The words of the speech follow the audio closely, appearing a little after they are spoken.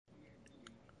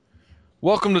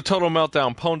Welcome to Total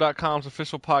Meltdown, Pwn.com's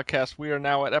official podcast. We are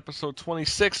now at episode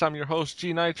 26. I'm your host,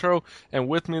 G Nitro, and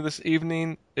with me this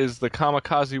evening is the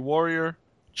Kamikaze Warrior,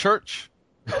 Church,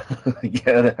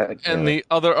 and the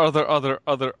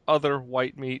other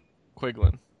white meat,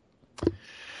 Quiglin.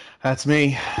 That's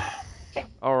me.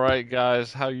 All right,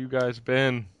 guys, how you guys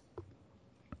been?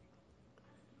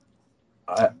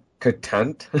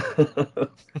 Content.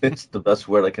 It's the best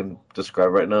word I can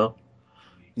describe right now.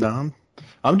 No,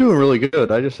 I'm doing really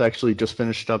good. I just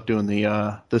finished up doing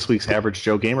the this week's Average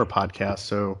Joe Gamer podcast,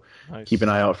 so Nice. keep an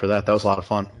eye out for that. That was a lot of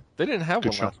fun. They didn't have Good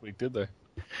one show. last week, did they?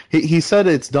 He said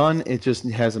it's done. It just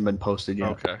hasn't been posted yet.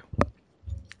 Okay.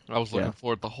 I was looking Yeah.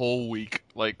 for it the whole week,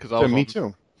 because I Yeah, was me on,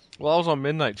 too. Well, I was on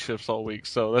midnight shifts all week,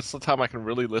 so that's the time I can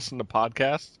really listen to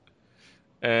podcasts.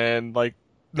 And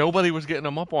nobody was getting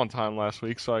them up on time last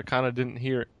week, so I kind of didn't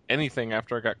hear anything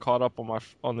after I got caught up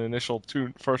on the initial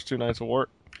first two nights of work.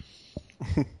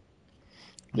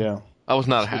 Yeah. I was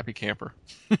not a happy camper.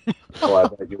 Oh, I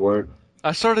bet you weren't.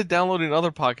 I started downloading other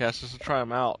podcasts just to try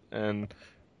them out, and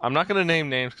I'm not going to name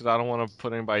names because I don't want to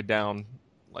put anybody down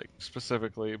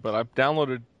specifically, but I've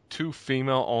downloaded 2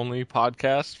 female-only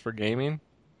podcasts for gaming.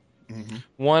 Mm-hmm.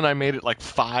 One, I made it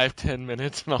 5-10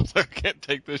 minutes, and I was like, I can't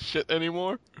take this shit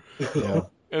anymore. Yeah.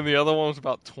 And the other one was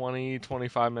about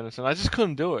 20-25 minutes, and I just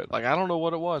couldn't do it. I don't know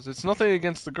what it was. It's nothing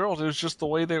against the girls. It was just the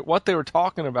way what they were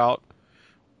talking about.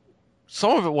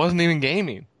 Some of it wasn't even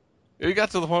gaming. It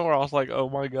got to the point where I was like, oh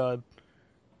my god.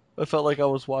 I felt like I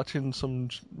was watching some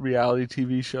reality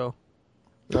TV show.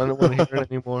 I don't want to hear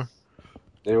it anymore.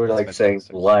 They were saying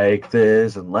like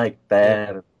this and like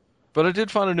that. Yeah. But I did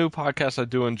find a new podcast I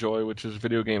do enjoy, which is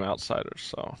Video Game Outsiders.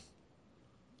 So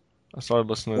I started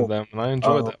listening to them, and I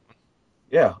enjoyed that.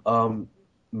 Yeah.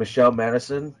 Michelle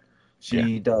Madison.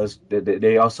 She does.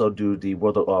 They also do the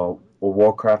World of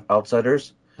Warcraft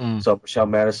Outsiders. Mm. So Michelle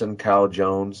Madison, Kyle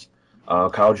Jones.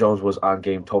 Kyle Jones was on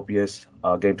Gametopia's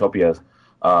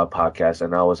podcast,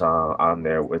 and I was on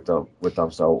there with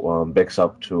them. So bigs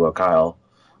up to Kyle.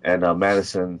 And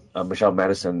Michelle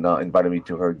Madison invited me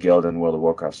to her guild in World of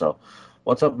Warcraft. So,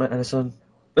 what's up, Madison?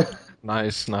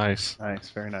 Nice. Nice.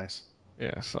 Very nice.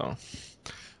 Yeah, so.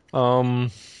 Other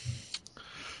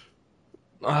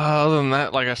than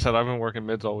that, like I said, I've been working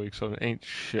mids all week, so ain't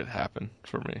shit happened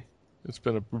for me. It's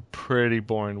been a pretty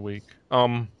boring week.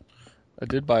 I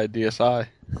did buy a DSi.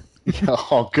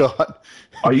 Oh God.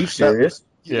 Are you serious?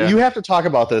 Yeah. You have to talk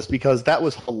about this because that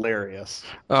was hilarious.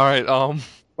 All right.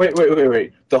 Wait.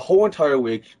 The whole entire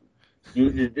week,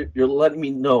 you're letting me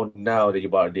know now that you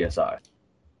bought a DSi.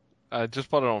 I just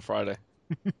bought it on Friday.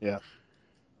 Yeah.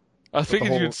 I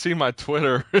figured you'd see my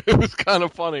Twitter. It was kind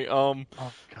of funny. Oh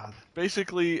God.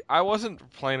 Basically, I wasn't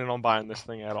planning on buying this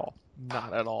thing at all.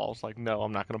 Not at all. I was like, no,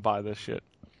 I'm not going to buy this shit.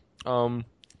 So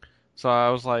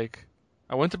I was like,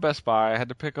 I went to Best Buy. I had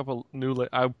to pick up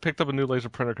I picked up a new laser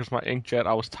printer because my inkjet,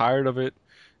 I was tired of it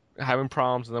having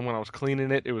problems. And then when I was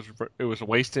cleaning it, it was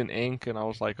wasting ink. And I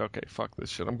was like, okay, fuck this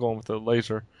shit. I'm going with the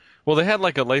laser. Well, they had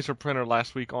a laser printer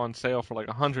last week on sale for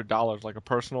 $100, a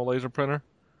personal laser printer.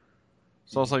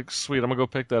 So I was like, sweet, I'm going to go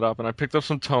pick that up. And I picked up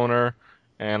some toner.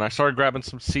 And I started grabbing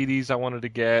some CDs I wanted to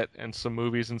get, and some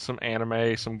movies, and some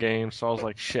anime, some games. So I was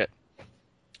like, shit.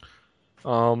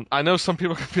 I know some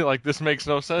people are going to be like, this makes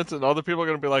no sense, and other people are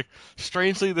going to be like,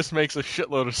 strangely, this makes a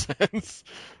shitload of sense.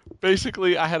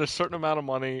 Basically, I had a certain amount of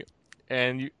money,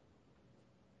 and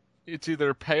it's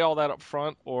either pay all that up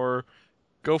front or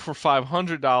go for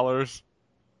 $500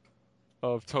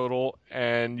 of total,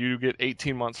 and you get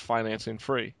 18 months financing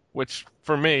free. Which,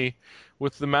 for me,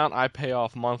 with the amount I pay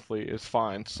off monthly, is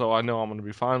fine. So I know I'm going to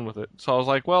be fine with it. So I was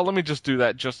like, well, let me just do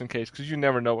that just in case, because you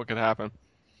never know what could happen.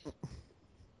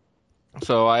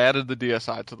 So I added the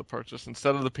DSi to the purchase.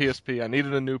 Instead of the PSP, I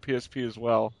needed a new PSP as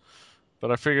well.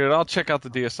 But I figured I'll check out the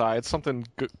DSi. It's something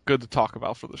good to talk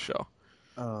about for the show.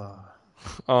 So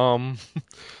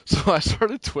I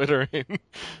started Twittering,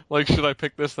 should I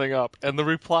pick this thing up? And the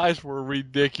replies were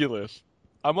ridiculous.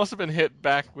 I must have been hit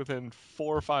back within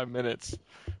 4 or 5 minutes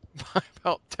by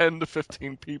about 10 to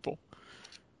 15 people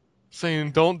saying,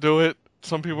 don't do it.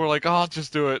 Some people were like, oh,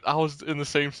 just do it. I was in the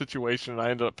same situation, and I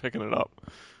ended up picking it up.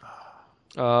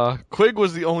 Quig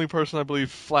was the only person, I believe,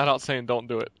 flat out saying, don't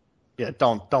do it. Yeah,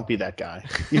 don't be that guy.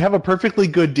 You have a perfectly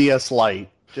good DS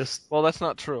Lite. Well, that's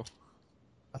not true.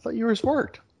 I thought yours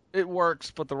worked. It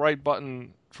works, but the right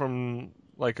button from,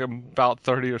 about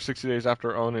 30 or 60 days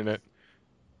after owning it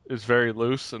is very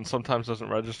loose and sometimes doesn't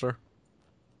register.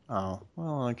 Oh,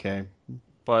 well, okay.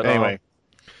 But anyway.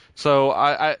 So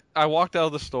I walked out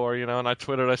of the store, and I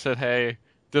twittered. I said, hey,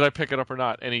 did I pick it up or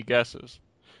not? Any guesses?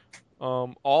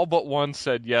 All but one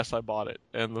said yes, I bought it,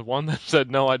 and the one that said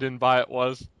no, I didn't buy it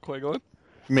was Quiglin.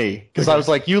 Me, because I was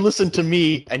like, you listened to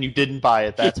me and you didn't buy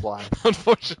it. That's why.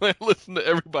 Unfortunately, I listened to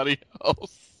everybody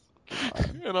else,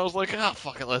 and I was like,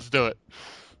 fuck it, let's do it.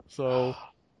 So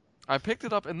I picked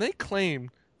it up, and they claim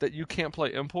that you can't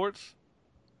play imports.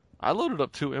 I loaded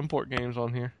up 2 import games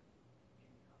on here.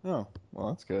 Oh, well,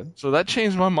 that's good. So that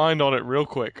changed my mind on it real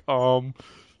quick. Now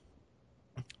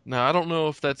I don't know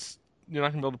if that's you're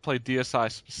not gonna be able to play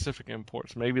DSi specific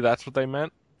imports. Maybe that's what they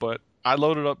meant. But I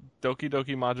loaded up Doki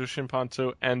Doki Maju Shinpan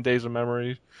 2 and Days of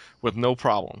Memory with no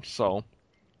problems. So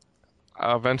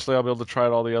eventually I'll be able to try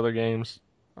out all the other games.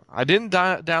 I didn't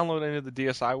download any of the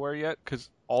DSiWare yet because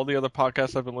all the other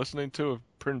podcasts I've been listening to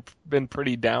have been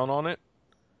pretty down on it.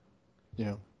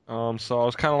 Yeah. So I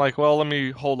was kind of like, well, let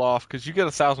me hold off because you get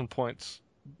 1,000 points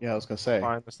Yeah, I was gonna say.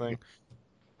 buying this thing.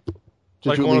 Did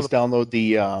like you at one of least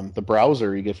download the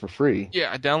browser you get for free?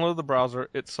 Yeah, I downloaded the browser.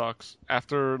 It sucks.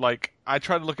 After I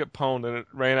tried to look at Pwned and it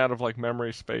ran out of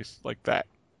memory space like that,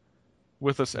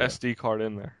 with this SD card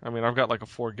in there. I mean, I've got like a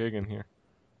 4 gig in here.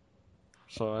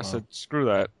 So I said, screw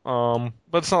that.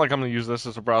 But it's not like I'm gonna use this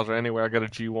as a browser anyway. I got a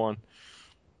G1.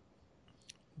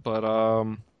 But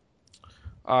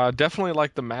definitely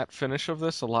like the matte finish of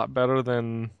this a lot better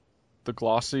than the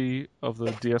glossy of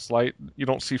the DS Lite. You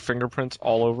don't see fingerprints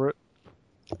all over it.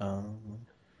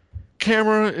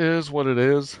 Camera is what it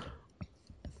is.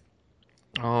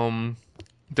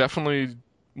 Definitely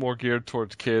more geared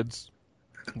towards kids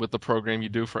with the program you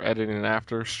do for editing and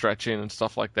after, stretching and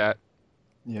stuff like that.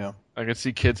 Yeah. I can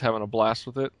see kids having a blast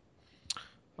with it.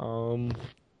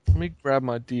 Let me grab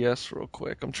my DS real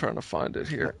quick. I'm trying to find it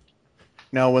here.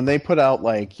 Now, when they put out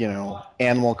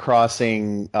Animal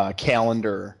Crossing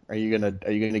calendar, are you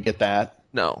gonna get that?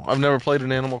 No, I've never played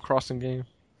an Animal Crossing game.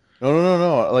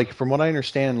 No. Like from what I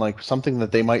understand, like something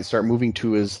that they might start moving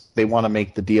to is they want to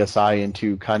make the DSi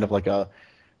into kind of like a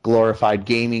glorified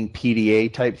gaming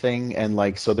PDA type thing,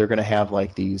 and so they're gonna have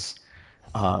these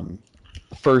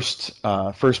first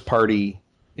party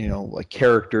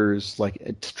characters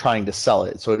trying to sell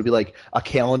it. So it'll be like a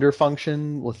calendar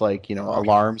function with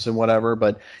alarms and whatever,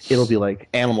 but it'll be like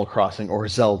Animal Crossing or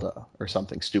Zelda or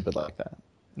something stupid like that.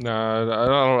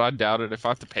 No, I doubt it. If I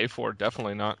have to pay for it,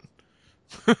 definitely not.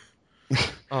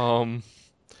 Putting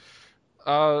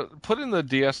the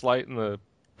DS Lite and the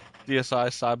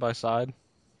DSi side by side.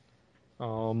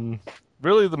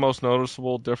 Really the most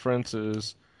noticeable difference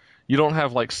is you don't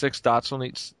have 6 dots on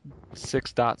each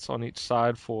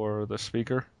side for the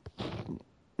speaker.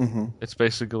 Mm-hmm. It's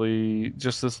basically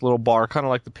just this little bar, kind of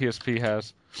like the PSP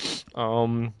has.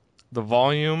 The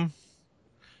volume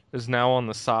is now on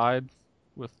the side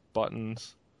with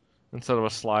buttons instead of a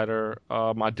slider.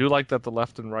 I do like that the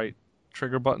left and right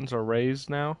trigger buttons are raised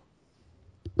now,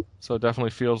 so it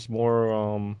definitely feels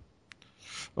more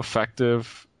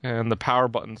effective. And the power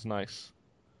button's nice.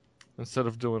 Instead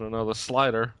of doing another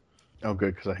slider. Oh,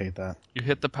 good, because I hate that. You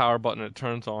hit the power button, it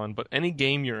turns on. But any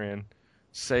game you're in,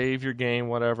 save your game,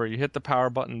 whatever, you hit the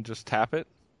power button, just tap it,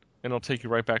 and it'll take you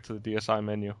right back to the DSi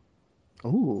menu.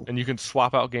 Ooh. And you can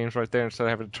swap out games right there instead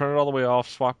of having to turn it all the way off,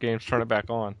 swap games, turn it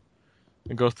back on,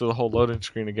 and go through the whole loading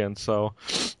screen again. So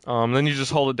then you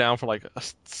just hold it down for a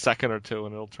second or two,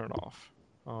 and it'll turn off.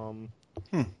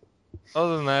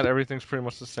 Other than that, everything's pretty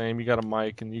much the same. You got a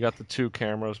mic and you got the 2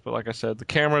 cameras, but like I said, the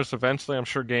cameras eventually, I'm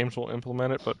sure games will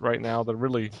implement it, but right now they're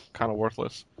really kind of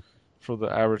worthless for the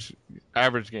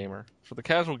average gamer. For the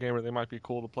casual gamer, they might be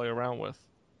cool to play around with.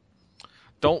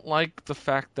 Don't like the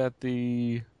fact that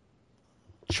the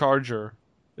charger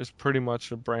is pretty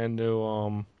much a brand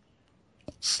new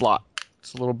slot.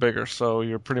 It's a little bigger, so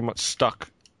you're pretty much stuck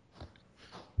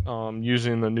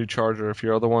using the new charger.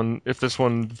 If this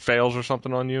one fails or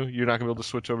something on you, you're not gonna be able to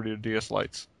switch over to your DS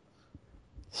Lites.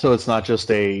 So it's not just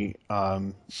a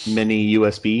mini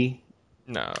USB?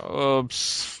 No,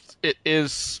 it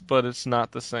is, but it's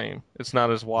not the same. It's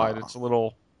not as wide. It's a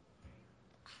little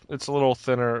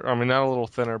thinner. I mean, not a little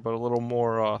thinner, but a little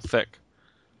more thick.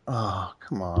 Oh,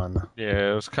 come on.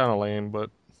 Yeah, it was kind of lame, but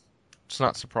it's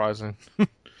not surprising.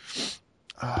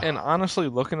 And honestly,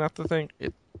 looking at the thing,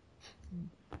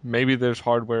 maybe there's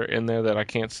hardware in there that I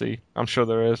can't see. I'm sure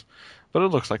there is. But it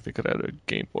looks like they could add a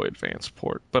Game Boy Advance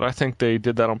port. But I think they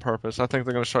did that on purpose. I think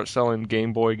they're going to start selling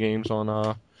Game Boy games on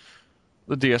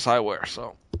the DSiWare.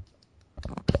 So,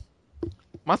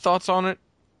 my thoughts on it,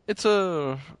 it's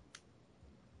a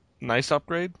nice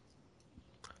upgrade.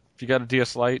 If you got a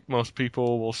DS Lite, most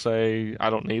people will say, I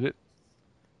don't need it.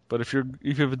 But if you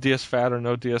have a DS Fat or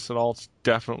no DS at all, it's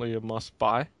definitely a must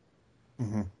buy.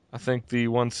 Mm-hmm. I think the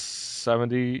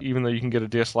 170, even though you can get a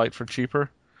DS Lite for cheaper,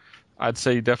 I'd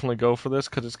say definitely go for this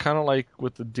because it's kind of like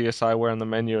with the DSiWare in the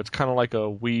menu. It's kind of like the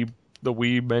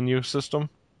Wii menu system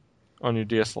on your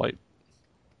DS Lite.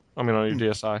 I mean, on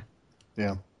your DSi.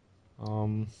 Yeah.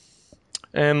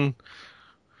 And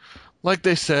like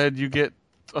they said, you get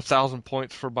 1,000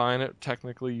 points for buying it.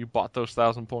 Technically, you bought those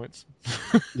 1,000 points.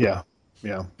 Yeah.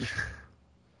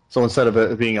 So instead of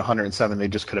it being 107, they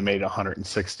just could have made it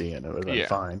 160, and it would have been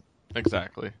fine.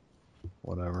 Exactly.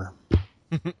 Whatever.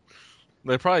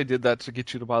 They probably did that to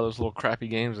get you to buy those little crappy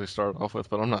games they started off with,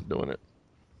 but I'm not doing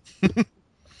it.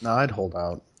 No, I'd hold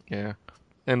out. Yeah.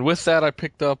 And with that, I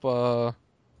picked up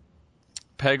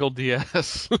Peggle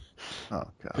DS. Oh, God.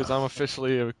 Because I'm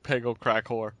officially a Peggle crack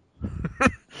whore.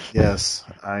 Yes,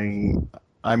 I'm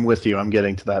with you. I'm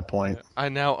getting to that point. I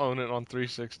now own it on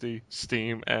 360,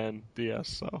 Steam, and DS,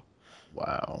 so.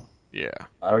 Wow. Yeah.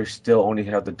 I still only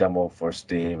have the demo for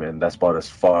Steam, and that's about as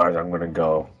far as I'm going to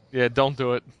go. Yeah, don't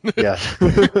do it. Yeah.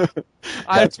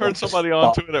 I turned somebody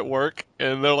on to it at work,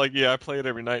 and they're like, yeah, I play it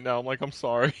every night now. I'm like, I'm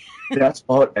sorry. That's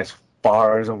about as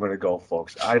far as I'm going to go,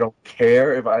 folks. I don't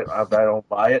care if I don't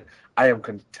buy it. I am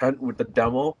content with the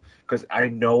demo, because I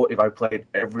know if I play it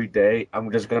every day,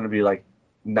 I'm just going to be like,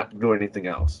 not do anything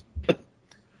else.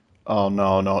 Oh,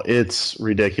 no. It's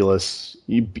ridiculous.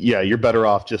 You're better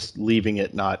off just leaving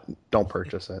it, don't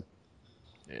purchase it.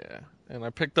 Yeah. And I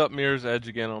picked up Mirror's Edge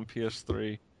again on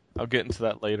PS3. I'll get into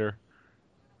that later.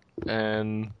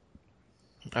 And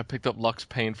I picked up Lux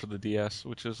Pain for the DS,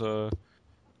 which is a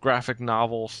graphic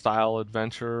novel style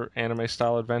adventure, anime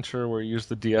style adventure, where you use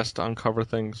the DS to uncover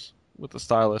things with the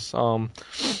stylus.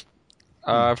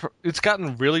 It's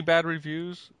gotten really bad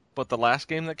reviews, but the last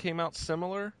game that came out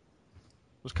similar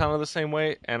was kind of the same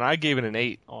way, and I gave it an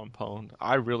 8 on Pwned.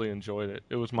 I really enjoyed it.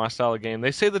 It was my style of game.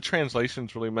 They say the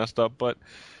translation's really messed up, but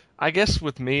I guess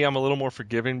with me, I'm a little more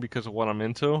forgiving because of what I'm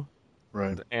into.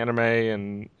 Right. The anime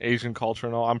and Asian culture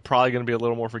and all. I'm probably going to be a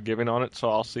little more forgiving on it,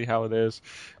 so I'll see how it is.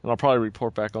 And I'll probably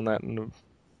report back on that in a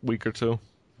week or two.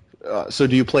 So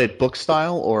do you play it book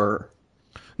style or?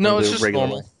 No, or it's the just regular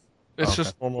normal. way? It's Okay.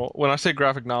 just normal. When I say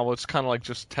graphic novel, it's kind of like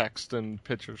just text and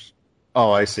pictures. Oh,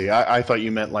 I see. I thought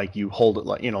you meant like you hold it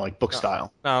like, like book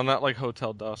style. No, not like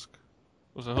Hotel Dusk.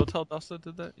 Was it Hotel Dusk that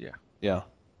did that? Yeah. Yeah.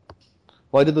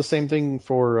 Well, I did the same thing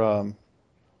for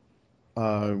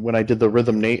when I did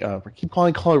the I keep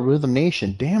calling it Rhythm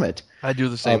Nation. Damn it! I do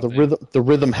the same thing. The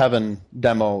Rhythm Heaven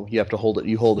demo. You have to hold it.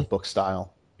 You hold it book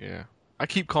style. Yeah. I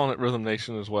keep calling it Rhythm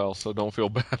Nation as well, so don't feel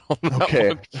bad on that Okay.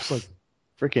 one. It's like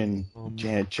freaking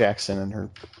Janet Jackson and her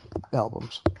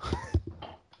albums.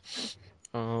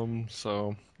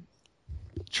 So,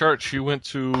 Church, you went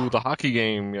to the hockey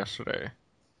game yesterday.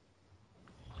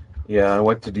 Yeah, I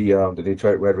went to the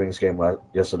Detroit Red Wings game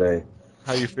yesterday.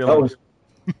 How you feeling?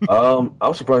 I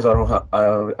was surprised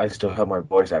I still have my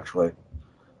voice actually.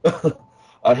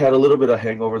 I had a little bit of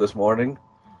hangover this morning,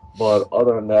 but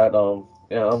other than that,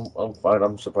 I'm fine.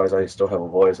 I'm surprised I still have a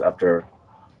voice after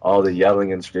all the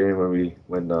yelling and screaming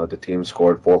when the team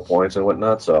scored 4 points and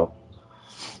whatnot. So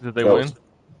Did they win?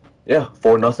 Yeah,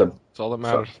 4-0. That's all that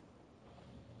matters.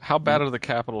 How bad are the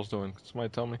Capitals doing? Somebody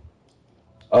tell me.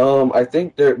 I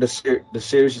think the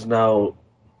series is now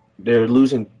they're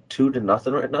losing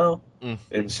 2-0 right now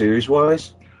in series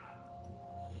wise.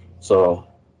 So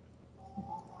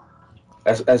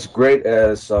as great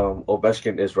as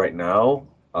Ovechkin is right now,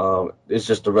 it's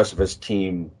just the rest of his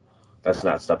team that's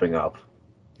not stepping up.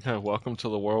 Yeah, welcome to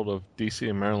the world of DC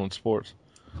and Maryland sports.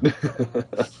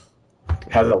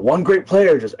 Have that one great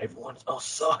player, just everyone else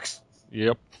sucks.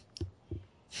 Yep.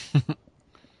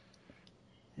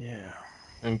 Yeah.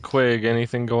 And Quig,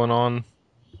 anything going on?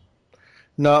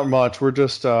 Not much. We're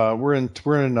just we're in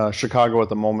Chicago at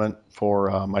the moment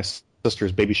for my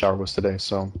sister's baby shower was today.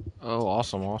 So. Oh,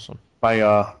 awesome!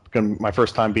 My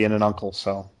first time being an uncle,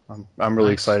 so I'm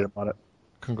really excited about it.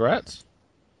 Congrats.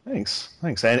 Thanks.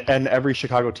 And every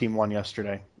Chicago team won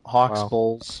yesterday. Hawks,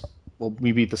 Bulls. Well,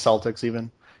 we beat the Celtics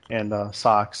even, and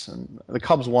Sox, and the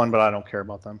Cubs won, but I don't care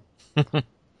about them.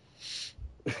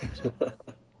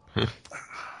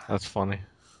 That's funny.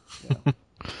 Yeah.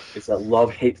 It's that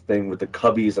love-hate thing with the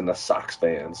Cubbies and the Sox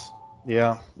fans.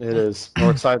 Yeah, it is.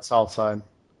 North side, south side.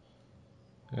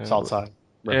 Yeah. South side.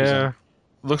 Yeah.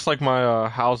 Looks like my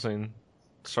housing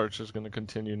search is going to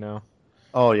continue now.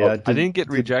 Oh yeah. I didn't get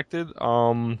rejected,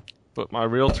 but my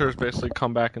realtor's basically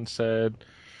come back and said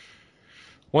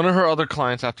one of her other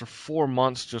clients after 4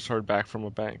 months just heard back from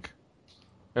a bank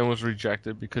and was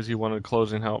rejected because he wanted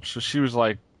closing help. So she was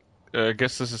like, I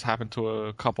guess this has happened to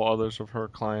a couple others of her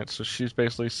clients. So she's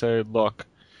basically said, look,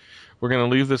 we're going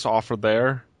to leave this offer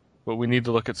there, but we need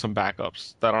to look at some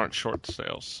backups that aren't short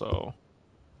sales. So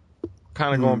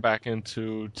kind of going back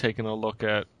into taking a look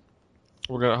at.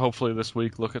 We're gonna hopefully this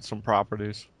week look at some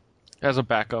properties as a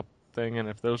backup thing, and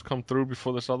if those come through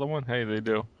before this other one, hey, they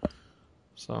do.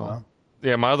 So, Wow.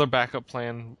 yeah, my other backup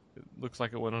plan looks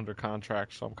like it went under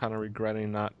contract, so I'm kind of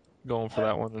regretting not going for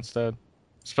that one instead,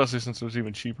 especially since it was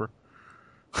even cheaper.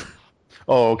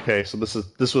 Oh, okay. So this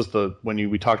was the when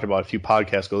we talked about a few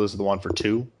podcasts ago. This is the one for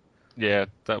 2. Yeah,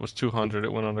 that was 200.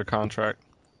 It went under contract.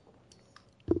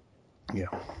 Yeah.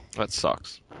 That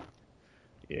sucks.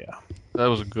 Yeah. That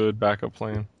was a good backup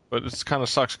plan, but it kind of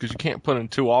sucks because you can't put in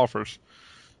 2 offers.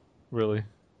 Really.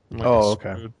 You might Oh, get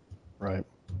okay. screwed. Right.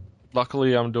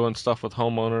 Luckily, I'm doing stuff with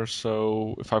homeowners,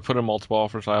 so if I put in multiple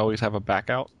offers, I always have a back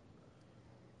out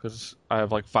because I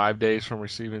have like 5 days from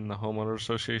receiving the homeowner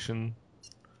association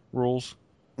rules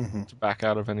Mm-hmm. to back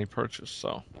out of any purchase.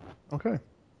 So, Okay.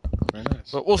 Very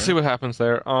nice. but we'll see what happens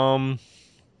there.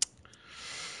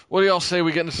 What do y'all say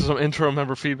we get into some intro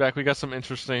member feedback? We got some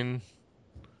interesting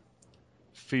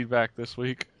feedback this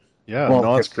week. Yeah. Well,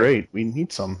 no, that's great. We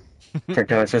need some.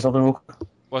 Can I say something real quick?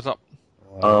 What's up?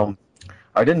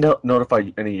 I didn't notify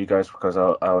any of you guys because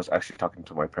I was actually talking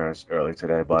to my parents early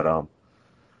today, but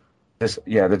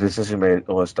the decision made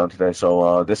was done today.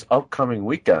 So this upcoming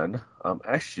weekend, I'm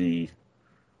actually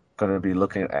going to be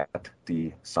looking at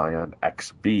the Scion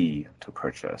XB to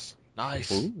purchase.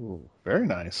 Nice. Ooh, very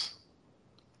nice.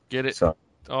 Get it. So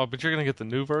Oh, but you're going to get the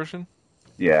new version?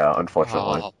 yeah,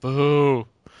 unfortunately. Oh, boo.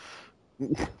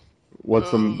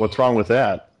 What's wrong with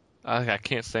that? I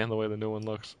can't stand the way the new one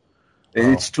looks.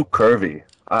 It's too curvy.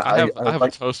 I have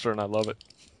like, a toaster and I love it.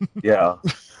 yeah.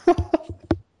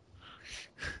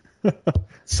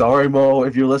 Sorry, Mo,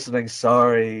 if you're listening.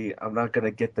 Sorry, I'm not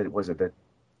gonna get the. Was it the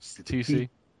TC?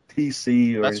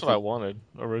 TC or? That's what I anything? wanted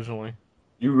originally.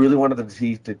 You really wanted the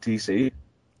TC?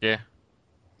 Yeah.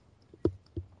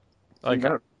 Like,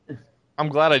 Yeah. I'm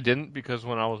glad I didn't because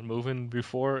when I was moving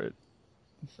before,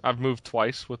 I've moved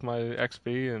twice with my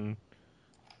XB and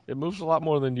it moves a lot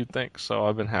more than you'd think. So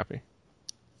I've been happy.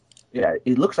 Yeah,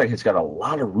 it looks like it's got a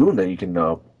lot of room that you can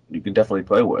definitely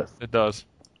play with. It does.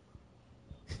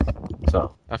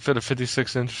 So I fit a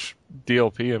 56-inch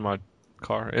DLP in my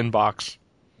car in box.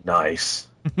 nice.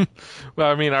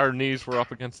 Well, I mean, our knees were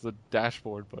up against the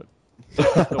dashboard, but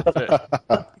it still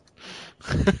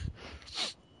fit.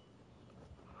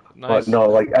 Nice. But no,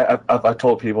 like I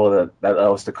told people that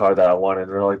was the car that I wanted,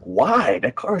 and they're like, "Why?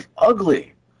 That car is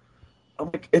ugly." I'm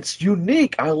like, "It's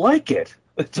unique. I like it.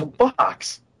 It's a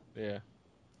box." Yeah.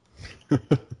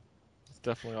 It's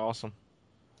definitely awesome.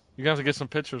 You have to get some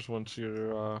pictures once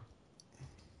you're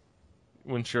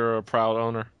a proud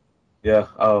owner. Yeah,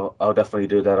 I'll definitely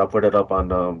do that. I'll put it up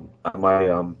on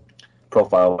my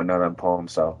profile when not on Palm.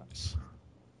 So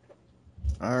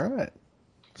All right.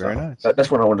 Very so nice. that's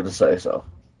what I wanted to say. So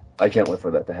I can't wait for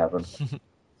that to happen.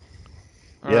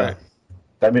 All Yeah. right.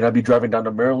 That means I'd be driving down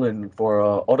to Maryland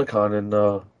for Otakon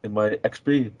in my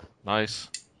XB. Nice.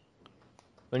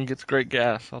 Then gets great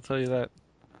gas, I'll tell you that.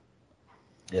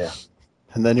 Yeah.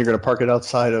 And then you're going to park it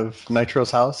outside of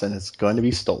Nitro's house, and it's going to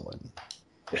be stolen.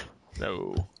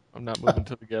 No, I'm not moving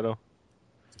to the ghetto.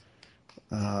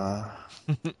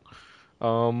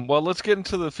 Well, let's get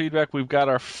into the feedback. We've got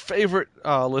our favorite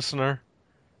listener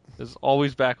is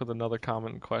always back with another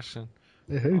comment and question.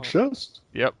 Hey, just.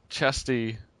 Yep,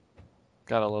 Chesty.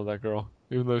 Gotta love that girl.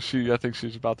 Even though I think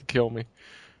she's about to kill me.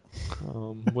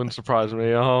 Wouldn't surprise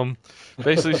me.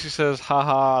 Basically she says,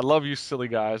 haha, I love you silly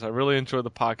guys. I really enjoy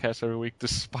the podcast every week,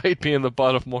 despite being the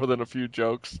butt of more than a few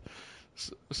jokes.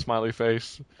 Smiley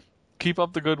face. Keep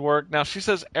up the good work. Now, she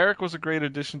says Eric was a great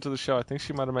addition to the show. I think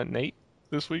she might have meant Nate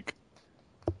this week.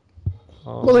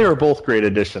 Well, they were both great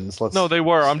additions. No, they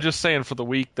were. I'm just saying for the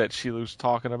week that she was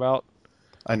talking about.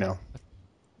 I know.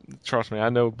 Trust me, I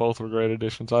know both were great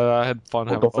additions. I had fun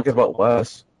Well, having don't both forget of them. about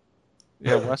Wes.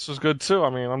 Yeah, Wes was good too. I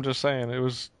mean, I'm just saying it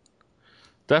was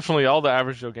definitely all the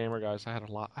Average Joe Gamer guys. I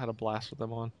had a blast with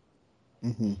them on.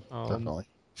 Mm-hmm. Definitely.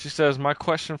 She says, my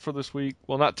question for this week,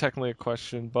 well, not technically a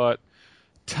question, but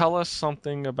tell us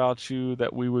something about you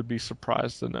that we would be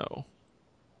surprised to know.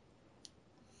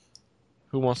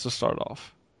 Who wants to start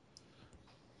off?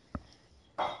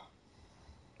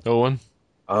 No one?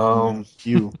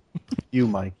 You,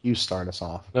 Mike, you start us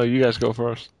off. No, you guys go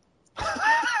first.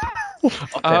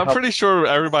 I'm pretty sure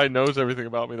everybody knows everything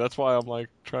about me. That's why I'm like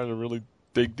trying to really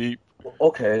dig deep.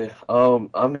 Okay. I'm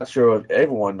not sure if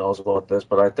everyone knows about this,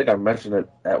 but I think I mentioned it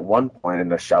at one point in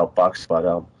the shout box.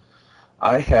 But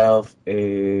I have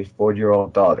a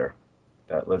 4-year-old daughter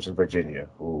that lives in Virginia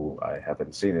who I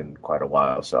haven't seen in quite a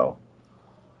while. So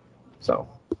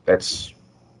that's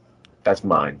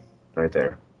mine right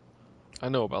there. I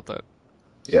know about that.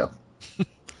 Yeah.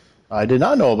 I did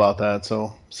not know about that.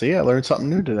 So, see, I learned something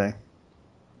new today.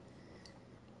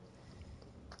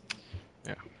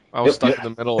 Yeah, I was Yep. stuck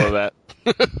in the middle of that.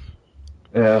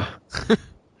 Yeah.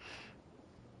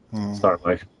 Hmm. Sorry,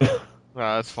 Mike.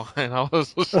 Nah, that's fine. I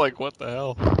was just like, what the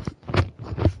hell?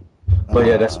 But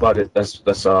yeah, that's about it.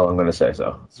 That's all I'm gonna say.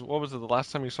 So So what was it? The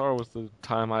last time you saw her was the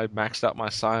time I maxed out my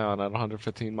Scion at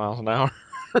 115 miles an hour.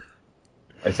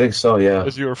 I think so. Yeah.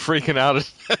 As you were freaking out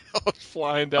as I was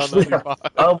flying down 95.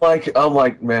 I'm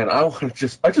like, man, I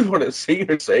just want to see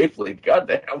her safely.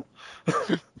 Goddamn.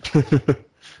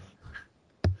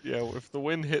 Yeah, if the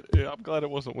wind hit, I'm glad it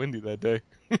wasn't windy that day.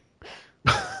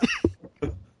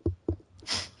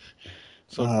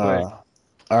 So Quake.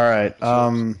 All right.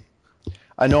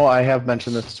 I know I have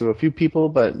mentioned this to a few people,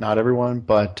 but not everyone.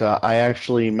 But I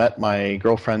actually met my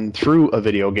girlfriend through a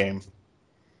video game.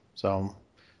 So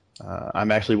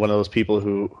I'm actually one of those people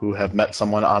who have met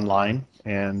someone online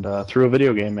and through a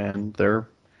video game, and they're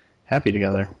happy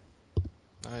together.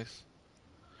 Nice.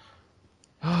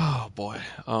 Oh boy.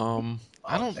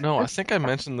 I don't know. I think I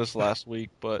mentioned this last week,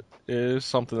 but it is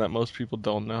something that most people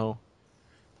don't know.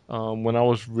 When I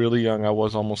was really young, I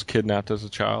was almost kidnapped as a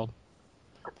child.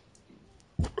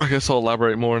 I guess I'll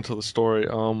elaborate more into the story.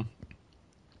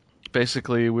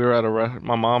 Basically, we were at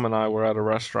my mom and I were at a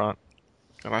restaurant,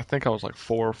 and I think I was like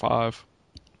 4 or 5,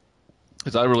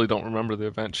 because I really don't remember the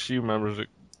event. She remembers it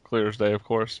clear as day, of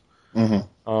course.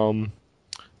 Mm-hmm.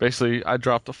 Basically, I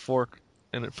dropped a fork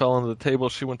and it fell under the table.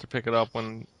 She went to pick it up.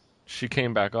 When she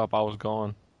came back up, I was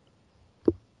gone.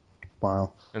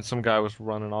 Wow. And some guy was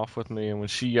running off with me. And when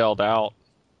she yelled out,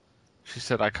 she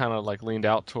said I kind of like leaned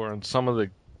out to her, and some of the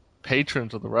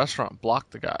patrons of the restaurant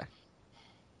blocked the guy.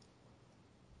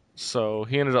 So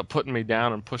he ended up putting me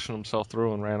down and pushing himself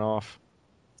through and ran off.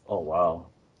 Oh wow.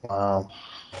 Wow.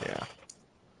 Yeah.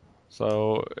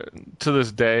 So to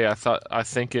this day, I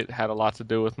think it had a lot to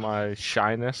do with my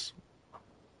shyness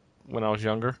when I was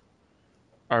younger.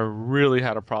 I really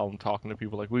had a problem talking to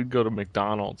people. Like, we'd go to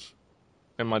McDonald's,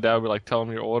 and my dad would be like, "Tell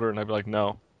them your order," and I'd be like,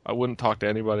 "No." I wouldn't talk to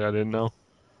anybody I didn't know.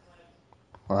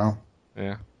 Wow.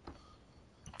 Yeah.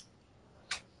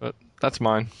 But that's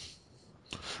mine.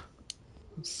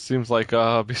 Seems like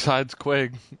besides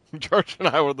Quig, George and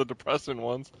I were the depressing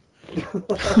ones.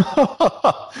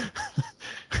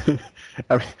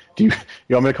 I mean, you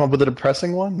want me to come up with a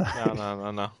depressing one?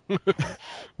 No.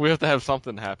 We have to have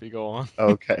something happy go on.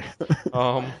 Okay.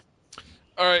 All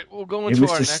right, we'll go You into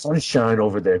missed our the next. sunshine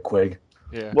over there, Quig.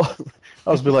 Yeah. Well,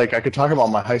 I was be like, I could talk about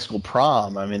my high school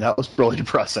prom. I mean, that was really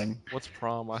depressing. What's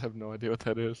prom? I have no idea what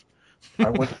that is.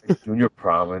 I went to junior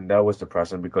prom, and that was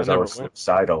depressing because I I never was went.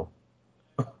 suicidal.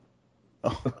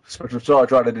 So I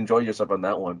tried to enjoy yourself on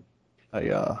that one.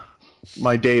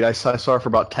 My date, I saw her for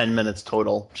about 10 minutes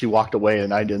total. She walked away,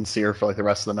 and I didn't see her for like the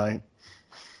rest of the night.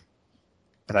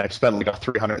 And I spent like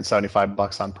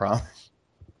 $375 on prom.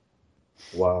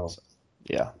 Wow. So,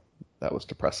 yeah, that was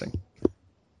depressing.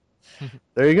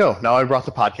 There you go. Now I brought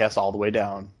the podcast all the way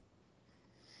down.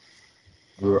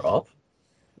 We were up?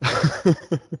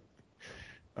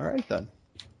 All right, then.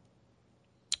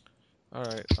 All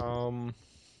right.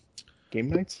 Game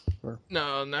nights? Or...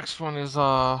 No, next one is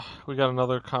we got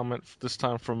another comment this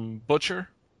time from Butcher.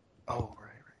 Oh,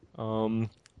 right.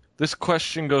 This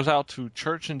question goes out to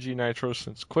Church and G Nitro,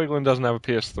 since Quiglin doesn't have a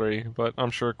PS3, but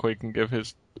I'm sure Quig can give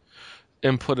his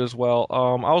input as well.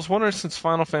 I was wondering, since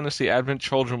Final Fantasy Advent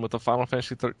Children with the Final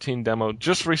Fantasy 13 demo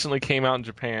just recently came out in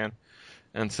Japan,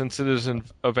 and since it is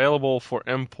available for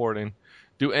importing,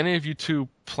 do any of you two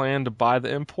plan to buy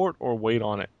the import or wait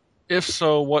on it? If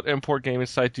so, what import gaming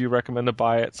site do you recommend to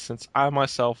buy it, since I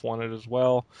myself want it as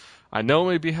well? I know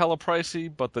it may be hella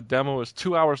pricey, but the demo is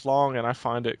 2 hours long and I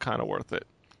find it kind of worth it.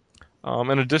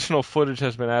 And additional footage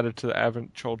has been added to the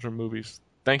Advent Children movies.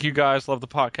 Thank you guys. Love the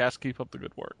podcast. Keep up the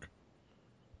good work.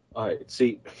 All right.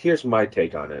 See, here's my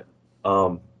take on it.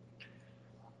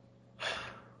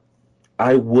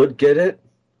 I would get it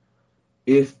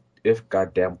if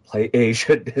goddamn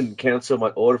PlayAsia didn't cancel my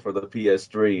order for the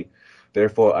PS3.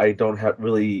 Therefore, I don't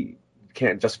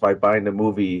can't justify buying the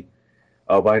movie,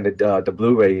 buying the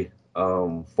Blu-ray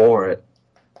for it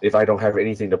if I don't have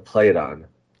anything to play it on.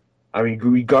 I mean,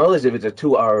 regardless if it's a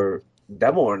 2-hour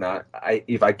demo or not,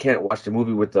 if I can't watch the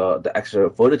movie with the extra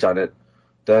footage on it,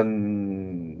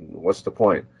 then what's the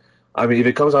point? I mean, if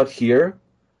it comes out here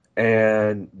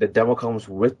and the demo comes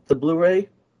with the Blu-ray,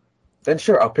 then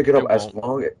sure, I'll pick it up as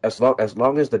long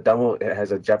as the demo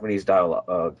has a Japanese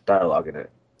dialogue in it.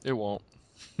 It won't.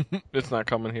 It's not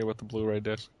coming here with the Blu-ray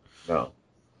disc. No.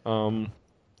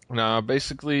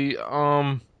 Basically,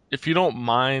 if you don't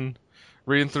mind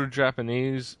reading through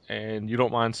Japanese and you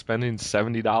don't mind spending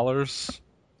 $70,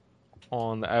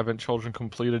 on the Advent Children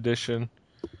Complete Edition.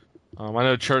 I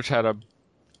know Church had a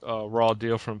raw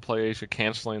deal from PlayAsia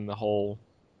canceling the whole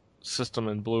system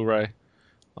in Blu-ray.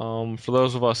 For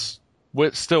those of us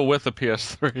still with the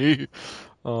PS3,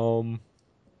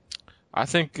 I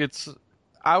think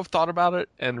I've thought about it,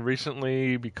 and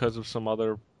recently, because of some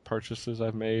other purchases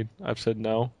I've made, I've said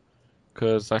no.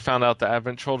 Because I found out the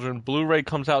Advent Children Blu-ray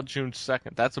comes out June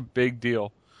 2nd. That's a big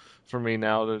deal for me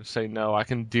now to say no. I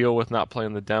can deal with not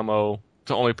playing the demo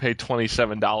to only pay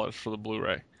 $27 for the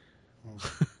Blu-ray.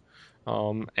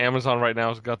 Amazon right now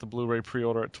has got the Blu-ray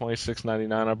pre-order at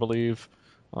 $26.99, I believe.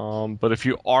 But if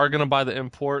you are going to buy the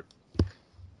import,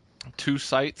 2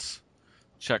 sites,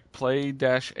 check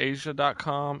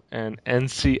play-asia.com and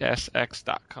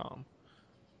ncsx.com.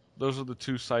 Those are the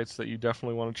 2 sites that you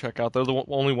definitely want to check out. They're the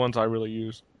only ones I really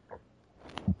use.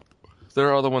 There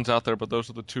are other ones out there, but those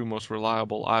are the 2 most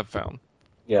reliable I've found.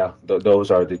 Yeah,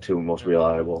 those are the 2 most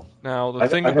reliable. Now, the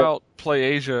thing about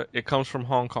PlayAsia, it comes from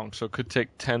Hong Kong, so it could take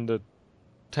 10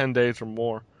 days or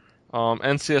more.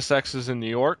 NCSX is in New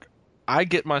York. I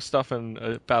get my stuff in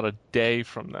about a day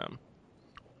from them.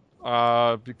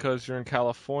 Because you're in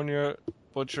California,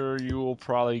 Butcher, you will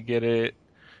probably get it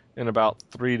in about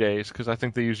 3 days, because I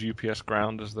think they use UPS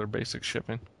Ground as their basic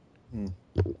shipping.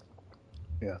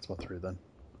 Yeah, it's about 3 then.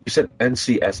 You said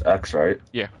NCSX, right?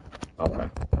 Yeah. Okay.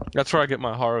 That's where I get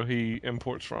my Haruhi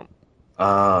imports from.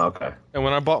 Ah, okay. And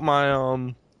when I bought my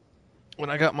when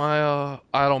I got my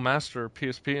Idol Master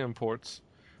PSP imports,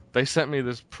 they sent me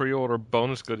this pre-order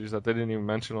bonus goodies that they didn't even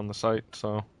mention on the site.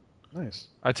 So nice.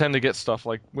 I tend to get stuff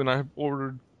like when I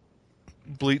ordered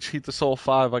Bleach Heat the Soul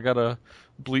 5, I got a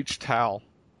Bleach towel,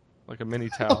 like a mini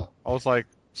towel. I was like,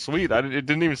 sweet. It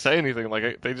didn't even say anything.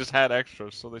 Like they just had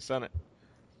extras, so they sent it.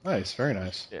 Nice, very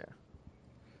nice. Yeah.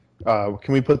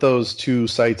 Can we put those 2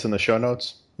 sites in the show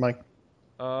notes, Mike?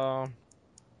 Yeah,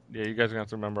 you guys are gonna have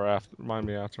to remind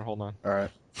me after. Hold on. All right.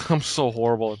 I'm so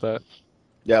horrible at that.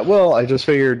 Yeah, well, I just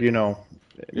figured, maybe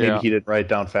Yeah. he didn't write it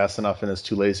down fast enough and is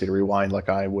too lazy to rewind like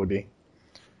I would be.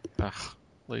 Ugh,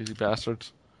 lazy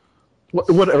bastards.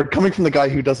 Whatever, coming from the guy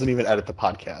who doesn't even edit the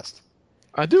podcast.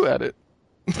 I do edit.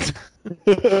 you I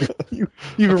put a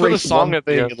erased song one at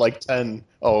the thing end. in like 10.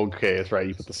 Oh, okay, that's right.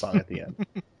 You put the song at the end.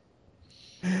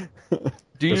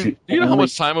 Do you know how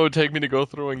much time it would take me to go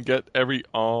through and get every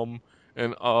and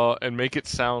make it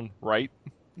sound right?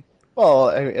 Well,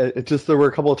 it just there were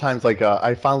a couple of times like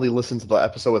I finally listened to the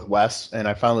episode with Wes, and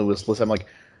I finally was listening. I'm like,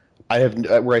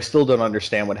 I still don't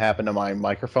understand what happened to my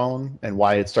microphone and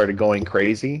why it started going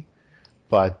crazy.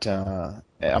 But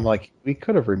I'm like, we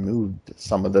could have removed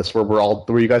some of this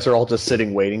where you guys are all just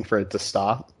sitting waiting for it to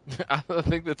stop. I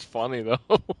think that's funny though.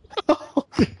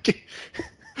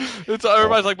 It's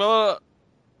everybody's like, well,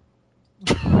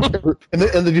 and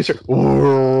then you start.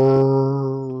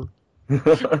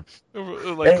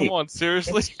 like, Hey, come on,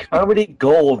 seriously. It's comedy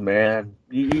gold, man.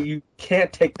 You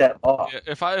can't take that off. Yeah,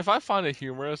 if I find it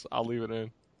humorous, I'll leave it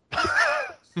in.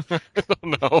 I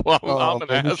don't know. I'm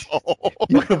an asshole.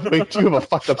 You have a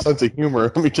fucked up sense of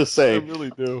humor. Let me just I say.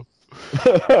 really do.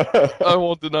 I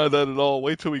won't deny that at all.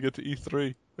 Wait till we get to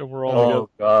E3 and we're all Oh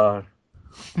God.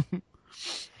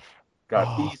 God,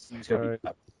 Oh, he's gonna be.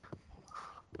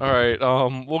 All right.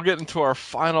 We'll get into our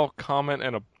final comment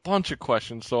and a bunch of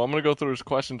questions. So I'm gonna go through his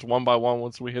questions one by one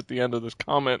once we hit the end of this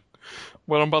comment.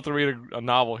 Well, I'm about to read a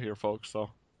novel here, folks. So,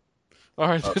 all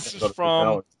right, this is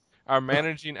from our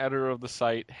managing editor of the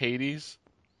site, Hades.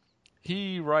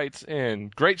 He writes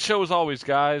in, great show as always,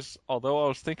 guys. Although I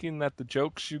was thinking that the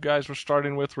jokes you guys were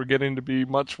starting with were getting to be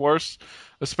much worse,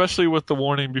 especially with the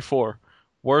warning before.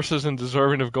 Worse isn't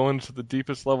deserving of going to the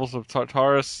deepest levels of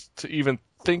Tartarus to even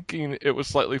thinking it was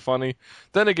slightly funny.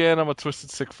 Then again, I'm a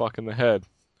twisted sick fuck in the head.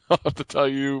 I'll have to tell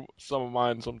you some of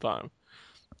mine sometime.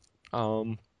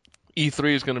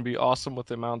 E3 is going to be awesome with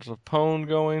the amount of Pwn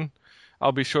going.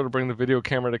 I'll be sure to bring the video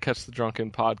camera to catch the drunken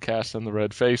podcast and the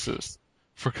red faces.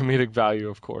 For comedic value,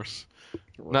 of course.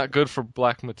 Not good for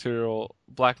blackmail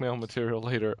material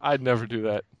later. I'd never do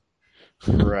that.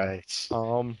 Right.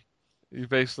 You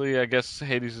basically, I guess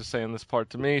Hades is saying this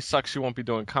part to me. Sucks you won't be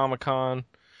doing Comic-Con.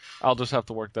 I'll just have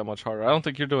to work that much harder. I don't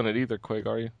think you're doing it either, Quig,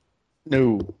 are you?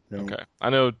 No. Okay. I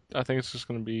think it's just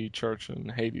going to be Church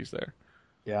and Hades there.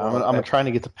 Yeah, I'm trying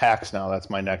to get to PAX now. That's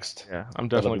my next. Yeah, I'm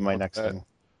definitely my next thing.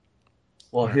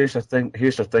 Well, here's the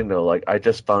thing though. Like, I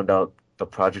just found out the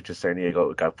project to San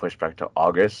Diego got pushed back to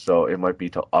August, so it might be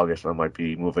till August. And I might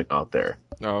be moving out there.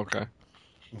 Oh, okay.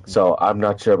 So I'm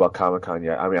not sure about Comic-Con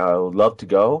yet. I mean, I would love to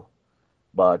go,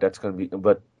 but that's gonna be.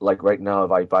 But like right now,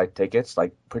 if I buy tickets,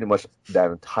 like pretty much that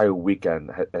entire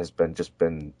weekend has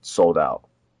been sold out.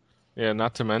 Yeah,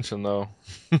 not to mention though,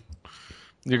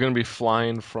 You're going to be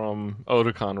flying from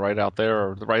Otakon right out there,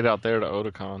 or right out there to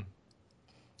Otakon.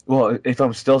 Well, if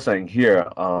I'm still saying here,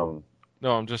 No,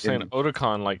 I'm just saying in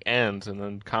Otakon like ends and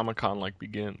then Comic Con like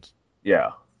begins.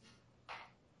 yeah,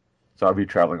 so I'll be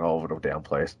traveling all over the damn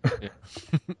place. Yeah.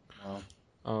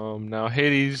 Wow. Now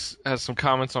Hades has some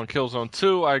comments on Killzone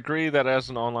 2. I agree that as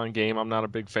an online game, I'm not a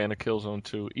big fan of Killzone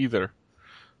 2 either.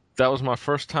 That was my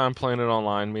first time playing it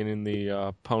online, meaning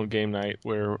the Pwn game night,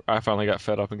 where I finally got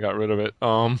fed up and got rid of it.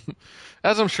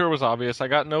 As I'm sure was obvious, I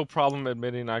got no problem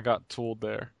admitting I got tooled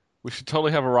there. We should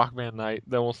totally have a Rock Band night,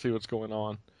 then we'll see what's going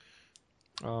on.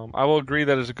 I will agree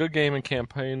that it's a good game in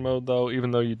campaign mode, though, even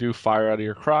though you do fire out of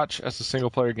your crotch. As a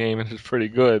single-player game, it is pretty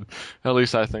good. At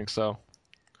least I think so.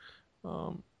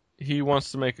 He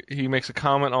makes a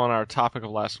comment on our topic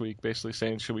of last week, basically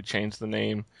saying, should we change the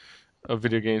name of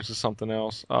video games to something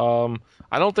else? I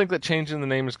don't think that changing the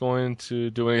name is going to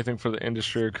do anything for the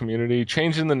industry or community.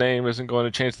 Changing the name isn't going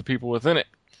to change the people within it.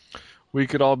 We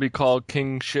could all be called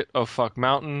King Shit of Fuck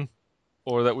Mountain,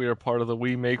 or that we are part of the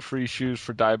We Make Free Shoes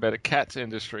for Diabetic Cats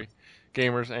industry,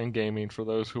 gamers and gaming for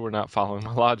those who are not following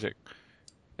my logic.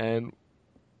 And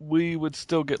we would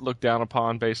still get looked down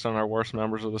upon based on our worst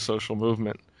members of the social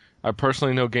movement. I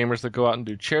personally know gamers that go out and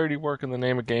do charity work in the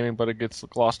name of gaming, but it gets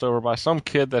glossed over by some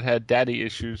kid that had daddy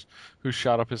issues who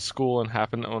shot up his school and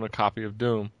happened to own a copy of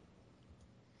Doom.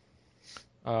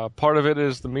 Part of it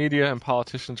is the media and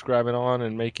politicians grabbing on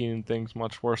and making things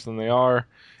much worse than they are.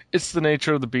 It's the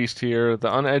nature of the beast here.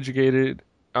 The uneducated,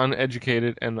 and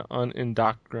the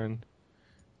unindoctrined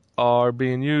are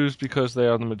being used because they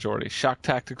are the majority. Shock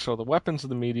tactics are the weapons of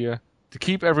the media to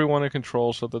keep everyone in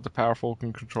control so that the powerful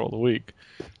can control the weak.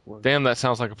 Damn, that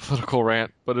sounds like a political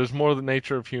rant, but it is more the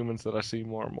nature of humans that I see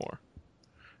more and more.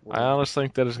 I honestly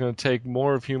think that it's going to take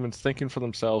more of humans thinking for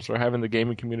themselves or having the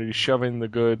gaming community shoving the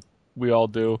good we all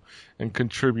do and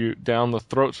contribute down the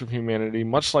throats of humanity,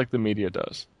 much like the media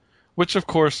does. Which, of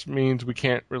course, means we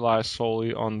can't rely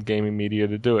solely on gaming media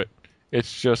to do it.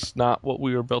 It's just not what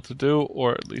we were built to do,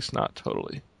 or at least not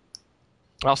totally.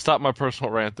 I'll stop my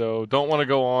personal rant, though. Don't want to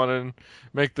go on and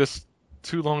make this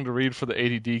too long to read for the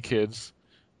ADD kids.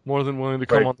 More than willing to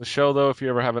come on the show, though, if you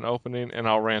ever have an opening, and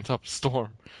I'll rant up a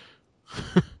storm.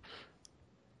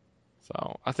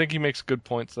 So, I think he makes good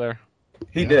points there.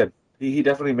 He did. He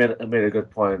definitely made a good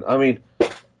point. I mean,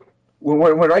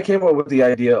 when I came up with the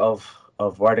idea of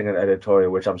writing an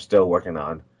editorial, which I'm still working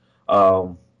on,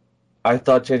 I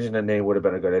thought changing the name would have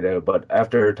been a good idea. But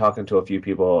after talking to a few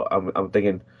people, I'm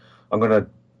thinking I'm gonna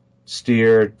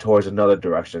steer towards another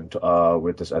direction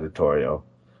with this editorial.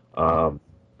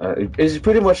 It's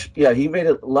pretty much he made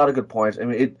a lot of good points. I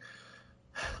mean,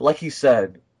 like he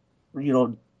said,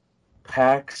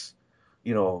 PAX,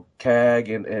 CAG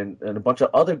and a bunch of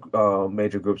other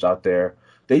major groups out there,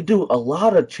 they do a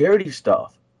lot of charity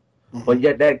stuff, but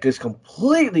yet that gets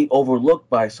completely overlooked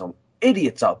by some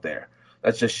idiots out there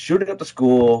that's just shooting up the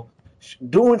school,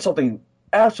 doing something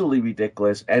absolutely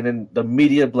ridiculous, and then the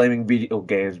media blaming video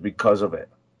games because of it.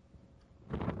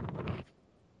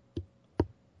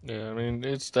 Yeah, I mean,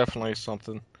 it's definitely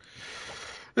something.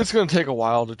 It's going to take a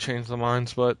while to change the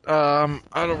minds, but I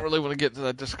don't really want to get to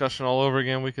that discussion all over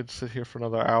again. We could sit here for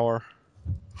another hour.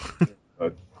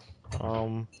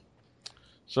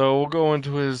 So we'll go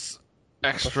into his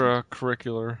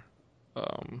extracurricular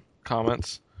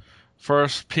comments.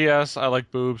 First, P.S. I like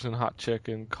boobs and hot chick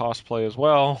and cosplay as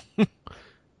well.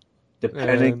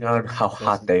 Depending on how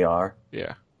hot they are.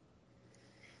 Yeah.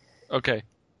 Okay.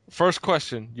 First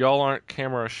question. Y'all aren't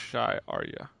camera shy, are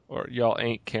ya? Or y'all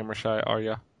ain't camera shy, are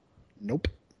ya? Nope.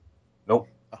 Nope.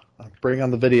 Bring on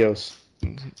the videos.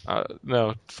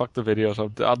 No, fuck the videos.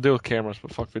 I'll deal with cameras,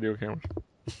 but fuck video cameras.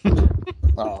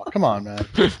 Oh, come on, man.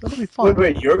 That'll be fun.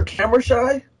 Wait, you're camera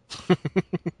shy?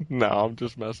 No, I'm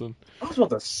just messing. I was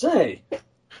about to say.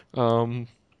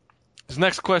 His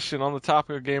next question on the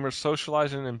topic of gamers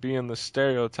socializing and being the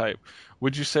stereotype.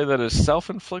 Would you say that is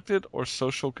self-inflicted or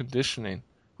social conditioning?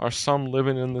 Are some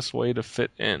living in this way to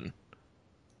fit in?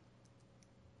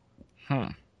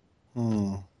 I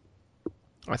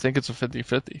think it's a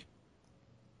 50-50.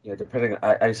 Yeah,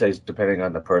 I say it's depending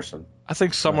on the person. I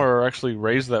think some are actually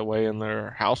raised that way in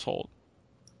their household.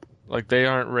 Like, they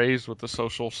aren't raised with the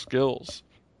social skills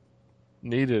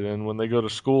needed, and when they go to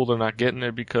school, they're not getting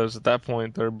it because at that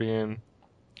point they're being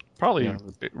probably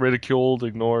ridiculed,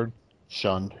 ignored.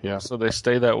 Shunned, yeah. So they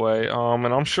stay that way. And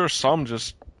I'm sure some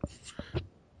just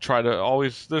try to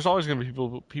always... There's always going to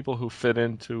be people who fit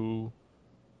into...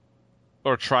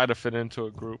 or try to fit into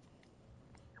a group.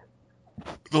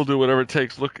 They'll do whatever it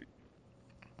takes. Look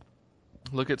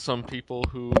at some people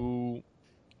who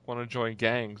want to join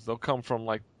gangs. They'll come from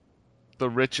like the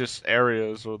richest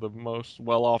areas or the most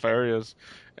well-off areas,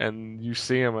 and you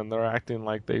see them and they're acting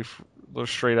like they're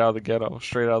straight out of the ghetto,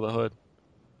 straight out of the hood.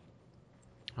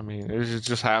 I mean, it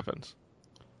just happens.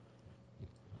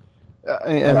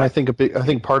 And I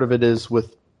think part of it is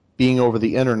with being over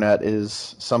the internet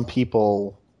is some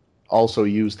people also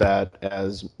use that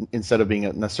as, instead of being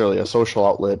necessarily a social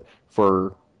outlet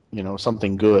for,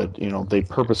 something good, they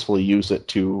purposefully use it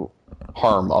to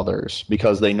harm others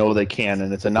because they know they can,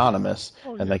 and it's anonymous,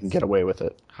 and they can get away with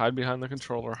it. Hide behind the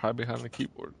controller, hide behind the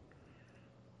keyboard.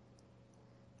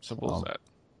 Simple as that.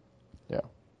 Yeah.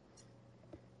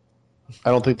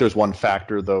 I don't think there's one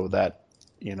factor, though, that,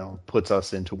 puts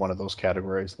us into one of those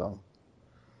categories, though.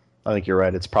 I think you're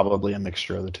right. It's probably a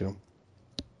mixture of the two.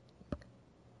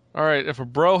 All right, if a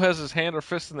bro has his hand or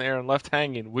fist in the air and left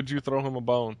hanging, would you throw him a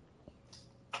bone?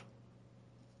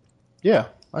 Yeah,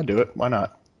 I'd do it. Why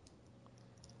not?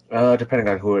 Depending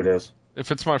on who it is.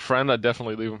 If it's my friend, I'd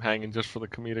definitely leave him hanging just for the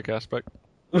comedic aspect.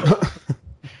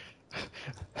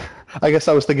 I guess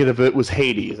I was thinking if it was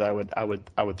Hades, I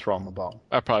would throw him a bone.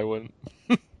 I probably wouldn't.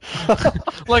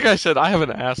 Like I said, I have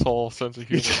an asshole sense of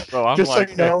humor. So I'm just like,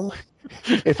 so you know,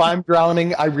 if I'm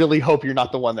drowning, I really hope you're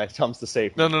not the one that comes to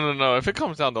save me. No. If it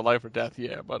comes down to life or death,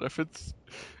 yeah. But if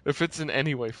it's in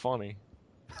any way funny.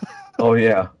 Oh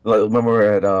yeah, remember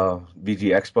at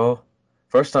VG Expo?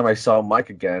 First time I saw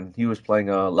Mike again, he was playing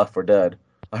Left 4 Dead.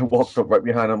 I walked up right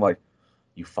behind him like,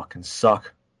 "You fucking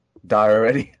suck, die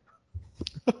already."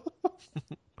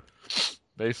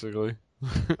 Basically.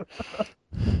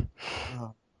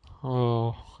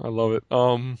 Oh, I love it.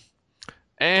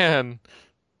 And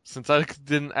since I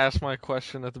didn't ask my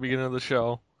question at the beginning of the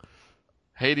show,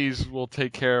 Hades will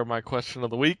take care of my question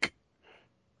of the week.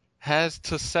 Has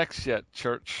to sex yet,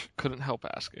 Church? Couldn't help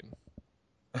asking.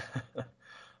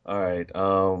 All right.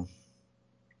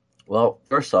 Well,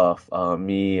 first off,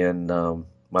 me and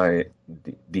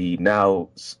the now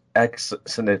ex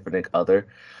significant other,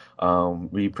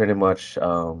 we pretty much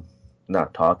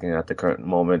not talking at the current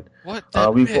moment. What that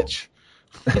bitch?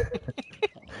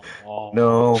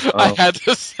 No, I had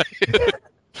to say it.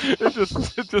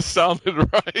 It just sounded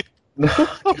right. No,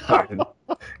 God.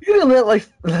 You didn't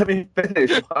let me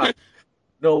finish.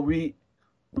 No, we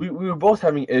were both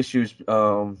having issues,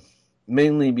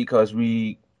 mainly because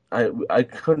I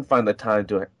couldn't find the time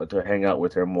to hang out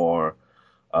with her more,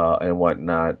 and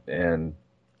whatnot, and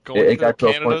Going it got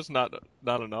to Canada's not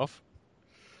enough.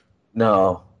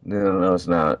 No, it's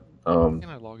not. Can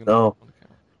I log in No,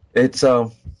 it's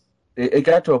it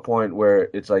got to a point where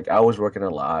it's like I was working a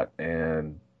lot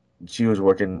and she was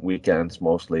working weekends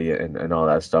mostly and all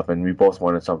that stuff, and we both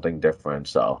wanted something different,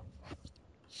 so.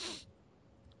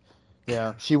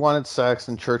 Yeah, she wanted sex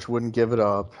and Church wouldn't give it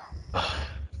up.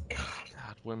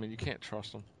 God, women, you can't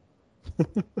trust them.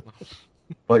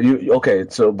 But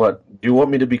but do you want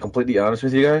me to be completely honest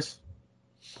with you guys?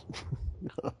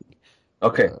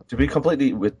 Okay, to be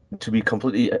completely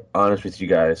honest with you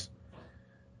guys,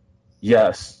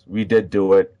 yes, we did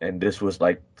do it, and this was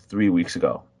like 3 weeks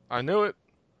ago. I knew it.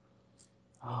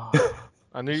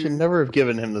 I knew you should never have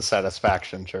given him the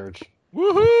satisfaction, Church.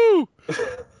 Woohoo!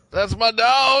 That's my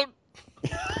dog.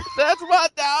 That's my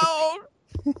dog.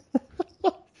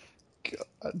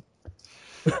 God.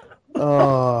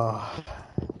 Oh.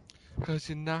 Cause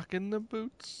you're knocking the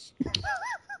boots.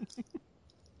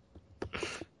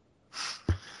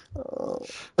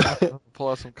 Pull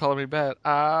out some Color Me Bad.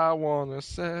 I wanna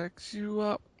sex you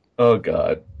up. Oh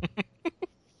God.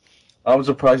 I'm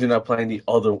surprised you're not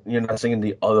singing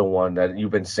the other one that you've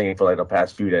been singing for like the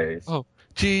past few days. Oh,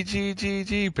 G,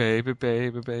 baby,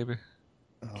 baby, baby.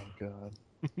 Oh God.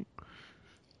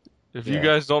 If you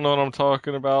guys don't know what I'm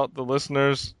talking about, the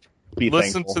listeners,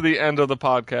 listen to the end of the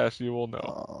podcast, you will know.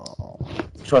 Oh.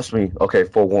 Trust me. Okay,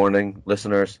 forewarning,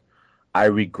 listeners, I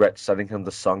regret sending him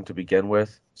the song to begin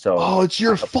with. So. Oh, it's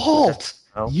your fault,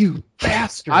 you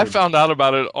bastard! I found out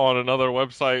about it on another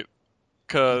website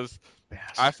because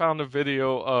I found a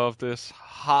video of this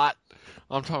hot,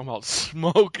 I'm talking about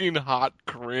smoking hot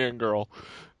Korean girl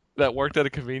that worked at a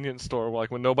convenience store.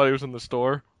 Like when nobody was in the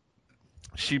store,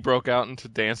 she broke out into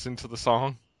dancing to the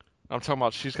song. I'm talking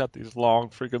about she's got these long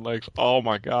freaking legs. Oh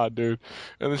my God, dude.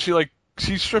 And then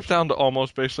she stripped down to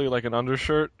almost basically like an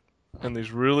undershirt and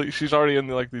she's already in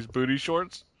these booty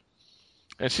shorts.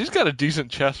 And she's got a decent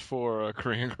chest for a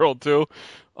Korean girl too.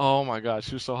 Oh my God,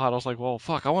 she was so hot. I was like, well,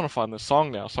 fuck, I want to find this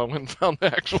song now. So I went and found the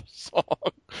actual song.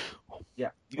 Yeah.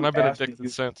 And I've been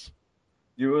addicted since.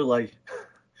 You were like,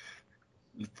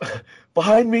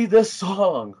 find me this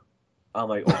song. I'm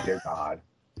like, oh dear God.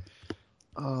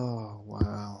 Oh,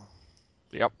 wow.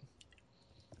 Yep.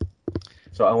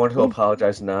 So I want to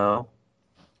apologize now.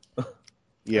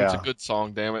 It's a Yeah. good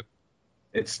song, damn it.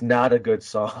 It's not a good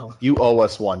song. You owe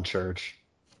us one, Church.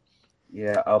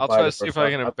 Yeah, I'll I'll buy try the to see if first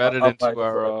I round. can embed it into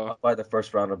our. I'll buy the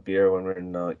first round of beer when we're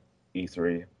in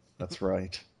E3. That's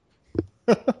right.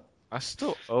 I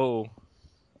still owe.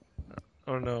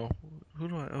 Oh no, who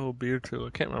do I owe a beer to? I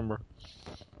can't remember.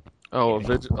 Oh,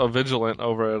 a Vigilant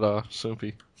over at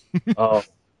Soupy. Oh,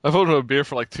 I've owed him a beer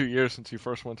for like 2 years since he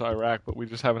first went to Iraq, but we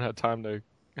just haven't had time to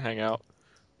hang out.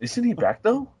 isn't he back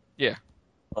though? Yeah.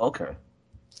 Okay.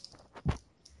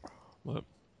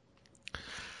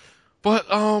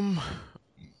 But all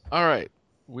right,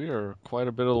 we are quite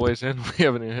a bit of the ways in. We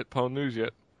haven't even hit Pwn News yet.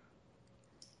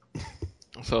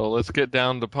 So let's get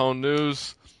down to Pwn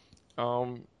News.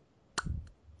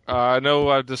 I know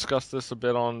I've discussed this a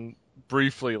bit on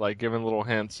briefly, like giving little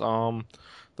hints.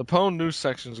 The Pwn News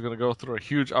section is going to go through a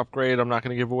huge upgrade. I'm not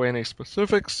going to give away any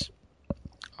specifics.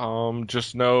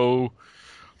 Just know,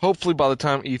 hopefully by the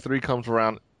time E3 comes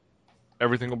around,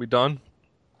 everything will be done.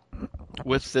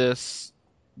 With this,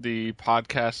 the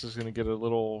podcast is going to get a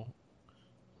little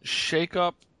shake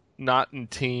up, not in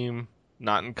team,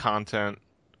 not in content,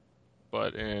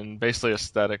 but in basically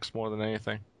aesthetics more than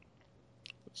anything.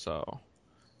 So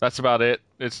that's about it.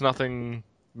 It's nothing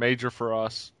major for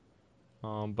us,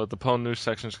 but the Pwn News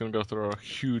section is going to go through a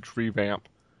huge revamp,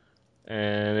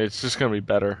 and it's just going to be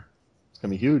better. It's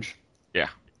gonna be huge. Yeah,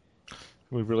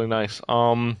 it'll be really nice.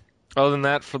 Other than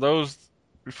that, for those,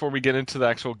 before we get into the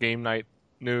actual game night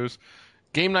news,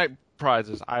 game night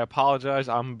prizes. I apologize.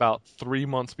 I'm about 3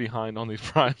 months behind on these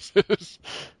prizes.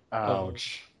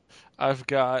 Ouch. I've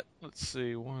got, let's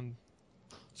see, 1,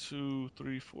 2,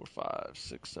 3, 4, 5,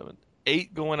 6, 7,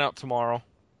 8 going out tomorrow,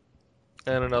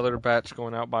 and another batch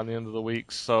going out by the end of the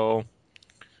week. So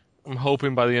I'm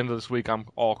hoping by the end of this week I'm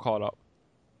all caught up.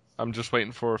 I'm just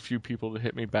waiting for a few people to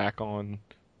hit me back on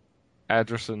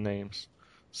address and names.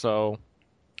 So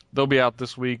they'll be out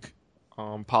this week.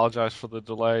 Apologize for the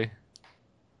delay.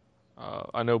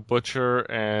 I know Butcher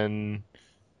and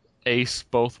Ace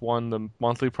both won the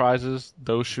monthly prizes.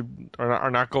 Those are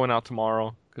not going out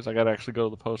tomorrow because I got to actually go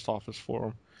to the post office for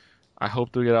them. I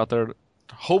hope to get out there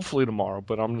hopefully tomorrow,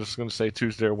 but I'm just going to say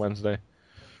Tuesday or Wednesday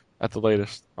at the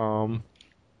latest.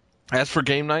 As for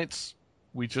game nights,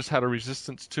 we just had a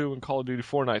Resistance 2 and Call of Duty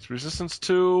 4 nights. Resistance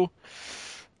 2,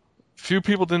 few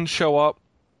people didn't show up,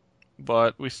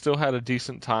 but we still had a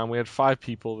decent time. We had 5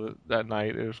 people that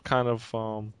night. It was kind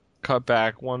of cut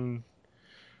back. One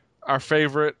of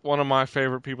my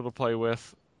favorite people to play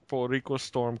with, Foriqua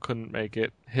Storm, couldn't make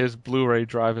it. His Blu-ray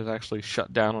drive is actually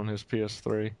shut down on his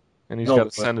PS3, and he's got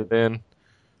to send it in.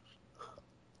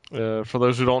 For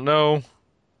those who don't know,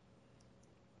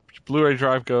 your Blu-ray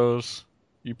drive goes,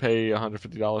 you pay $150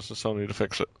 to Sony to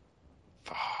fix it.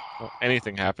 Well,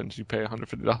 anything happens, you pay $150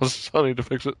 to Sony to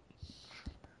fix it.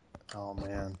 Oh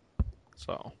man.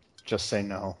 So Just say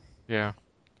no. yeah.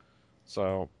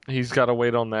 So he's got to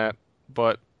wait on that,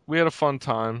 but we had a fun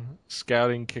time.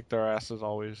 Scouting kicked our ass as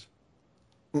always.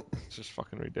 It's just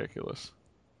fucking ridiculous.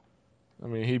 I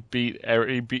mean,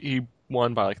 he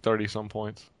won by like 30 some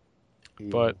points.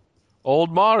 But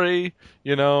old Mari,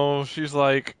 she's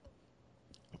like,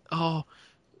 "Oh,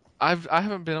 I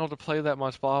haven't been able to play that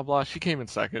much, blah blah." She came in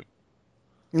second.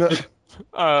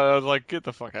 I was like, "Get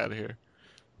the fuck out of here!"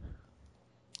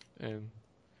 And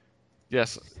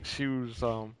yes, she was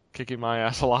kicking my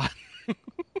ass a lot.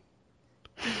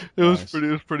 It was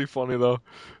pretty funny though,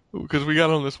 because we got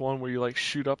on this one where you like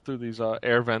shoot up through these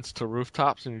air vents to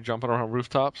rooftops and you're jumping around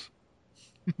rooftops.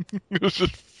 It was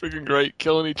just freaking great.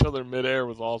 Killing each other midair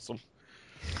was awesome.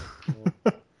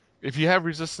 If you have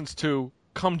Resistance 2,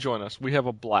 come join us. We have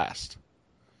a blast.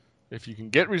 If you can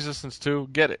get Resistance 2,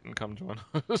 get it and come join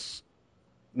us.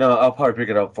 No, I'll probably pick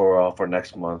it up for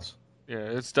next month. Yeah,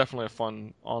 it's definitely a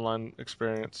fun online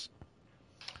experience.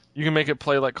 You can make it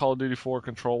play like Call of Duty 4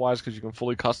 control-wise because you can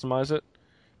fully customize it,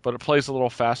 but it plays a little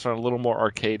faster and a little more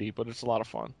arcadey, but it's a lot of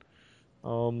fun.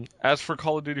 As for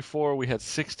Call of Duty 4, we had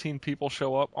 16 people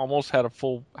show up, almost had a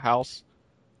full house.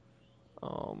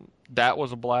 That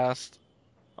was a blast.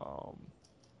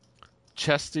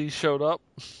 Chesty showed up.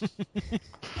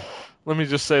 Let me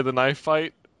just say the knife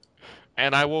fight,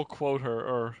 and I will quote her,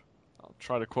 or I'll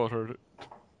try to quote her to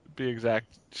be exact.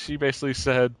 She basically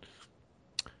said,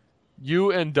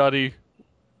 "You and Duddy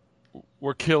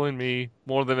were killing me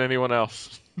more than anyone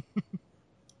else."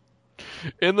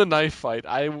 In the knife fight,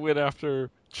 I went after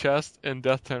Chest and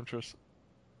Death Temptress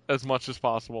as much as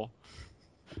possible.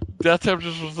 Death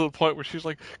Temptress was to the point where she's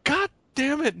like, "God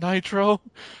damn it, Nitro!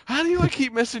 How do I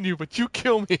keep missing you, but you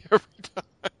kill me every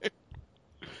time?"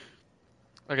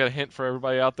 I got a hint for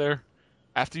everybody out there.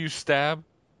 After you stab,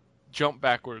 jump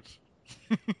backwards.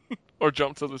 or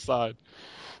jump to the side.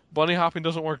 Bunny hopping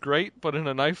doesn't work great, but in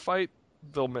a knife fight,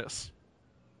 they'll miss.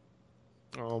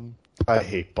 I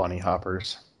hate bunny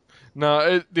hoppers.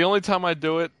 No, the only time I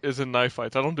do it is in knife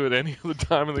fights. I don't do it any other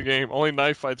time in the game. Only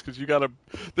knife fights because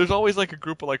there's always like a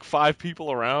group of like 5 people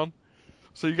around,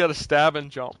 so you gotta stab and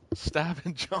jump.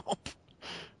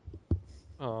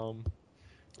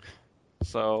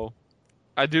 So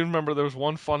I do remember there was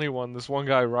one funny one. This one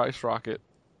guy, Rice Rocket,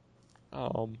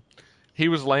 he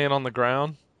was laying on the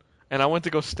ground, and I went to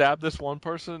go stab this one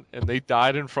person, and they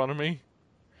died in front of me.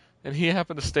 And he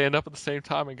happened to stand up at the same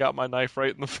time and got my knife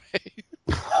right in the face.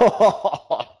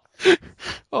 I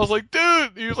was like,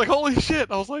 dude! He was like, holy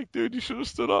shit! I was like, dude, you should have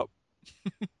stood up.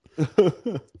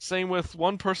 Same with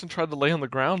one person tried to lay on the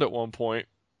ground at one point.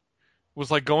 Was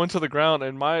like going to the ground,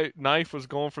 and my knife was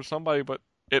going for somebody, but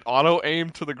it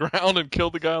auto-aimed to the ground and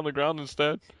killed the guy on the ground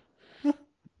instead.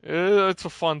 It's a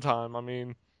fun time. I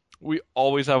mean, we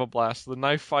always have a blast. The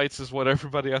knife fights is what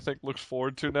everybody, I think, looks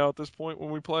forward to now at this point when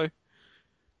we play.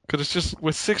 Because it's just,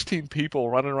 with 16 people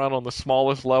running around on the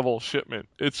smallest level shipment,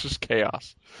 it's just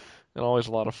chaos. And always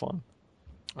a lot of fun.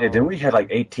 Yeah, didn't we had like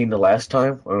 18 the last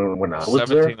time when I was 17,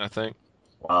 there? 17, I think.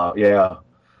 Wow, yeah.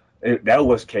 That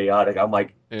was chaotic. I'm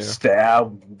like,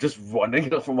 stab, just running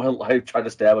for my life, trying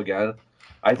to stab again.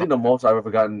 I think the most I've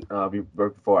ever gotten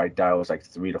before I died was like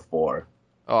 3 to 4.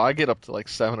 Oh, I get up to like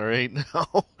 7 or 8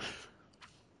 now.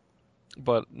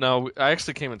 But no, I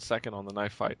actually came in second on the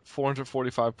knife fight.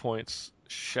 445 points.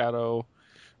 Shadow,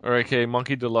 or aka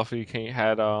Monkey D. Luffy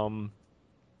had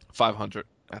 500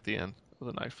 at the end of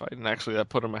the knife fight. And actually that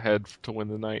put him ahead to win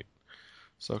the night.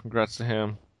 So congrats to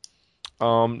him.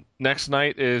 Next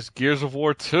night is Gears of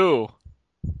War 2.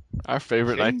 Our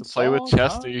favorite night to play with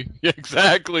Chesty. Yeah,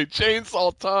 exactly.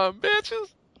 Chainsaw time,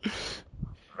 bitches.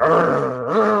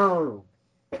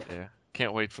 Yeah,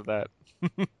 can't wait for that.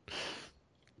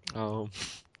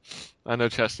 I know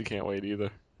Chesty can't wait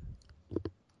either.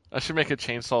 I should make a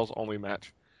Chainsaws only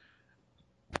match.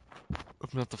 I'm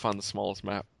gonna have to find the smallest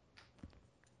map.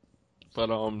 But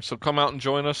so come out and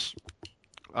join us.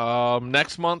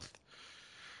 Next month,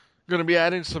 gonna be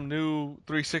adding some new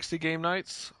 360 game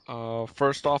nights.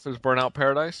 First off is Burnout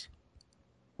Paradise.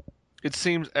 It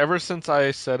seems ever since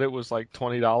I said it was like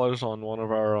 $20 on one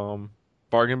of our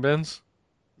bargain bins,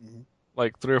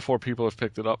 like 3 or 4 people have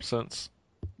picked it up since.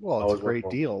 Well, it's a great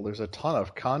deal. There's a ton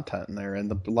of content in there,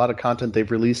 and a lot of content they've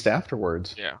released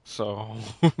afterwards. Yeah, so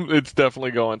it's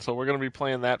definitely going. So we're going to be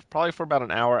playing that probably for about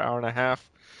an hour, hour and a half.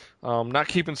 Not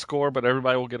keeping score, but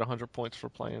everybody will get 100 points for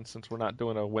playing since we're not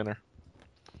doing a winner.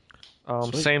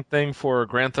 Same thing for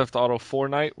Grand Theft Auto 4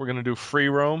 night. We're going to do free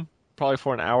roam, probably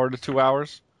for an hour to 2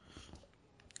 hours.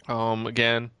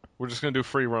 Again, we're just going to do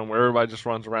free roam where everybody just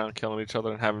runs around killing each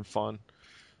other and having fun.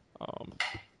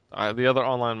 The other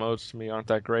online modes to me aren't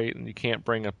that great, and you can't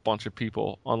bring a bunch of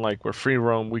people. Unlike where free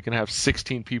roam, we can have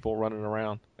 16 people running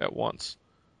around at once.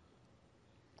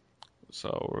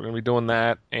 So we're going to be doing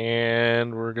that,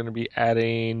 and we're going to be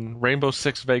adding Rainbow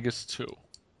Six Vegas 2.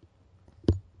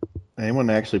 Anyone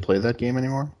actually play that game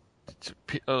anymore?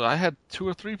 I had 2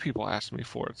 or 3 people ask me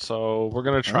for it, so we're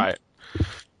going to try it.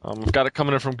 We've got it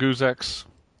coming in from Goozex.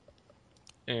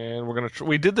 And we're gonna.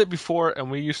 We did that before,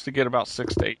 and we used to get about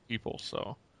 6 to 8 people.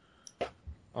 So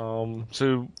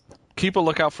keep a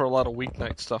lookout for a lot of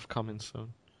weeknight stuff coming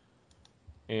soon.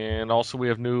 And also, we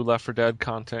have new Left 4 Dead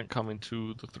content coming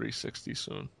to the 360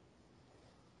 soon.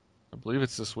 I believe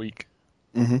it's this week.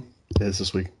 Mm-hmm. It is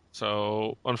this week.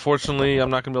 So unfortunately,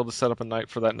 I'm not gonna be able to set up a night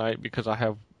for that night because I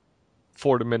have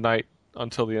 4 to midnight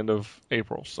until the end of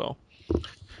April. So,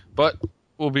 but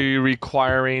we'll be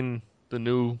requiring the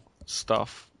new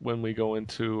stuff when we go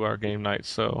into our game night.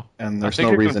 So, and there's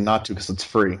no reason not to because it's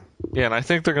free. Yeah, and I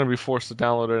think they're going to be forced to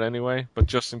download it anyway, but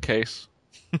just in case.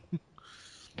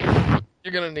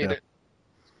 You're going to need it.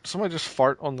 Somebody just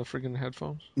fart on the freaking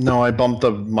headphones? No, I bumped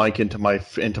the mic into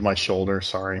my shoulder,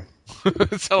 sorry.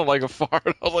 It sounded like a fart.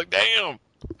 I was like, damn!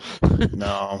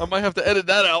 No. I might have to edit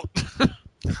that out.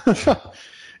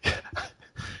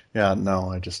 Yeah,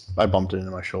 no, I bumped it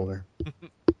into my shoulder.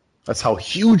 That's how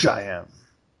huge I am.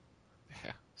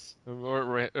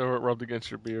 Or it rubbed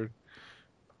against your beard.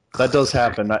 That does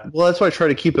happen. Well, that's why I try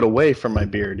to keep it away from my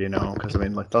beard, because I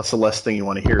mean, like that's the last thing you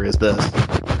want to hear is this.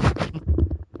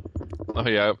 Oh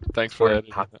yeah, thanks for that.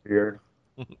 Hot beard.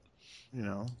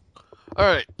 All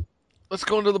right, let's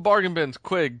go into the bargain bins.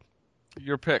 Quig,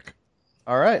 your pick.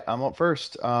 All right, I'm up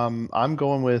first. I'm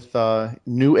going with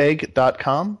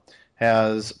Newegg.com.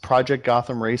 Has Project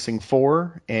Gotham Racing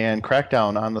 4 and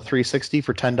Crackdown on the 360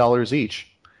 for $10 each.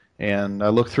 And I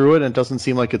looked through it, and it doesn't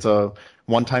seem like it's a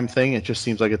one-time thing. It just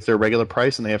seems like it's their regular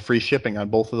price, and they have free shipping on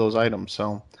both of those items.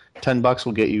 So $10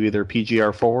 will get you either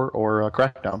PGR4 or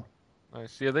Crackdown.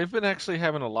 Nice. Yeah, they've been actually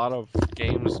having a lot of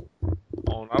games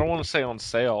on. I don't want to say on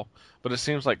sale, but it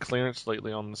seems like clearance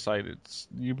lately on the site.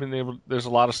 There's a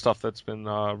lot of stuff that's been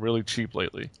really cheap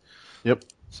lately. Yep.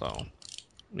 So,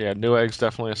 yeah, Newegg's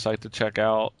definitely a site to check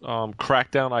out.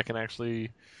 Crackdown, I can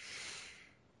actually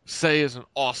say is an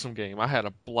awesome game. I had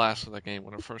a blast with that game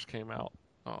when it first came out.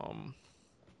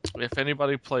 If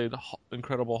anybody played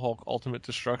Incredible Hulk Ultimate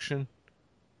Destruction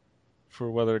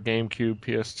for whether GameCube,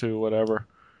 PS2, whatever,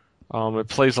 it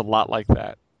plays a lot like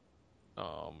that.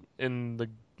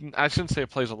 I shouldn't say it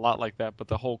plays a lot like that, but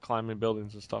the whole climbing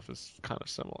buildings and stuff is kind of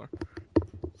similar.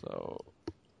 So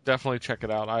definitely check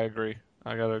it out. I agree.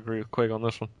 I gotta agree with Quig on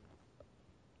this one.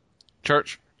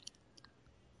 Church,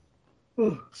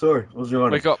 Sorry, what was going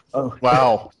on? wake up! Oh,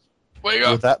 Wow. Wake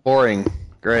Was up! that boring?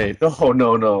 Great.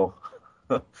 no.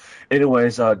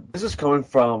 Anyways, this is coming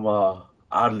from,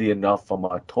 oddly enough, from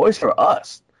Toys R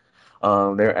Us.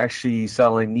 They're actually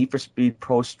selling Need for Speed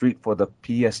Pro Street for the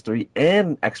PS3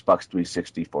 and Xbox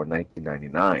 360 for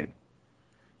 $19.99.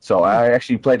 So I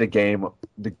actually played the game.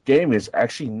 The game is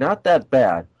actually not that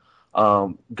bad.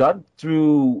 Got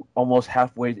through almost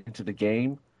halfway into the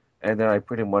game, and then I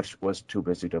pretty much was too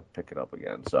busy to pick it up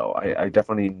again. So I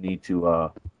definitely need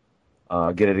to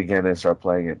get it again and start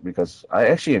playing it because I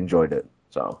actually enjoyed it.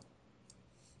 So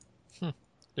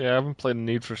Yeah, I haven't played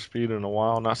Need for Speed in a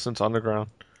while, not since Underground.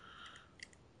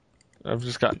 I've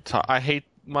just gotten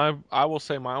I will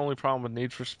say my only problem with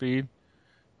Need for Speed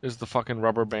is the fucking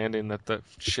rubber banding that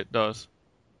shit does.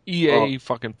 EA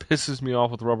fucking pisses me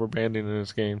off with rubber banding in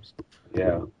its games.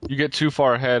 yeah. You get too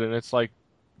far ahead and it's like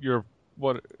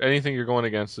anything you're going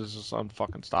against is just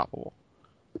unfucking stoppable.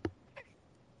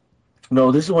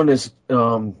 No, this one is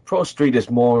Pro Street is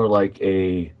more like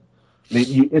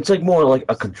it's like more like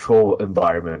a control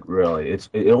environment, really.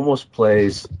 It almost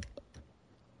plays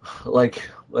like,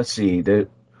 let's see, there's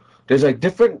like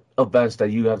different events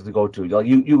that you have to go to. Like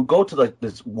you go to like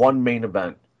this one main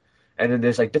event, and then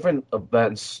there's like different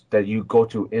events that you go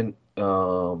to in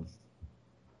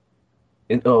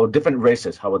different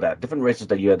races. How about that? Different races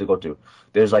that you have to go to.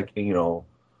 There's like,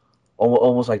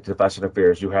 almost like the Fast and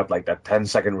Furious. You have like that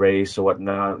 10-second race or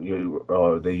whatnot.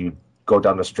 Then you go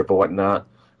down the strip or whatnot,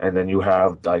 and then you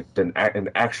have like an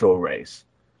actual race.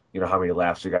 You know how many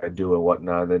laps you got to do and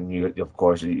whatnot. Then of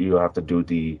course, you have to do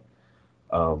the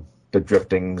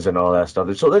driftings and all that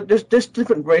stuff. So there's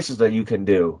different races that you can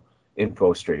do in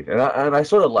Pro Street, and I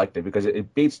sort of liked it because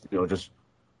it beats just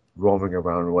roaming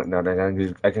around and whatnot.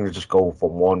 And I can just go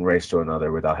from one race to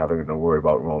another without having to worry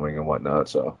about roaming and whatnot.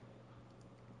 So.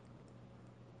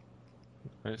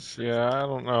 Nice. Yeah, I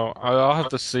don't know. I'll have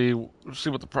to see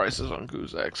what the price is on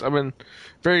Goose X. I've been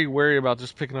very wary about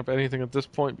just picking up anything at this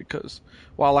point because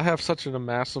while I have such a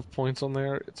massive points on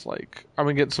there, it's like I've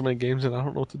been getting so many games and I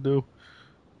don't know what to do.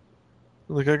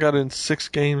 Like I got in 6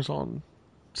 games on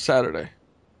Saturday.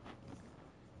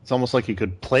 It's almost like you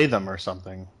could play them or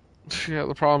something. Yeah,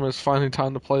 the problem is finding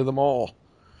time to play them all.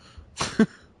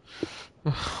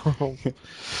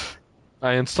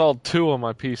 I installed 2 on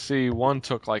my PC. One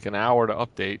took like an hour to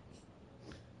update.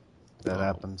 That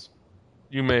happens.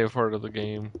 You may have heard of the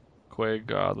game, Quig,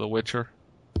 The Witcher.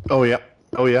 Oh yeah.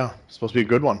 It's supposed to be a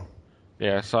good one.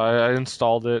 Yeah, so I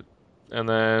installed it, and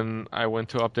then I went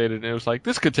to update it, and it was like,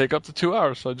 this could take up to 2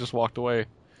 hours, so I just walked away.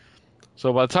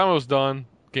 So by the time I was done,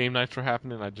 game nights were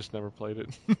happening, I just never played it.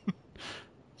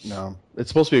 No, it's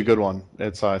supposed to be a good one.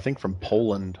 It's I think from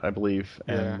Poland, I believe.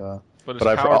 Yeah. And But it's But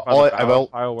I've- powered by all the I've-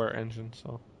 BioWare engine,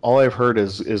 so all I've heard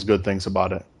is good things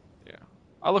about it. yeah.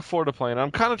 I look forward to playing.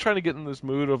 I'm kind of trying to get in this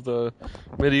mood of the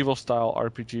medieval style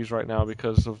RPGs right now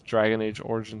because of Dragon Age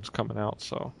Origins coming out,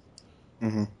 so.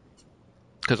 Mm-hmm.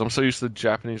 Because I'm so used to the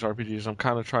Japanese RPGs, I'm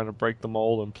kind of trying to break the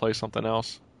mold and play something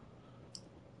else.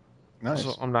 Nice.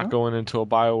 So I'm not going into a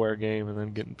BioWare game and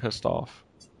then getting pissed off.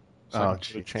 So I Oh, can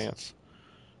give it a jeez. chance.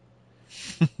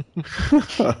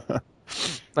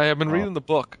 I have been reading the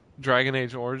book, Dragon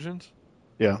Age Origins.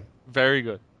 Yeah. Very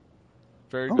good.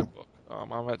 Very Oh. good book.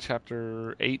 I'm at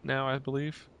chapter 8 now, I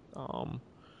believe.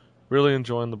 Really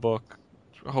enjoying the book.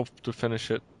 Hope to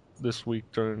finish it this week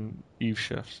during Eve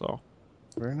shift, so.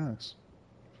 Very nice.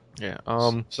 Yeah.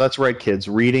 So that's right, kids.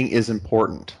 Reading is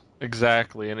important.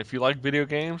 Exactly. And if you like video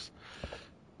games,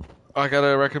 I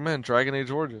gotta recommend Dragon Age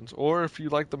Origins. Or if you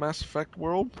like the Mass Effect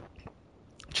world,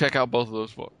 check out both of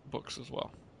those books as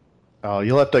well.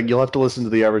 You'll have to listen to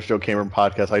the Average Joe Cameron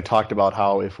podcast. I talked about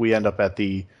how if we end up at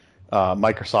the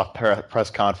Microsoft press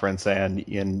conference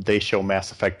and they show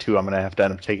Mass Effect 2, I'm going to have to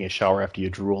end up taking a shower after you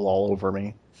drool all over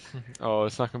me. Oh,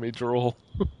 it's not gonna be drool.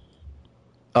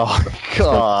 Oh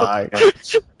God,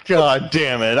 God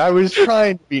damn it! I was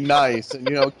trying to be nice and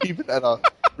keep it at a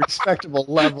respectable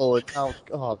level, and now,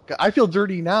 oh God, I feel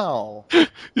dirty now.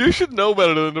 You should know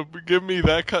better than to give me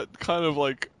that kind of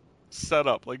like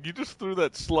setup. Like you just threw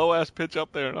that slow ass pitch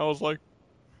up there, and I was like,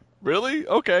 really?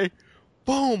 Okay,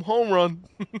 boom, home run.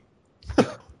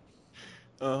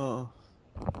 Oh,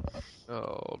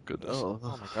 Oh goodness! oh.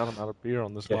 Oh my god, I'm out of beer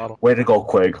on this Yeah. bottle. Way to go,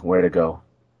 Quig. Way to go.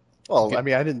 Well, Okay. I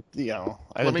mean, I didn't, I Let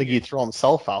didn't me- think he'd throw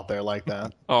himself out there like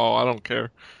that. Oh, I don't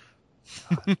care.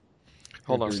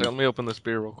 Hold on a Dirty. second. Let me open this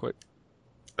beer real quick.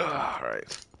 All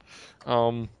right.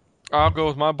 I'll go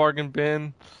with my bargain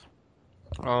bin.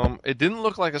 It didn't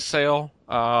look like a sale,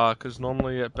 because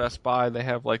normally at Best Buy they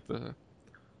have like the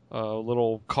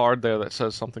little card there that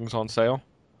says something's on sale.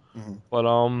 Mhm.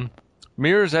 But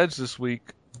Mirror's Edge this week,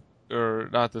 or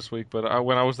not this week, but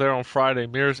when I was there on Friday,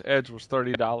 Mirror's Edge was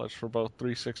 $30 for both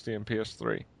 360 and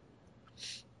PS3.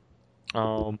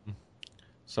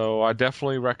 So I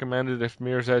definitely recommend it if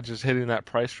Mirror's Edge is hitting that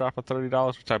price drop of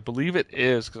 $30, which I believe it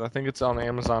is, because I think it's on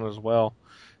Amazon as well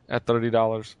at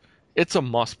 $30. It's a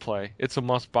must play. It's a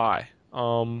must buy.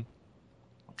 I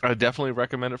definitely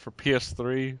recommend it for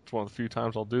PS3. It's one of the few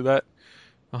times I'll do that.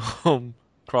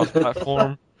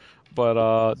 Cross-platform.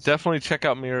 But definitely check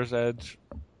out Mirror's Edge.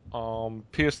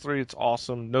 PS3, it's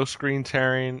awesome. No screen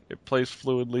tearing. It plays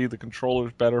fluidly. The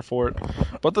controller's better for it.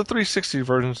 But the 360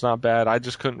 version's not bad. I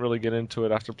just couldn't really get into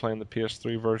it after playing the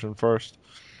PS3 version first.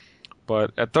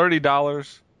 But at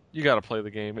 $30, you got to play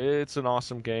the game. It's an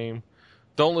awesome game.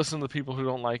 Don't listen to people who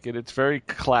don't like it. It's very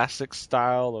classic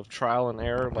style of trial and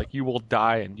error. Like, you will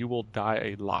die, and you will die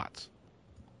a lot.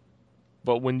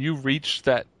 But when you reach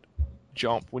that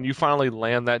jump, when you finally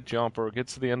land that jump or get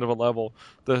to the end of a level,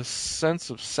 the sense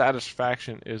of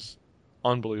satisfaction is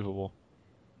unbelievable.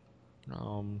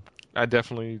 I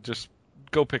definitely just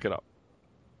go pick it up.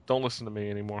 Don't listen to me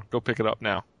anymore. Go pick it up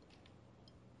now.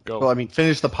 Go. Well, I mean,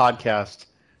 finish the podcast,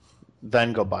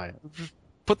 then go buy it.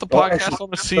 Put the Well, podcast actually- on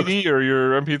a CD or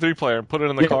your MP3 player and put it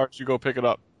in the Yeah. car as you go pick it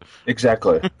up.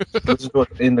 Exactly. Let's do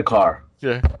it in the car.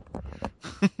 Yeah.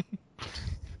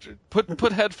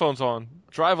 Put headphones on.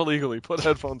 Drive illegally. Put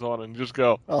headphones on and just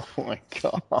go. Oh my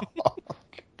God.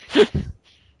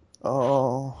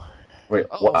 Oh. Wait,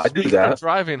 Oh, I do speaking of that.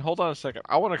 driving, hold on a second.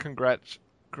 I want to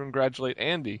congratulate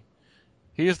Andy.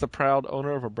 He is the proud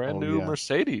owner of a brand new yeah.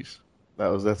 Mercedes.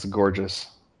 That's gorgeous.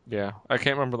 Yeah, I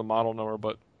can't remember the model number,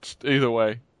 but either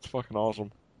way, it's fucking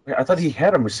awesome. Wait, I thought he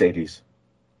had a Mercedes.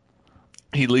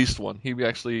 He leased one. He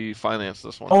actually financed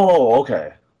this one. Oh,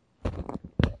 okay.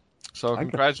 So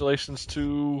congratulations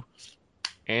to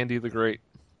Andy the Great.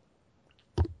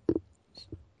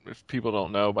 If people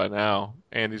don't know by now,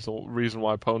 Andy's the reason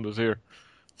why Ponda's here.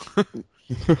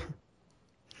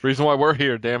 Reason why we're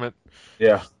here, damn it.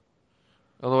 Yeah.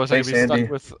 Otherwise, Thanks, Andy.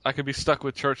 I could be stuck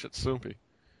with church at Soompi.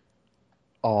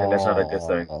 Oh, And that's not a good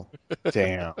thing.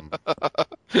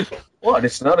 Damn. What?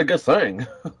 It's not a good thing.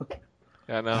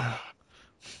 Yeah, I know.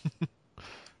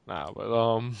 Nah, but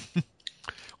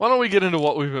why don't we get into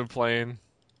what we've been playing?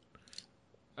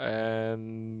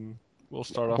 And we'll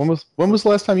start off. When was the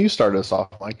last time you started us off,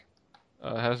 Mike?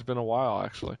 It has been a while,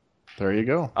 actually. There you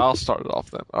go. I'll start it off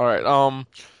then. All right.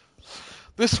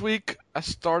 This week I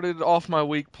started off my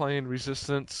week playing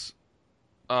Resistance,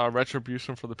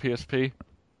 Retribution for the PSP.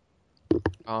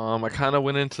 I kind of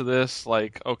went into this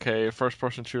like, okay,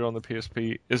 first-person shooter on the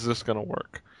PSP, is this gonna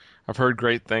work? I've heard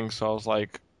great things, so I was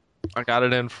like, I got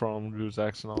it in from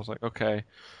Guzex, and I was like, okay.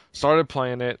 Started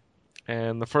playing it,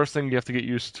 and the first thing you have to get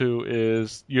used to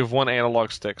is you have one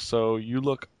analog stick, so you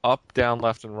look up, down,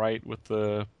 left, and right with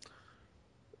the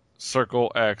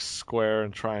circle, X, square,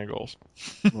 and triangles.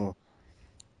 Oh.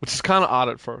 Which is kind of odd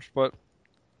at first, but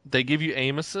they give you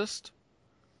aim assist,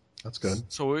 That's good.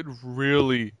 so it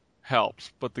really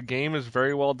helps. But the game is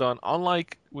very well done.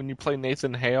 Unlike when you play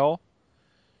Nathan Hale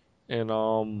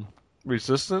in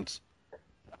Resistance,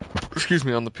 excuse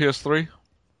me, on the PS3,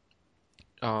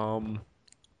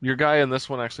 your guy in this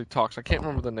one actually talks. I can't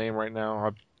remember the name right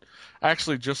now. I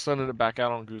actually just sent it back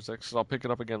out on Guzex, so I'll pick it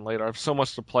up again later. I have so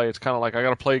much to play. It's kind of like I got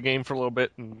to play a game for a little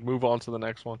bit and move on to the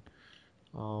next one.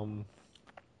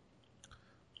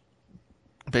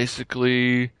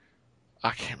 Basically,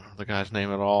 I can't remember the guy's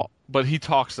name at all, but he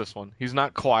talks this one. He's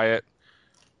not quiet.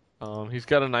 He's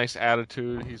got a nice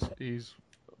attitude. He's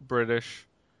British.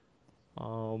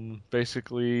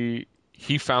 Basically,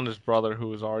 he found his brother who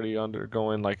was already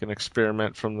undergoing like an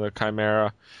experiment from the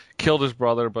Chimera, killed his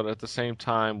brother, but at the same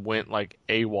time went like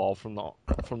AWOL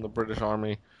from the British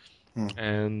Army,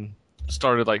 and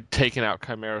started like taking out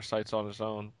Chimera sites on his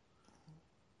own.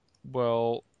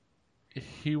 Well,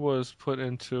 he was put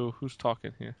into who's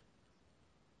talking here?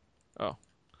 Oh,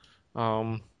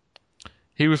 um,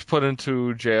 he was put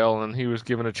into jail and he was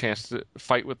given a chance to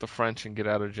fight with the French and get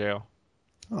out of jail.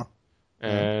 Oh.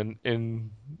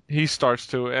 And he starts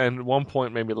to, and at one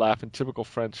point made me laugh in typical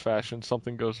French fashion.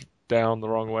 Something goes down the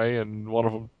wrong way, and one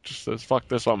of them just says, "Fuck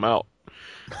this, I'm out."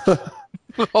 I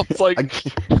was like,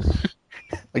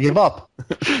 I give up.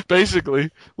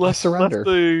 basically, left surrender.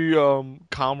 the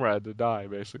comrade to die,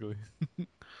 basically.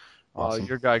 Awesome.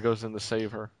 Your guy goes in to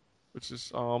save her, which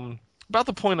is about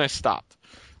the point I stopped.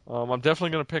 I'm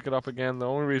definitely going to pick it up again. The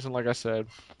only reason, like I said,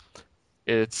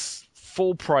 it's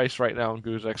full price right now in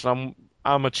Guzex, and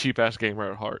I'm a cheap ass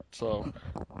gamer at heart, so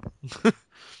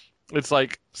it's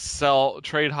like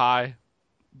trade high,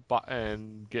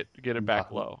 and get it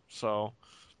back low. So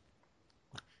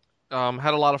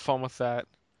had a lot of fun with that.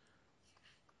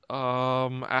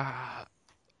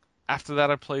 After that,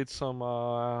 I played some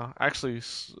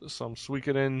some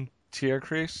Suikoden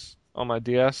Tierkreis on my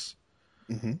DS.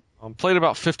 Mm-hmm. Played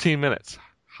about 15 minutes.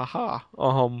 Haha.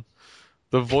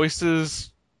 The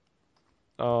voices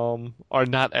are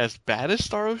not as bad as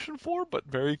Star Ocean 4, but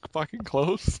very fucking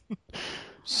close.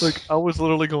 Like, I was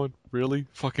literally going, really?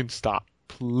 Fucking stop.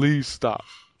 Please stop.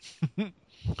 I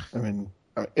mean,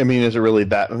 is it really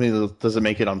that? I mean, does it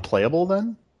make it unplayable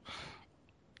then?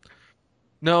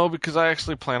 No, because I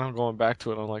actually plan on going back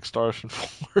to it on like Star Ocean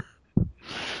 4.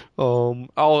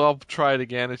 I'll try it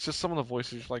again. It's just some of the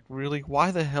voices, like, really?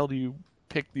 Why the hell do you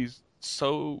pick these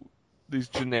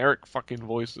generic fucking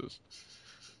voices?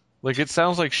 Like, it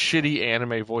sounds like shitty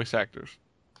anime voice actors.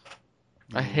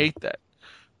 I hate that.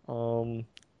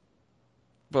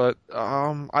 But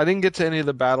I didn't get to any of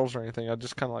the battles or anything. I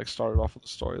just kind of like started off with the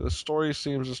story. The story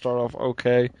seems to start off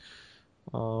okay,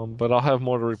 but I'll have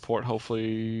more to report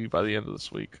hopefully by the end of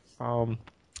this week.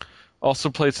 Also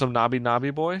played some Nabi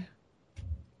Nabi Boy.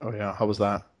 Oh yeah, how was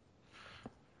that?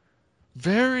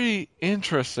 Very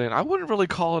interesting. I wouldn't really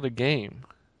call it a game.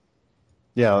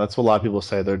 Yeah, that's what a lot of people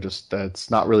say.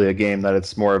 It's not really a game, that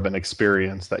it's more of an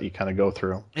experience that you kind of go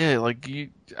through. Yeah, like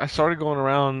I started going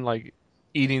around like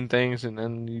eating things, and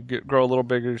then you grow a little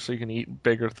bigger so you can eat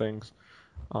bigger things.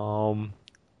 And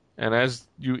as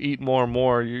you eat more and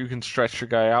more, you can stretch your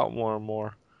guy out more and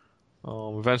more.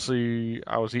 Eventually,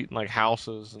 I was eating like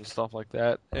houses and stuff like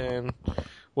that. And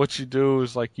what you do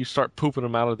is like you start pooping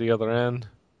them out at the other end.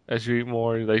 As you eat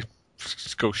more, they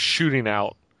just go shooting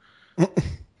out.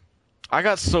 I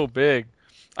got so big,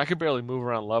 I could barely move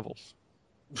around levels.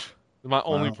 My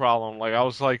only problem, like I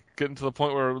was like getting to the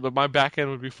point where my back end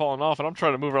would be falling off, and I'm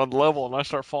trying to move around the level, and I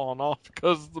start falling off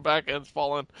because the back end's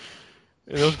falling.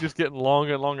 And it was just getting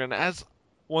longer and longer. And as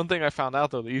one thing I found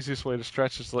out though, the easiest way to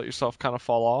stretch is to let yourself kind of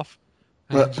fall off,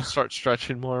 and then just start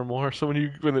stretching more and more. So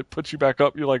when it puts you back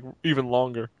up, you're like even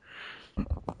longer. Nice.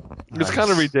 It's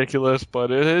kind of ridiculous,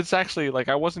 but it's actually like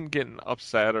I wasn't getting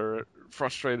upset or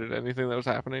frustrated at anything that was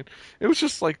happening. It was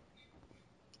just like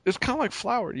it's kind of like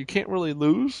Flower. You can't really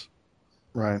lose.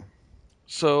 Right.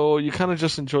 So you kind of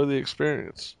just enjoy the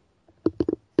experience.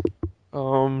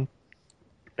 And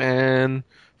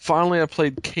finally I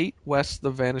played Kate West: The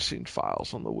Vanishing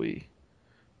Files on the Wii.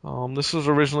 This was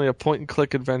originally a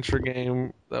point-and-click adventure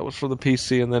game that was for the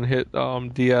PC and then hit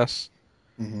DS.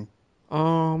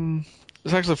 Mm-hmm.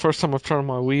 It's actually the first time I've turned on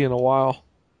my Wii in a while.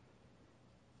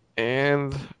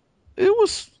 And it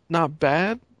was not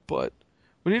bad, but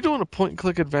when you're doing a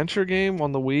point-and-click adventure game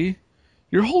on the Wii,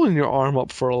 you're holding your arm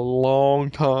up for a long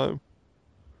time.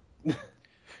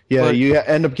 Yeah, you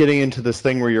end up getting into this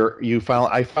thing where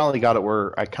I finally got it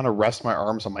where I kind of rest my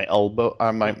arms on my elbow.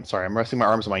 I'm resting my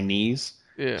arms on my knees,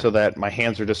 so that my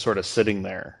hands are just sort of sitting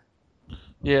there.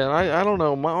 Yeah, and I don't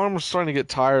know, my arm was starting to get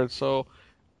tired, so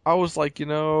I was like,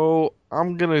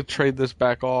 I'm gonna trade this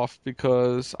back off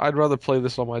because I'd rather play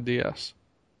this on my DS.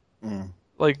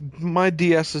 Like my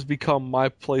DS has become my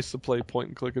place to play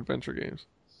point-and-click adventure games.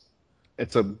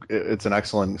 It's an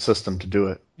excellent system to do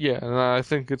it. Yeah, and I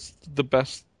think it's the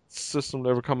best system to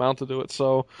ever come out to do it.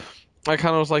 So I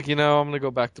kind of was like, I'm going to go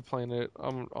back to playing it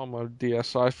on my DS.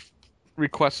 So I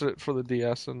requested it for the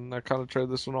DS, and I kind of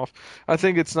traded this one off. I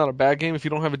think it's not a bad game if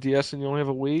you don't have a DS and you only have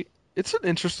a Wii. It's an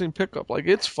interesting pickup. Like,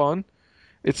 it's fun.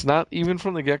 It's not, even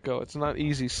from the get-go, it's not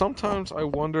easy. Sometimes I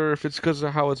wonder if it's because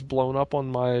of how it's blown up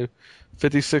on my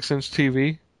 56-inch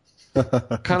TV.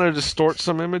 Kind of distorts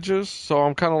some images, so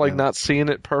I'm kind of like not seeing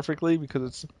it perfectly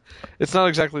because it's not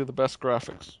exactly the best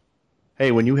graphics.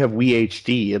 Hey, when you have Wii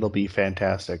HD, it'll be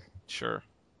fantastic. Sure.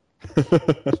 You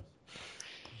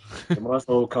might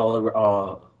also call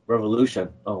it Revolution.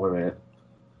 Oh, wait a minute.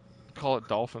 Call it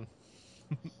Dolphin.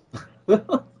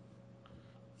 But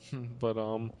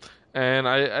And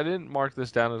I didn't mark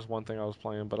this down as one thing I was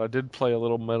playing, but I did play a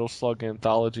little Metal Slug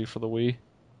Anthology for the Wii,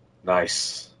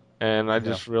 Nice. and I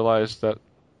just realized that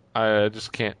I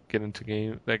just can't get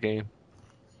into that game.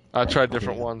 I tried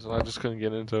different ones, and I just couldn't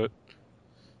get into it.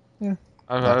 Yeah.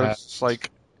 I was just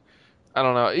like, I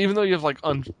don't know. Even though you have like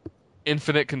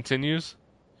infinite continues,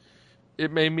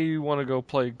 it made me want to go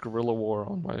play Guerrilla War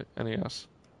on my NES.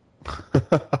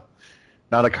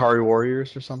 Not Akari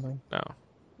Warriors or something? No,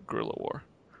 Guerrilla War.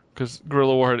 Because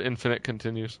Guerrilla War had infinite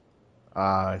continues.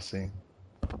 Ah, I see.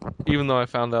 Even though I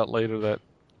found out later that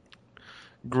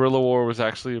Guerrilla War was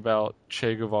actually about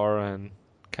Che Guevara and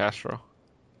Castro.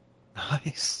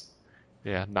 Nice.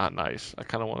 Yeah, not nice. I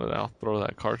kind of wanted to throw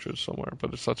that cartridge somewhere,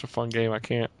 but it's such a fun game, I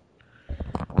can't.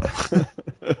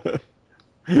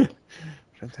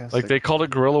 Fantastic. Like, they called it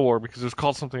Guerrilla War because it was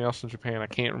called something else in Japan. I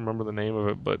can't remember the name of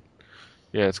it, but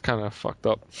yeah, it's kind of fucked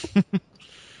up.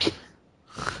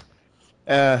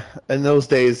 In those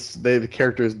days, the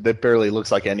characters, that barely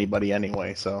looks like anybody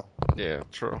anyway, so. Yeah,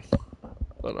 true.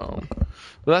 But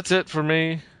that's it for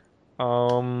me.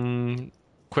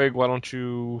 Quig, why don't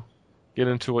you get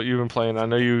into what you've been playing? I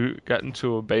know you got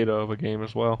into a beta of a game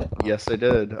as well. Yes, I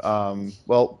did.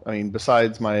 Well, I mean,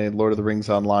 besides my Lord of the Rings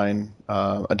Online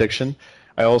addiction,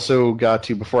 I also got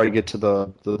to, before I get to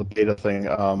the beta thing,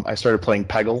 I started playing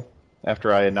Peggle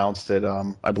after I announced it,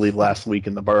 I believe last week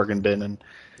in the bargain bin, and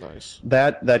Nice.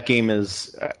 that game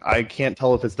is, I can't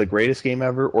tell if it's the greatest game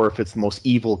ever or if it's the most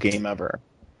evil game ever.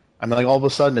 I mean, like, all of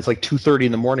a sudden, it's like 2:30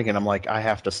 in the morning, and I'm like, I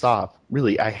have to stop.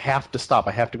 Really, I have to stop.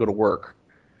 I have to go to work.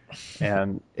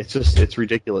 And it's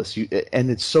ridiculous.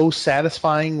 And it's so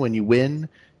satisfying when you win,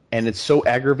 and it's so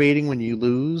aggravating when you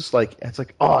lose. Like, it's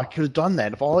like, oh, I could have done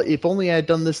that. If only I had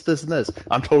done this, this, and this.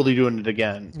 I'm totally doing it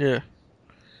again. Yeah.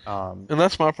 And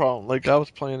that's my problem. Like, I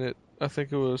was playing it, I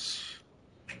think it was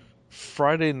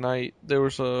Friday night. There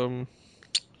was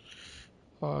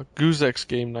Guzex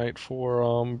game night for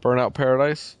Burnout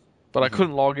Paradise, but I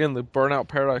couldn't log in. The Burnout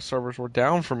Paradise servers were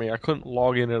down for me. I couldn't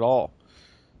log in at all.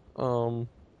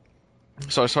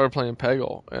 So I started playing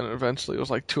Peggle, and eventually it was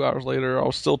like 2 hours later, I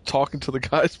was still talking to the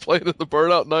guys playing at the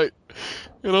Burnout night,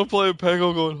 and I'm playing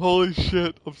Peggle going, holy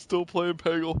shit, I'm still playing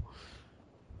Peggle.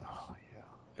 Oh,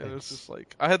 yeah. And it's just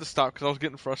like, I had to stop because I was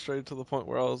getting frustrated to the point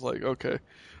where I was like, okay,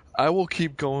 I will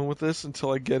keep going with this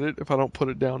until I get it if I don't put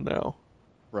it down now.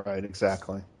 Right,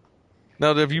 exactly.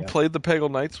 Now, have you played the Peggle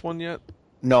Knights one yet?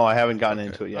 No, I haven't gotten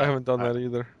into it yet. I haven't done that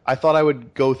either. I thought I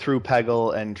would go through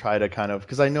Peggle and try to kind of,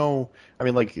 because I know, I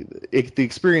mean, like, the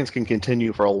experience can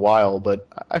continue for a while, but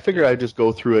I figured I'd just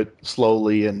go through it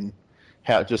slowly and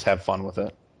just have fun with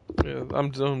it. Yeah,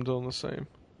 I'm doing the same.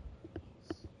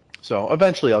 So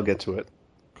eventually I'll get to it.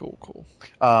 Cool.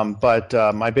 But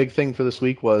my big thing for this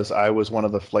week was I was one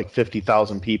of the like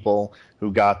 50,000 people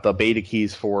who got the beta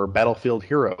keys for Battlefield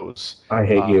Heroes. I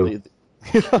hate you.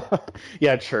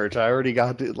 Yeah, church. I already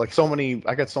got like so many.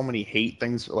 I got so many hate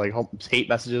things, like hate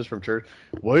messages from church.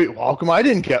 Wait, how come I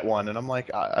didn't get one? And I'm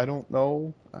like, I don't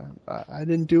know. I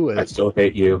didn't do it. I still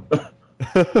hate you.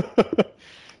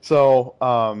 So,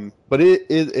 but it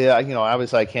you know,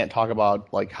 obviously I can't talk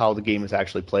about like how the game is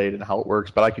actually played and how it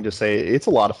works, but I can just say it's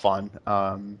a lot of fun.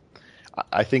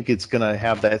 I think it's gonna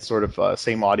have that sort of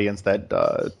same audience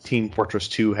that Team Fortress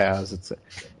 2 has.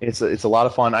 It's a lot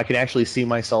of fun. I can actually see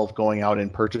myself going out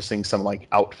and purchasing some like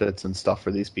outfits and stuff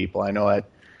for these people. I know that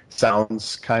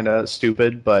sounds kind of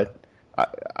stupid, but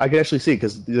I can actually see,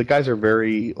 because the guys are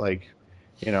very like,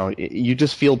 you know, you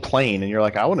just feel plain and you're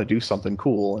like, I want to do something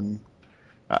cool, and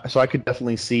so I could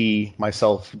definitely see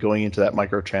myself going into that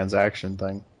microtransaction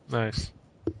thing. Nice.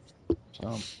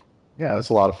 So yeah, it's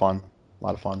a lot of fun. A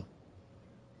lot of fun.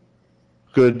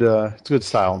 Good, it's good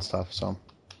style and stuff. So,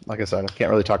 like I said, I can't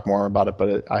really talk more about it,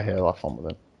 but I had a lot of fun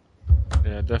with it.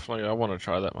 Yeah, definitely. I want to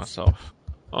try that myself.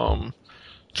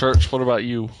 Church, what about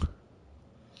you?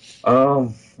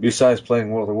 Besides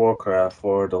playing World of Warcraft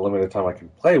for the limited time I can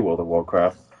play World of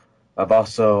Warcraft, I've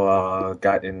also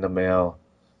got in the mail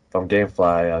from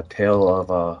GameFly a Tale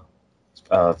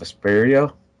of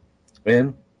Vesperia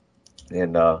and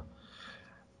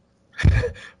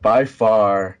by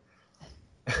far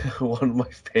one of my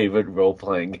favorite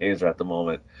role-playing games at the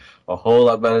moment. A whole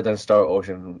lot better than Star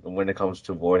Ocean when it comes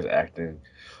to voice acting.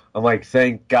 I'm like,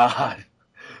 thank God,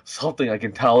 something I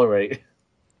can tolerate.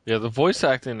 Yeah, the voice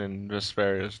acting in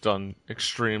Vesperia is done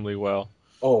extremely well.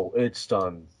 Oh, it's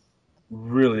done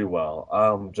really well.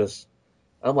 I'm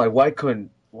like, why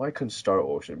couldn't Star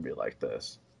Ocean be like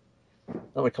this?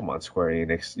 I'm like, come on, Square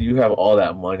Enix, you have all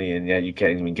that money and yet you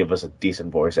can't even give us a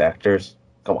decent voice actors.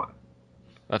 Come on.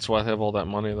 That's why they have all that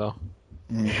money, though.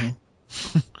 Mm-hmm.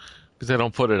 Because they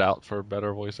don't put it out for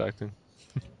better voice acting.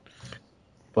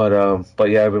 But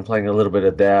yeah, I've been playing a little bit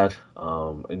of that,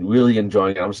 and really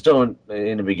enjoying it. I'm still in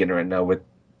the beginning right now with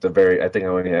I think I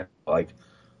only had like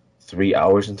 3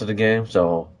 hours into the game,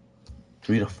 so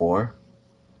 3 to 4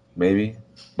 maybe.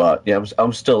 But yeah,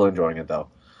 I'm still enjoying it though.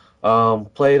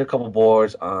 Played a couple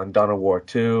boards on Dawn of War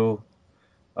 2,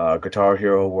 Guitar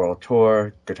Hero World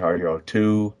Tour, Guitar Hero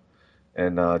 2,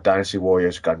 and Dynasty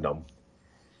Warriors Gundam.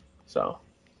 So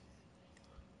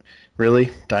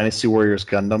Really? Dynasty Warriors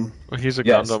Gundam? Well, he's a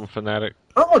yes, Gundam fanatic.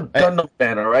 I'm a Gundam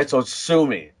fan, all right. So sue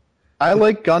me. I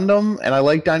like Gundam and I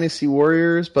like Dynasty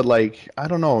Warriors, but like I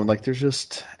don't know, like there's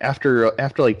just after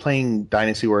like playing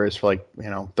Dynasty Warriors for like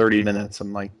 30 minutes,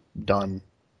 I'm like done.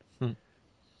 Hmm.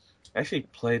 Actually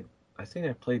played. I think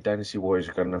I played Dynasty Warriors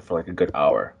Gundam for like a good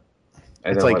hour,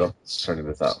 and It's then like I'm turning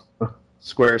this out.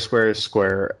 square, square,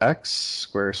 square, X,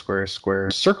 square, square,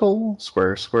 square, circle,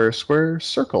 square, square, square,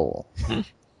 circle.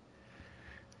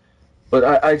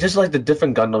 But I just like the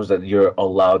different Gundams that you're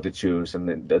allowed to choose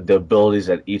and the abilities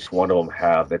that each one of them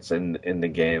have that's in the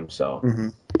game. So Hmm.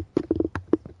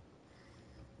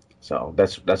 so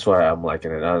that's why I'm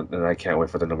liking it, and I can't wait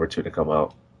for the number 2 to come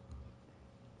out.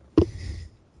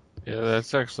 Yeah,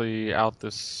 that's actually out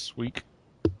this week.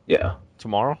 Yeah,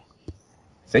 Tomorrow.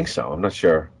 I think so. I'm not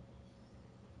sure.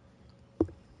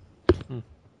 Hmm.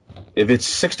 If it's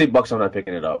 $60, I'm not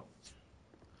picking it up.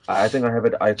 I think I have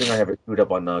it. I think I have it queued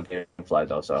up on GameFly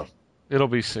though. So It'll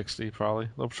be 60 probably.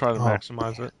 They'll try to Oh.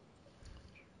 maximize it.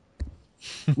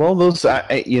 Well, those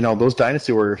those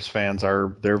Dynasty Warriors fans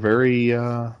they're very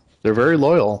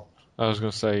loyal. I was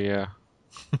gonna say yeah.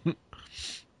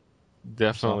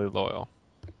 Definitely loyal.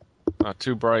 Not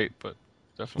too bright, but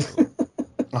definitely.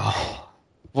 Oh.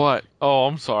 What? Oh,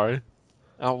 I'm sorry.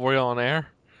 Were you on air?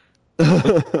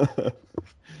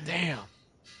 Damn.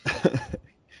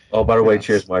 oh, by the way, Yes.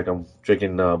 cheers, Mike. I'm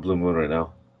drinking Blue Moon right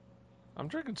now. I'm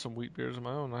drinking some wheat beers of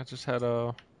my own. I just had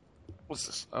a what's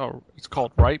this? Oh, it's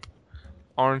called Ripe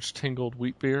Orange Tingled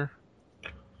Wheat Beer.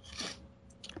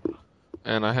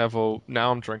 And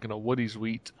now I'm drinking a Woody's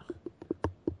Wheat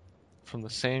from the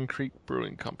Sand Creek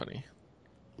Brewing Company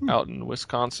out in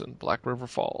Wisconsin, Black River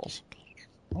Falls.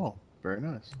 Oh, very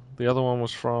nice. The other one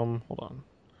was from, hold on,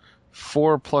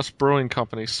 4 Plus Brewing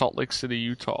Company, Salt Lake City,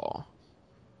 Utah.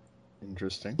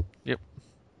 Interesting.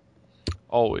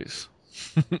 Always.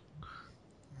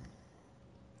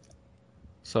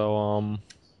 So,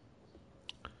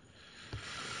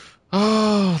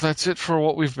 oh, that's it for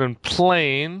what we've been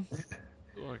playing.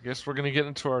 I guess we're going to get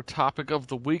into our topic of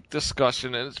the week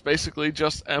discussion, and it's basically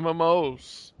just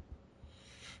MMOs.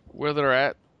 Where they're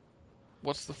at,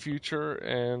 what's the future,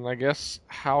 and I guess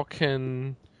how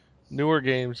can newer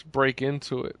games break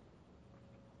into it.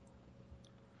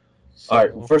 So, All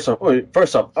right.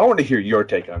 First off, I want to hear your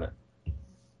take on it.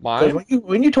 Because mine?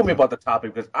 when you told me about the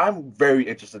topic, because I'm very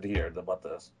interested to hear about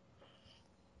this.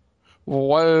 Well,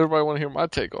 why does everybody want to hear my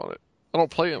take on it? I don't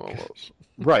play MMOs.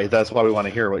 Right, that's why we want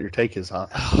to hear what your take is, huh?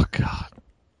 Oh,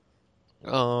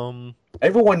 God.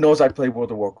 Everyone knows I play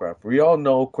World of Warcraft. We all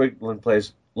know Quicklin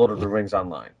plays Lord of the Rings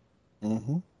online.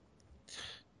 Mm-hmm.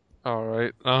 All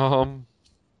right. All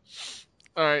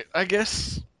right. I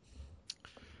guess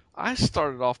I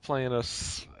started off playing a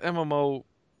MMO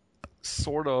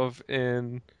sort of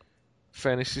in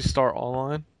Phantasy Star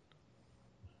Online.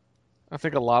 I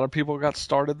think a lot of people got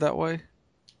started that way.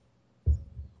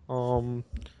 And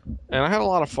I had a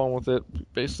lot of fun with it,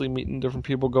 basically meeting different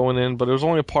people going in, but it was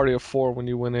only a party of 4 when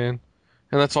you went in.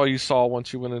 And that's all you saw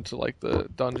once you went into like the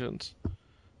dungeons.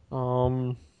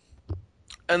 And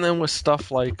then with stuff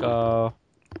like what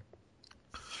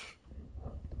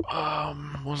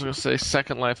was I gonna say?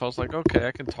 Second Life, I was like, okay,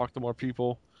 I can talk to more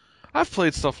people. I've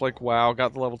played stuff like WoW,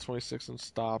 got the level 26 and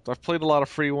stopped. I've played a lot of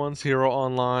free ones, Hero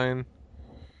Online.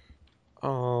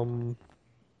 I've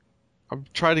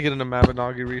tried to get into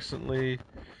Mabinogi recently.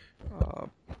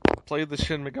 Played the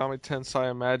Shin Megami Tensei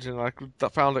Imagine. I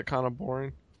found it kind of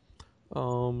boring.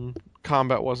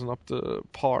 Combat wasn't up to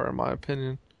par, in my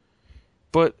opinion.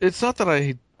 But it's not that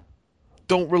I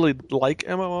don't really like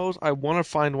MMOs. I want to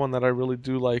find one that I really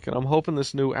do like, and I'm hoping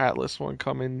this new Atlas one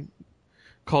coming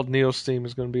called Neo Steam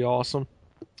is going to be awesome.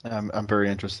 I'm very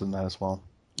interested in that as well.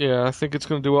 Yeah, I think it's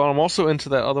going to do well. I'm also into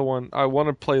that other one. I want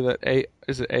to play that.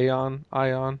 Is it Aeon?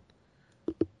 Ion?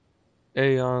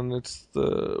 Aeon. It's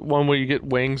the one where you get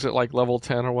wings at like level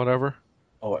 10 or whatever.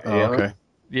 Oh, Oh, okay.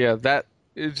 Yeah,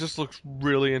 it just looks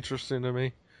really interesting to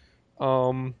me.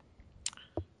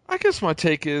 I guess my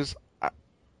take is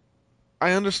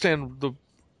I understand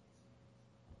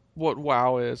what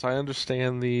WoW is. I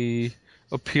understand the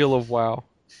appeal of WoW.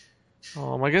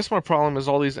 I guess my problem is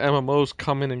all these MMOs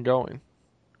coming and going.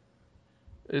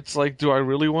 It's like, do I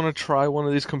really want to try one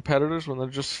of these competitors when they're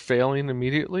just failing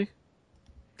immediately?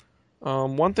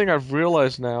 One thing I've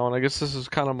realized now, and I guess this is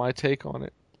kind of my take on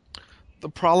it, the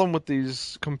problem with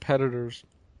these competitors,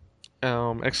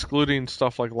 excluding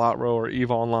stuff like LotRo or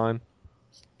EVE Online,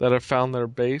 that have found their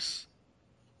base,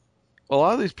 a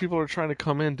lot of these people are trying to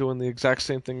come in doing the exact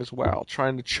same thing as WoW,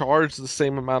 trying to charge the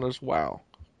same amount as WoW.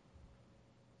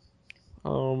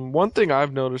 One thing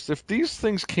I've noticed, if these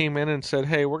things came in and said,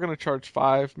 hey, we're going to charge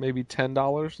 $5, maybe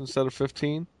 $10 instead of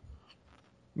 15,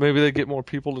 maybe they get more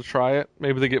people to try it.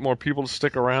 Maybe they get more people to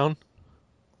stick around.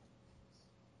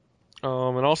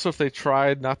 And also if they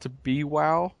tried not to be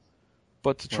WoW,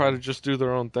 but to try to just do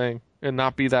their own thing and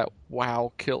not be that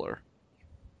WoW killer.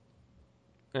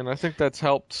 And I think that's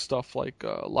helped stuff like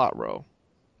LotRo.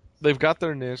 They've got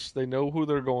their niche. They know who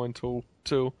they're going to.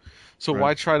 So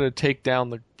why try to take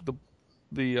down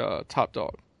the top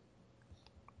dog?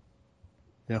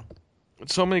 Yeah.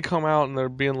 So many come out and they're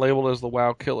being labeled as the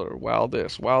WoW killer, WoW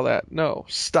this, WoW that. No,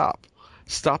 stop.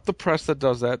 Stop the press that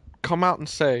does that. Come out and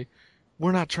say,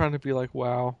 we're not trying to be like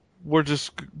WoW. We're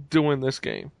just doing this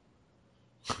game.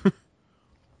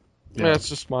 Yeah. That's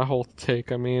just my whole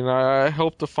take. I mean, I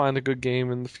hope to find a good game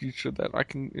in the future that I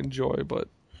can enjoy, but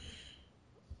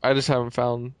I just haven't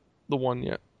found the one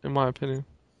yet, in my opinion.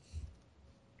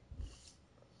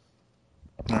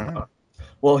 All right.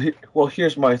 Well,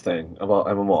 here's my thing about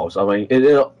MMOs. I mean,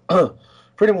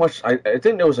 pretty much. I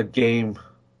think there was a game.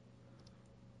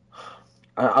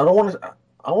 I don't want to.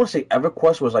 I want to say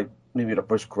EverQuest was like maybe the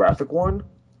first graphic one,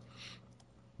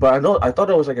 but I thought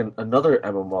it was like another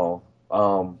MMO,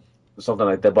 something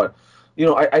like that. But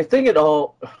I think it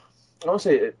all. I want to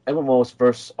say MMOs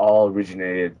first all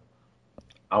originated.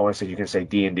 I want to say you can say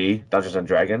D&D, Dungeons and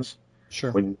Dragons.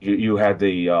 Sure. When you had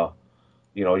the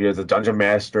you're the dungeon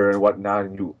master and whatnot,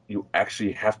 and you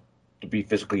actually have to be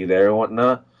physically there and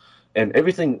whatnot, and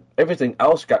everything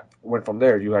else went from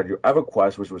there. You had your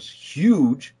EverQuest, which was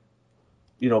huge,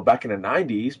 back in the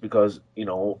 '90s, because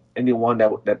anyone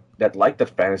that liked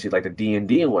that fantasy, like the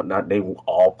D&D and whatnot, they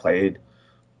all played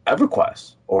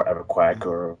EverQuest or EverQuack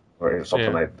or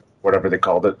something like whatever they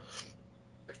called it,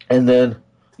 and then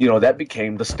that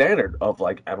became the standard of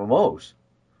like MMOs.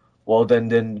 Well,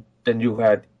 then you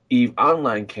had EVE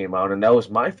Online came out, and that was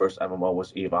my first MMO,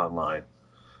 was EVE Online.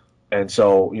 And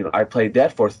so, I played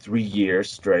that for 3 years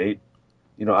straight.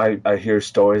 I hear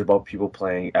stories about people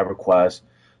playing EverQuest,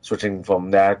 switching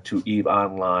from that to EVE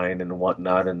Online and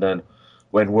whatnot. And then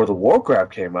when World of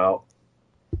Warcraft came out,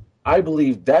 I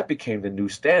believe that became the new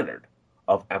standard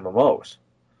of MMOs.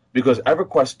 Because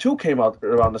EverQuest 2 came out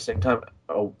around the same time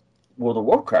World of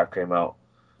Warcraft came out.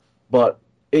 But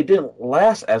it didn't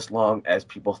last as long as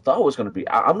people thought it was going to be.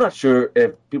 I'm not sure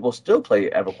if people still play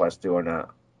EverQuest 2 or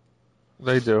not.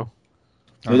 They do.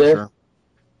 Do they? Sure.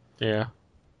 Yeah.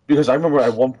 Because I remember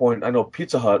at one point, I know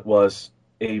Pizza Hut was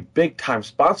a big-time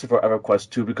sponsor for EverQuest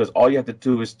 2, because all you have to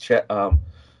do is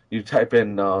you type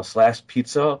in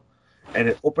 /pizza, and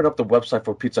it opened up the website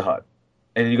for Pizza Hut.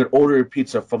 And you could order your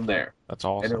pizza from there. That's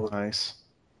awesome. And Nice.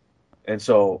 And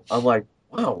so I'm like,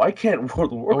 wow, why can't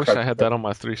World of I Warcraft... wish I had that on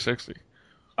my 360.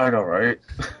 I know, right?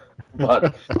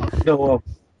 But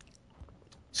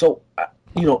so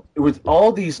with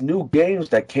all these new games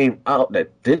that came out,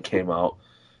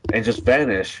 and just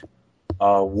vanish,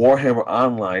 Warhammer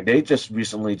Online, they just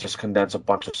recently condensed a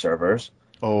bunch of servers.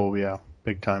 Oh yeah,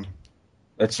 big time.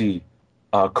 Let's see,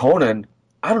 Conan.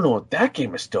 I don't know if that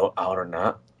game is still out or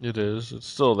not. It is. It's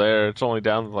still there. It's only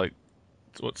down to like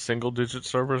single-digit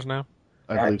servers now.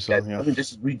 I believe so. Yeah. I mean,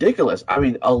 this is ridiculous. I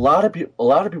mean, a lot of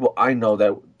people I know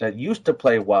that used to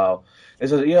play WoW, and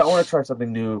says, "Yeah, I want to try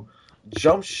something new."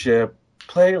 Jump ship,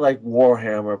 play like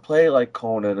Warhammer, play like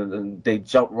Conan, and then they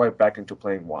jump right back into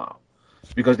playing WoW,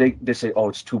 because they say, "Oh,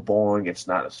 it's too boring. It's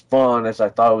not as fun as I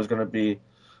thought it was going to be,"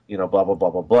 blah blah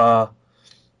blah blah blah.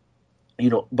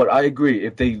 But I agree.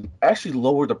 If they actually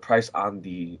lower the price on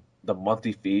the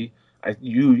monthly fee,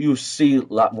 you see a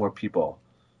lot more people.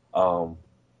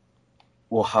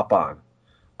 Will hop on.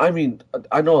 I mean,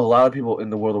 I know a lot of people in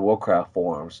the World of Warcraft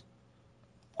forums.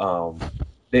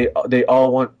 They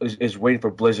all want is waiting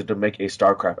for Blizzard to make a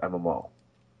StarCraft MMO,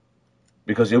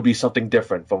 because it'll be something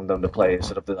different from them to play,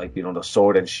 instead of the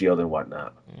sword and shield and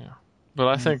whatnot. Yeah, but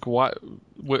I think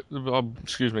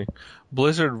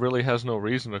Blizzard really has no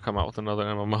reason to come out with another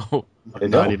MMO.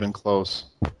 Not even close.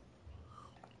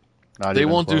 They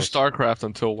won't do StarCraft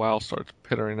until WoW starts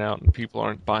pittering out and people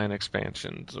aren't buying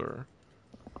expansions or.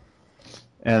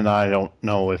 And I don't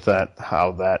know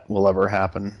how that will ever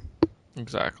happen.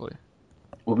 Exactly.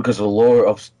 Well, because the lore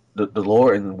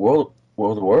in World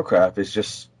of Warcraft is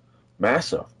just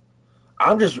massive.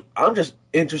 I'm just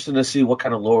interested to see what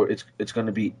kind of lore it's going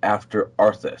to be after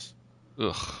Arthas.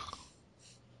 Ugh.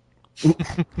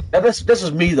 Now, this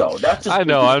is me though. That's just I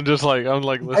know. me. I'm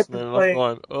like listening. And I'm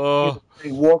going, oh.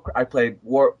 I played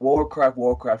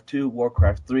Warcraft 2,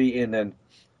 Warcraft 3, and then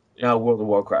now World of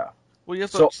Warcraft. Well, you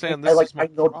have to So understand this is my I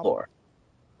know the problem. lore.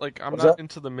 Like, I'm What's not that?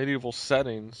 into the medieval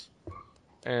settings,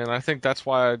 and I think that's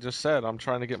why I just said I'm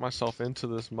trying to get myself into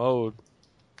this mode,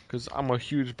 because I'm a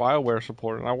huge BioWare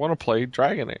supporter, and I want to play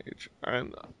Dragon Age.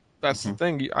 And that's the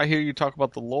thing. I hear you talk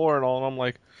about the lore and all,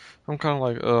 and I'm kind of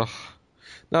like, ugh.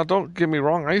 Now, don't get me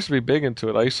wrong. I used to be big into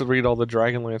it. I used to read all the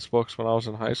Dragonlance books when I was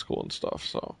in high school and stuff.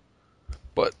 So,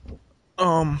 but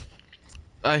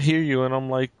I hear you, and I'm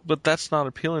like, but that's not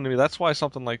appealing to me. That's why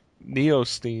something like Neo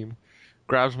Steam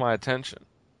grabs my attention.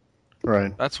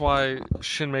 Right. That's why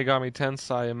Shin Megami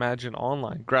Tensei Imagine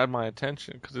Online grabbed my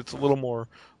attention, because it's a little more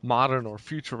modern or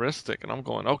futuristic, and I'm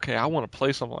going, okay, I want to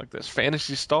play something like this.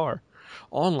 Phantasy Star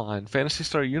Online, Phantasy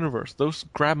Star Universe, those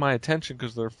grab my attention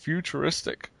because they're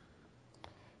futuristic.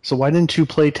 So why didn't you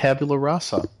play Tabula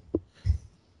Rasa?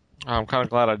 I'm kind of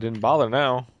glad I didn't bother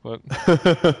now, but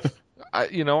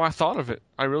I thought of it.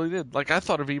 I really did. Like, I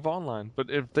thought of EVE Online, but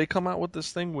if they come out with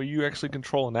this thing where you actually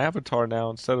control an avatar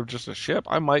now instead of just a ship,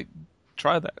 I might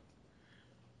try that.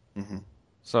 Mm-hmm.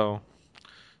 So,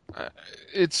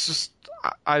 it's just,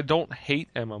 I don't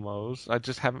hate MMOs. I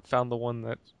just haven't found the one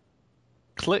that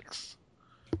clicks.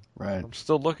 Right. I'm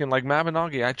still looking. Like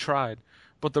Mabinogi, I tried,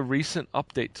 but the recent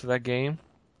update to that game,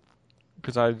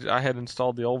 because I had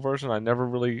installed the old version, I never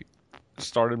really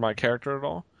started my character at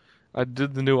all. I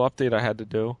did the new update I had to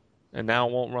do, and now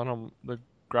it won't run on the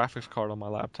graphics card on my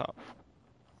laptop.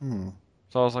 Hmm.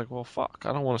 So I was like, well, fuck.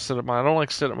 I don't want to sit at my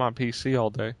PC all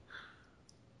day.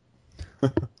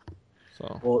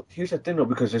 So Well, here's the thing though,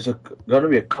 because there's going to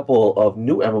be a couple of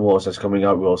new MMOs that's coming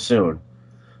out real soon.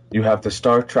 You have the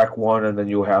Star Trek one, and then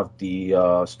you have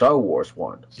the Star Wars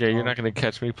one. yeah, you're not going to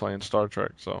catch me playing Star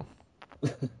Trek. So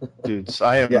Dudes,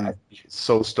 I am Yeah.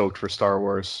 so stoked for Star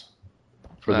Wars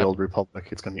for the Old Republic.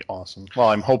 It's going to be awesome. Well,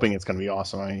 I'm hoping it's going to be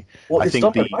awesome. I It's think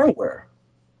done by BioWare.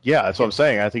 Yeah, that's what I'm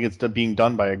saying. I think it's being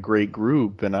done by a great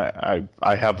group, and I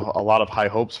have a lot of high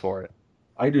hopes for it.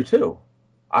 I do too.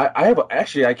 I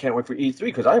can't wait for E3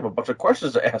 because I have a bunch of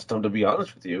questions to ask them. To be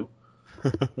honest with you.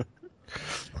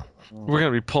 we're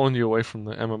going to be pulling you away from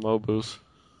the MMO booth.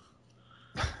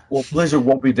 Well, Blizzard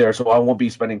won't be there, so I won't be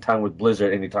spending time with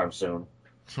Blizzard anytime soon.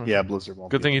 Yeah, Blizzard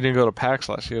won't. Good thing you didn't go to PAX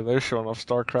last year. They're showing off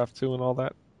StarCraft 2 and all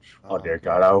that. Oh dear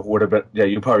God, I would have been. Yeah,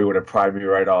 you probably would have pried me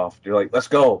right off. You're like, let's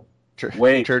go.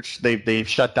 Wait. Church, they've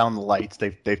shut down the lights.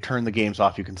 They've turned the games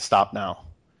off. You can stop now.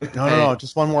 No,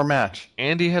 just one more match.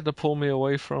 Andy had to pull me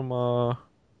away from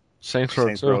Saints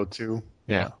Row 2.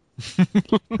 Yeah.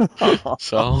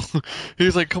 So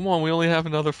he's like, come on, we only have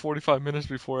another 45 minutes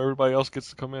before everybody else gets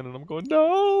to come in. And I'm going,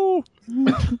 no!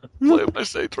 Play my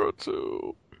Saints Row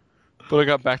 2. But I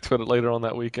got back to it later on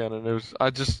that weekend, and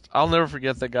I'll never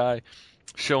forget the guy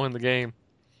showing the game.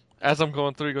 As I'm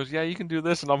going through, he goes, yeah, you can do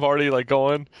this, and I'm already, like,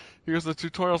 going. He goes, the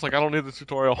tutorial's like, I don't need the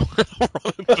tutorial. I'm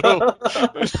running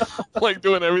through, like,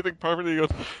 doing everything perfectly.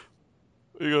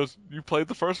 He goes, you played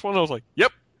the first one? I was like,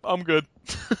 yep, I'm good.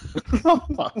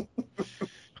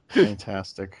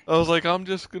 Fantastic. I was like, I'm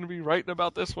just going to be writing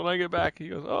about this when I get back. He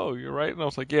goes, oh, you're right? And I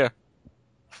was like, yeah.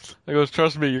 He goes,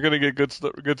 trust me, you're going to get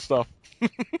good stuff.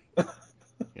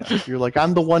 Yeah. You're like,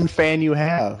 I'm the one fan you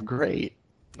have. Great.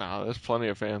 Nah, there's plenty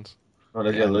of fans. Oh,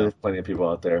 there's plenty of people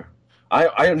out there.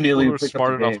 I nearly People are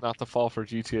smart enough not to fall for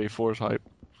GTA 4's hype.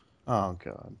 Oh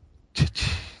God.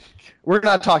 We're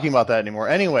not talking about that anymore.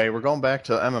 Anyway, we're going back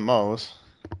to MMOs.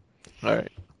 All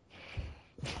right.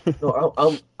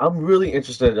 No, I'm really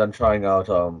interested in trying out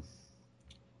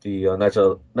the Knights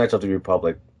of the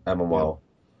Republic MMO.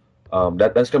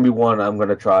 That's gonna be one I'm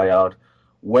gonna try out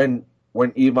when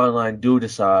EVE Online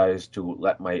decides to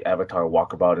let my avatar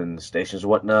walk about in the stations and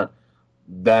whatnot.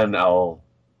 Then I'll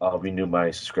renew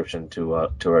my subscription to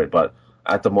it. But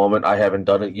at the moment, I haven't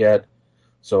done it yet,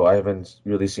 so I haven't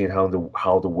really seen how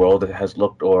the world has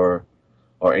looked or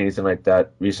anything like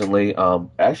that recently.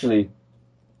 Actually,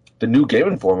 the new Game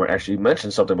Informer actually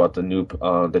mentioned something about the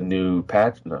new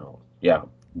patch. No, yeah,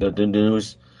 the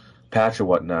news patch or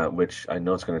whatnot, which I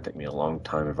know it's going to take me a long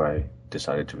time if I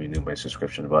decided to renew my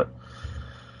subscription. But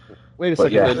wait a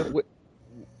second. Yeah.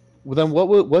 Then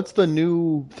what's the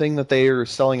new thing that they are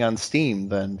selling on Steam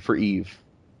then for EVE?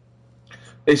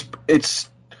 It's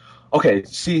okay.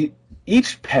 See,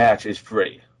 each patch is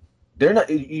free. They're not.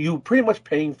 You pretty much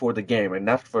paying for the game and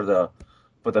not for the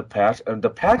patch. And the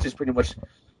patch is pretty much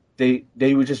they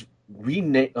would just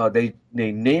rename. They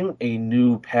name a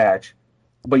new patch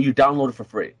but you download it for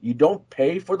free. You don't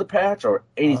pay for the patch or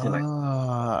anything like that.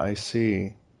 Ah, I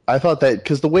see. I thought that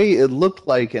because the way it looked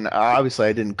like, and obviously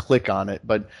I didn't click on it,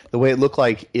 but the way it looked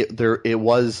like it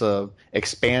was a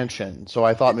expansion. So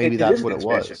I thought maybe It that's is an what it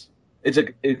expansion. was. It's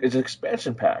an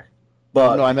expansion pack.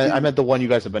 No, But I meant the one you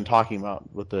guys have been talking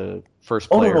about with the first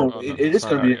oh player. no, no, Oh, no, it is it's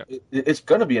not going to out yet. be it's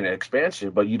going to be an expansion,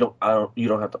 but you don't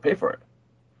have to pay for it.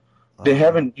 Oh.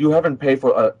 You haven't paid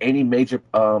for any major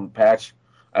patch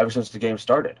ever since the game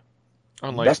started.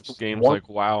 Unlike That's games one, like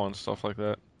WoW and stuff like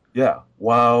that. yeah,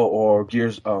 WoW or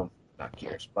Gears, not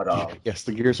Gears, but Yes,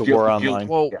 the Gears of Guild, War Guild, Online.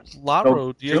 Well, yeah, no,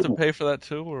 Lotro, do you have Guild to Wars. pay for that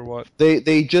too, or what?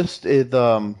 They just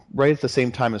right at the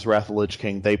same time as Wrath of the Lich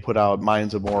King, they put out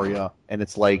Mines of Moria, and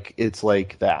it's like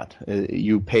that.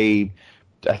 You pay,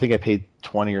 I think I paid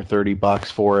 20 or $30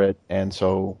 for it, and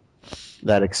so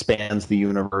that expands the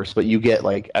universe. But you get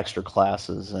like extra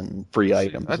classes and free See, I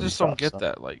items and just don't stuff. get So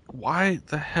that. Like, why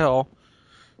the hell?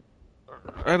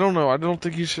 I don't know. I don't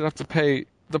think you should have to pay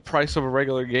the price of a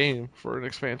regular game for an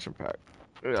expansion pack.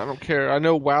 I don't care. I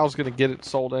know WoW's gonna get it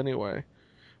sold anyway,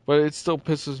 but it still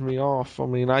pisses me off. I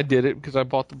mean, I did it because I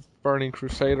bought the Burning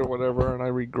Crusade or whatever, and I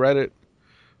regret it.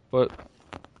 But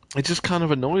it just kind of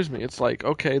annoys me. It's like,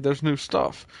 okay, there's new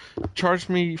stuff. Charge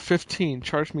me 15,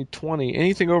 charge me 20.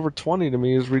 Anything over 20 to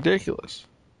me is ridiculous.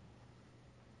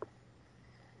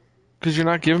 Because you're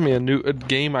not giving me a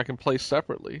game I can play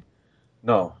separately.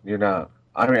 No, you're not.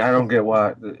 I mean, I don't get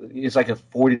why. It's like a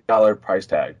 $40 price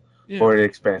tag Yeah, for the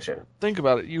expansion. think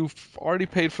about it. You've already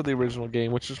paid for the original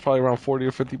game, which is probably around 40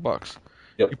 or $50.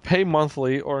 Yep. You pay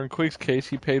monthly, or in Quake's case,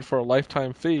 he paid for a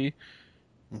lifetime fee,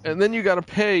 and then you got to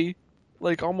pay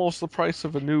like almost the price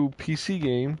of a new PC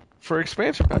game for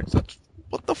expansion packs. That's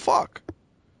what the fuck.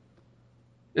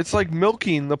 It's like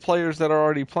milking the players that are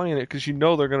already playing it because you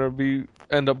know they're gonna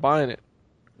end up buying it.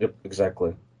 Yep,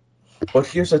 exactly. But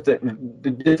here's the thing: the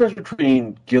difference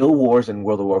between Guild Wars and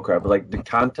World of Warcraft, like the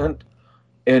content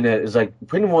in it is like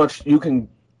pretty much you can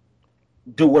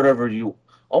do whatever you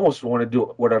almost want to do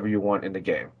whatever you want in the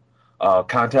game.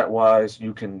 Content wise,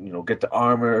 you can get the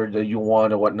armor that you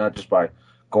want and whatnot just by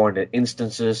going to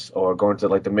instances or going to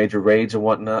like the major raids and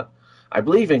whatnot. I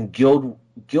believe in Guild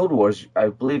Wars. I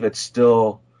believe it's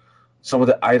still some of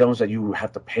the items that you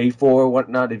have to pay for or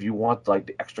whatnot. If you want like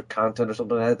the extra content or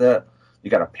something like that, you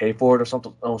got to pay for it or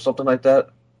something like that.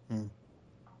 I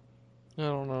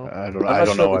don't know. I'm I not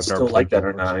don't sure know. if it's I've never still like played that Guild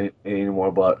or Wars. not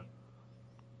anymore, but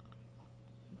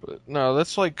But no,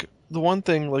 that's like the one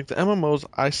thing. Like the MMOs,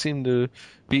 I seem to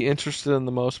be interested in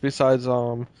the most, besides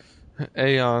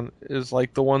Aeon, is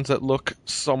like the ones that look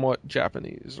somewhat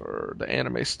Japanese or the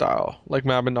anime style, like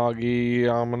Mabinogi.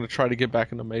 I'm gonna try to get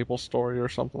back into Maple Story or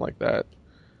something like that.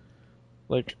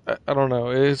 Like I don't know,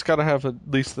 it's got to have at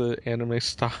least the anime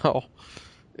style.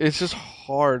 It's just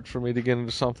hard for me to get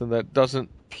into something that doesn't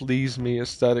please me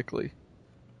aesthetically.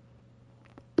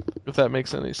 If that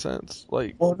makes any sense.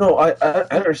 Like, well, no, I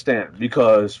understand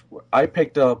because I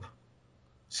picked up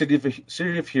City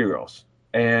of Heroes,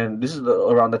 and this is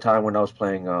around the time when I was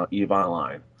playing Eve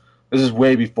Online. This is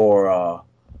way before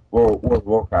World of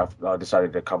Warcraft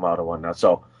decided to come out and whatnot.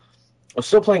 So I was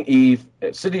still playing Eve.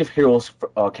 City of Heroes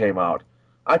came out.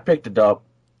 I picked it up.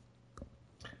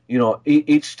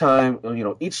 Each time,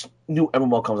 each new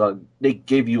MMO comes out, they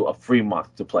give you a free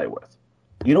month to play with.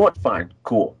 You know what? Fine,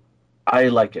 cool. I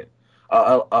like it.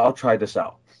 I'll try this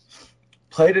out.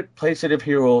 Played City of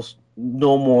Heroes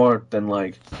no more than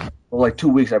like 2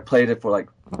 weeks. I played it for like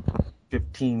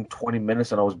 15, 20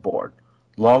 minutes and I was bored.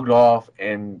 Logged off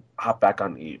and hopped back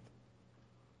on Eve.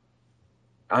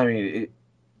 I mean,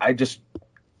 I just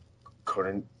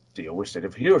couldn't deal with City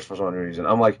of Heroes for some reason.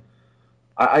 I'm like,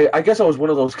 I guess I was one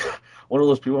of those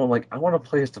people. I'm like, I want to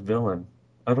play as the villain.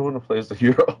 I don't want to play as the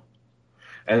hero.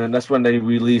 And then that's when they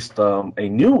released when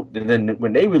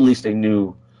they released a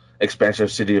new expansion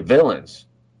of City of Villains,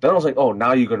 then I was like, oh,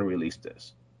 now you're going to release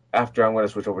this. After I'm going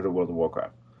to switch over to World of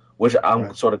Warcraft, which I'm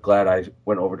Right. sort of glad I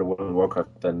went over to World of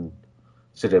Warcraft than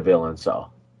City of Villains. So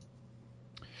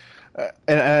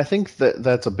And I think that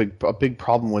that's a big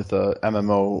problem with the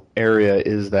MMO area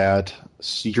is that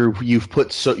you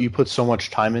put so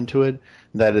much time into it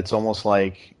that it's almost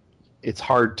like it's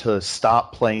hard to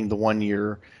stop playing the one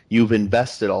you've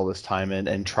invested all this time in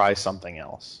and try something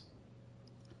else.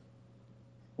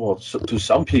 well, to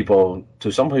some people,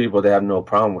 they have no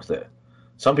problem with it.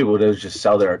 Some people they just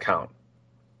sell their account.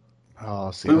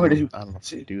 Oh, see, Wait, wait, I don't know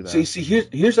if you do that. see,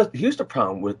 here's the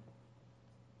problem with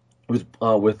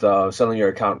selling your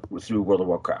account through World of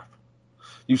Warcraft.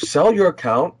 You sell your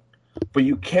account, but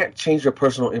you can't change your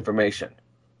personal information,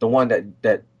 the one that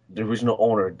the original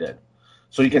owner did.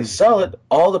 So you can sell it.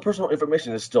 All the personal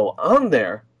information is still on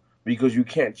there because you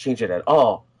can't change it at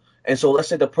all. And so let's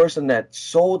say the person that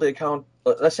sold the account,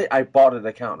 let's say I bought an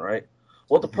account, right?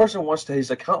 Well, the person wants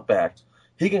his account back.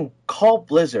 He can call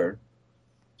Blizzard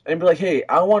and be like, hey,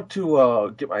 I want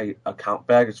to get my account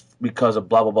back because of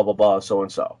blah, blah, blah, blah, blah, so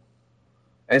and so.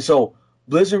 And so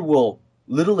Blizzard will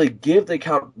literally give the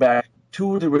account back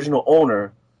to the original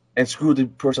owner and screw the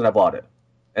person that bought it.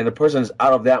 And the person is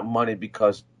out of that money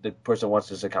because the person wants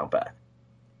his account back.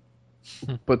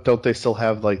 But don't they still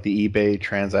have like the eBay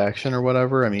transaction or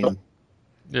whatever? I mean,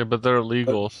 Yeah, but they're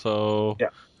illegal, so Yeah.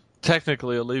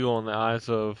 technically illegal in the eyes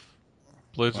of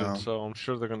Blizzard. Wow. So I'm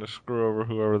sure they're going to screw over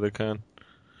whoever they can,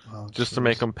 oh, just to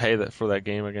make them pay that for that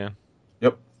game again.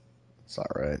 Yep. it's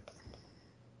not right.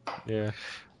 Yeah.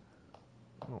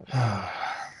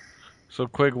 So,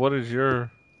 Quig, what is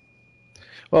your?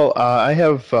 Well, I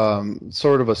have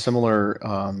sort of a similar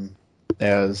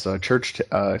as Church,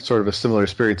 sort of a similar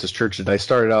experience as Church did. I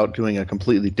started out doing a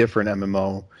completely different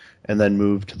MMO, and then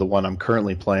moved to the one I'm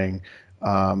currently playing.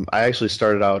 I actually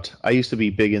started out. I used to be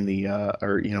big in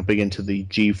the, big into the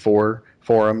G4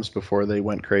 forums before they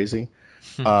went crazy,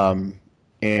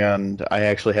 and I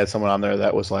actually had someone on there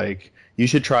that was like, "You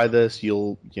should try this.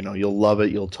 You'll love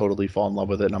it. You'll totally fall in love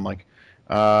with it." And I'm like,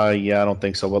 "Yeah, I don't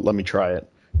think so, but let me try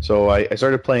it." So I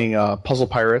started playing Puzzle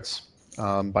Pirates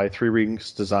by Three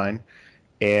Rings Design,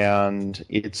 and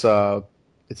it's a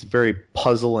very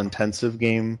puzzle intensive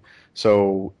game.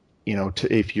 So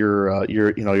if you're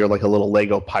like a little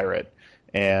Lego pirate,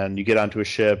 and you get onto a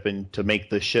ship, and to make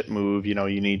the ship move, you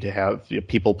need to have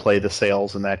people play the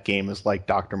sails, and that game is like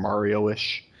Dr.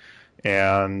 Mario-ish,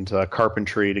 and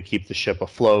carpentry to keep the ship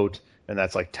afloat, and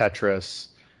that's like Tetris.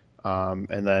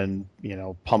 And then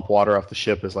pump water off the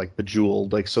ship is like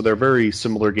Bejeweled. Like, so they're very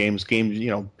similar games,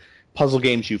 puzzle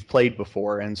games you've played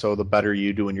before. And so the better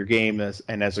you do in your game, as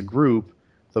a group,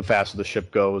 the faster the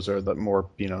ship goes, or the more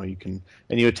you can,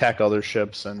 and you attack other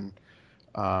ships. And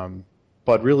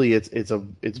but really, it's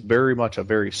very much a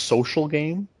very social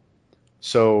game.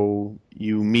 So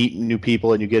you meet new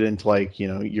people, and you get into like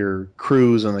your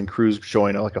crews, and then crews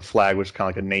join like a flag, which is kind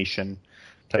of like a nation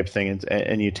type thing,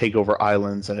 and you take over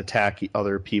islands and attack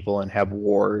other people and have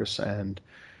wars. And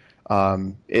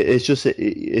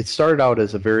it started out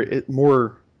as a very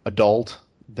more adult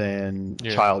than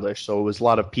childish. So it was a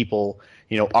lot of people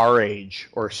our age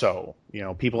or so,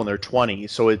 people in their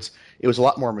 20s. So it was a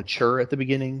lot more mature at the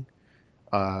beginning.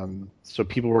 So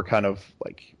people were kind of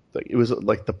like it was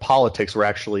like the politics were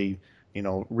actually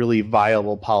really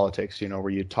viable politics, where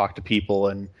you talk to people,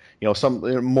 and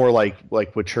some more like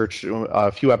with Church.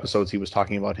 A few episodes he was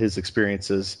talking about his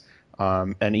experiences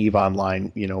and EVE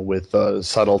Online, with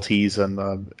subtleties and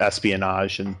the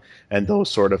espionage and those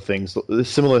sort of things.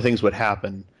 Similar things would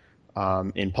happen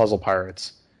in Puzzle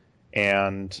Pirates,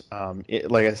 and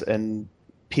and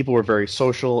people were very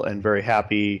social and very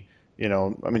happy. I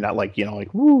mean, not like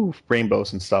like woo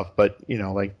rainbows and stuff, but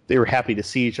like they were happy to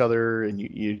see each other, and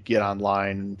you get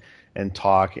online and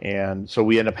talk. And so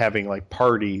we end up having like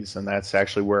parties, and that's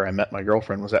actually where I met my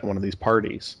girlfriend, was at one of these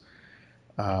parties.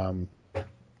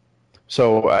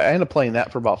 So I ended up playing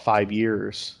that for about 5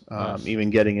 years. Nice. Even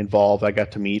getting involved, I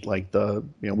got to meet like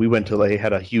we went to, they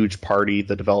had a huge party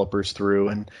the developers threw,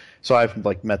 and so I've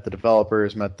like met the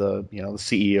developers, met the the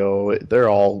CEO. They're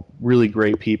all really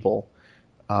great people.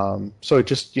 So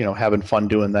just having fun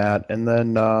doing that. And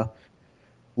then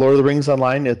Lord of the Rings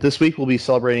Online this week will be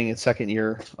celebrating its second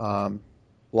year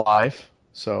live.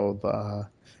 So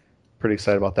pretty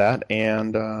excited about that.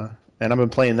 And I've been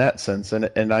playing that since.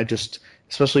 And I just,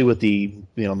 especially with the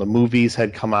the movies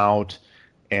had come out,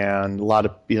 and a lot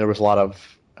of there was a lot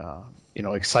of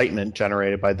excitement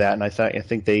generated by that. And I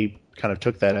think they kind of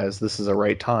took that as this is the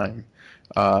right time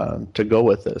to go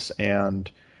with this. And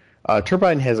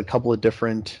Turbine has a couple of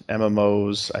different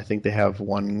MMOs. I think they have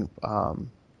one.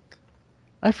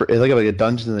 I forget, like a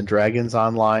Dungeons and Dragons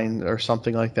Online or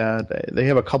something like that. They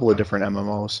have a couple of different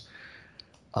MMOs.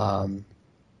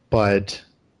 But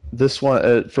this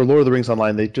one for Lord of the Rings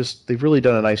Online, they've really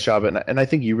done a nice job. And I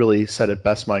think you really said it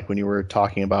best, Mike, when you were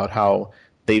talking about how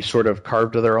they've sort of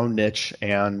carved their own niche,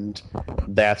 and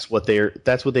that's what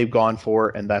they've gone for,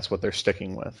 and that's what they're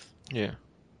sticking with. Yeah.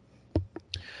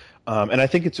 And I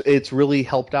think it's really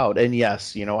helped out. And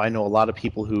yes, I know a lot of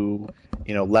people who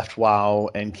left WoW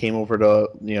and came over to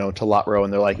to Lotro,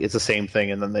 and they're like, it's the same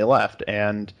thing, and then they left.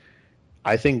 And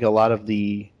I think a lot of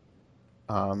the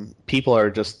people are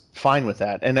just fine with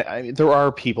that. And there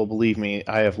are people, believe me,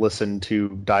 I have listened to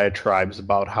diatribes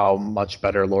about how much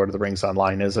better Lord of the Rings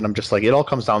Online is, and I'm just like, it all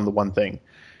comes down to one thing,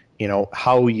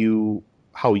 how you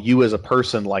as a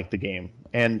person like the game.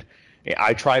 And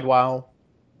I tried WoW.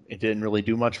 It didn't really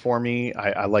do much for me.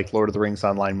 I liked Lord of the Rings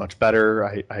Online much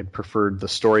better. I preferred the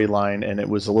storyline, and it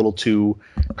was a little too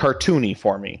cartoony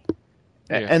for me.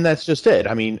 Yeah. And that's just it.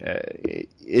 I mean,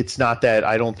 it's not that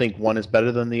I don't think one is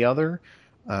better than the other.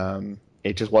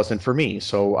 It just wasn't for me.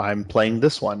 So I'm playing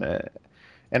this one.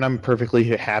 And I'm perfectly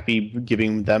happy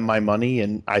giving them my money.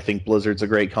 And I think Blizzard's a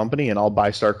great company, and I'll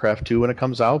buy StarCraft 2 when it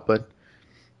comes out. But,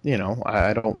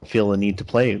 I don't feel the need to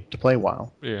play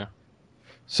WoW. Yeah.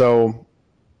 So,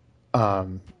 I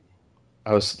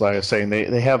was saying,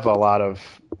 they have a lot of,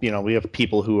 we have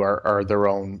people who are their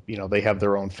own, they have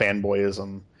their own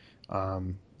fanboyism.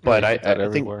 But I think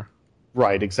everywhere.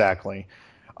 Right, exactly.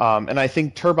 And I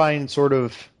think Turbine sort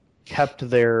of kept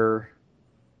their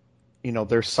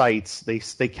sites.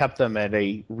 They kept them at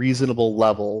a reasonable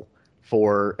level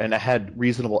and had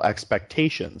reasonable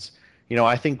expectations.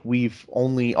 I think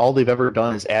all they've ever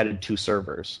done is added 2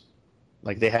 servers.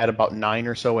 Like they had about 9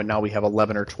 or so, and now we have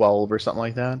 11 or 12 or something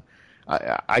like that.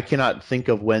 I cannot think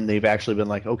of when they've actually been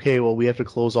like, okay, well, we have to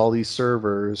close all these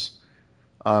servers.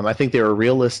 I think they were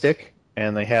realistic,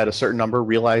 and they had a certain number,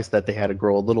 realized that they had to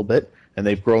grow a little bit, and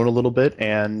they've grown a little bit,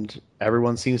 and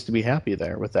everyone seems to be happy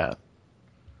there with that.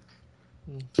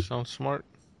 Sounds smart.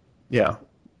 Yeah.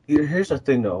 Here's the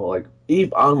thing, though. Like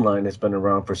EVE Online has been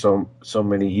around for so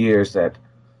many years that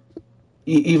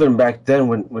even back then,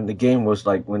 when the game was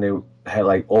like when they had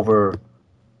like over,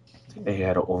 I think they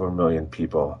had over 1 million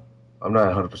people. I'm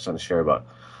not 100% sure, but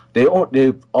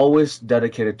they've always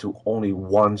dedicated to only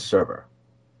one server.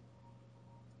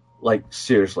 Like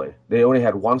seriously, they only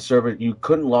had one server. You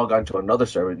couldn't log on to another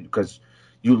server because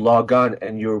you log on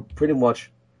and you're pretty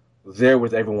much there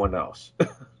with everyone else.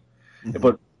 Mm-hmm.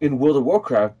 But in World of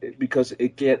Warcraft, because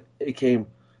it came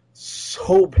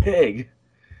so big,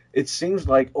 it seems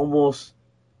like almost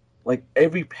like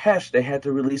every patch they had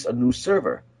to release a new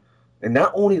server, and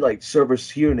not only like servers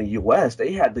here in the U.S.,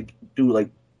 they had to do like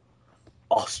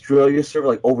Australia server,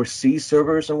 like overseas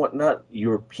servers and whatnot,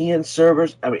 European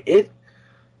servers. I mean,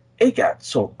 it got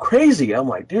so crazy. I'm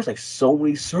like, there's like so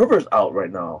many servers out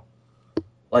right now.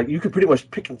 Like you could pretty much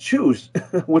pick and choose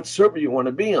which server you want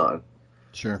to be on.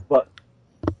 Sure. But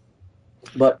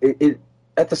it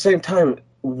at the same time,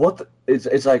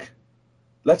 it's like,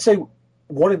 let's say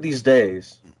one of these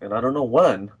days, and I don't know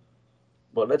when,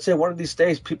 but let's say one of these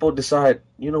days people decide,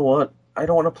 you know what, I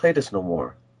don't want to play this no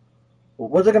more. Well,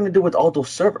 what are they going to do with all those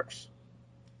servers?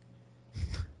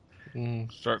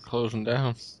 Start closing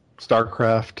down.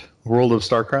 StarCraft, World of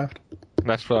StarCraft.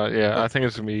 That's what. I think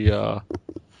it's gonna be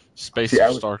Space of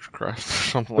StarCraft or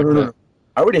something like that.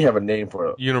 I already have a name for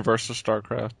it. Universe of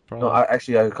StarCraft. Probably. No,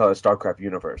 I call it StarCraft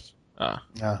Universe. Yeah,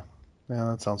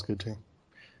 that sounds good too.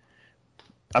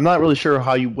 I'm not really sure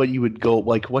what you would go,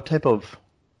 like what type of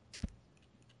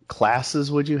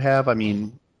classes would you have? I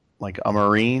mean, like a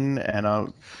Marine and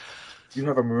a... You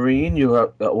have a Marine, you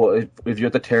have, if you're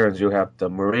the Terrans, you have the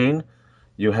Marine,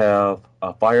 you have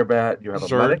a Firebat, you have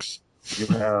a medic, you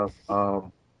have,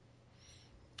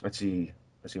 let's see,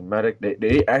 medic.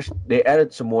 They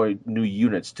added some more new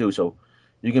units too, so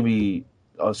you can be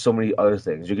so many other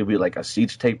things. You can be like a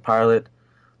siege tank pilot,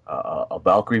 a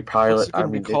Valkyrie pilot. What's it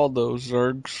going to be called, those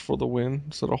Zergs for the win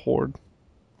instead of Horde?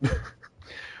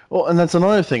 Well, and that's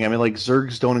another thing. I mean, like,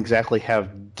 Zergs don't exactly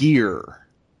have gear.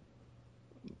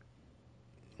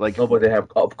 Like, no, but they have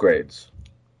upgrades.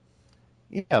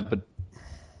 Yeah, but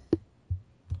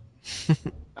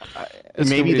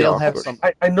maybe they'll have some.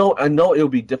 I know it'll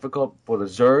be difficult for the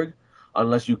Zerg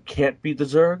unless you can't beat the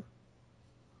Zerg.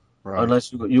 Right.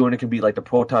 Unless you only can beat like the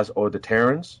Protoss or the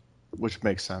Terrans. Which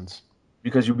makes sense.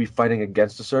 Because you'll be fighting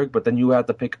against the Zerg, but then you have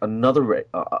to pick another race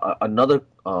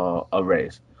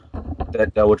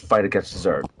that would fight against the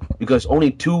Zerg. Because only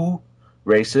 2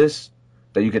 races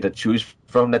that you get to choose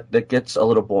from, that gets a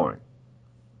little boring.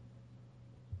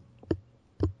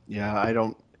 Yeah, I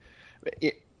don't...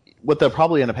 what they'll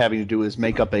probably end up having to do is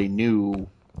make up a new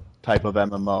type of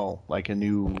MMO, like a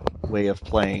new way of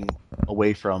playing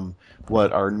away from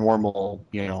what our normal,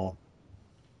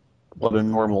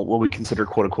 what we consider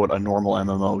quote-unquote a normal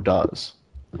MMO does.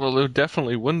 Well, it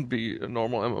definitely wouldn't be a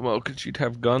normal MMO because you'd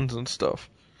have guns and stuff.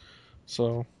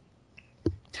 So...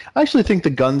 I actually think the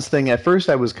guns thing, at first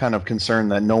I was kind of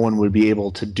concerned that no one would be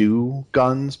able to do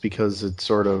guns because it's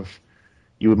sort of,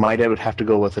 you might have to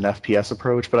go with an FPS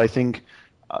approach, but I think,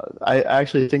 I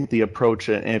actually think the approach,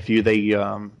 and if they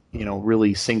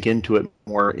really sink into it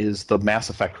more, is the Mass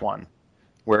Effect one,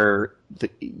 where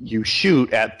you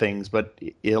shoot at things, but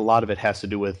a lot of it has to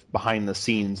do with behind the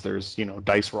scenes, there's,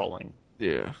 dice rolling.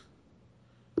 Yeah.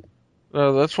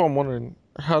 That's what I'm wondering,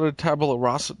 how did Tabula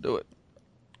Rasa do it?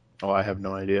 Oh, I have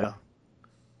no idea.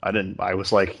 I didn't. I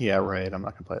was like, yeah, right. I'm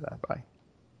not gonna play that. Bye.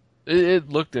 It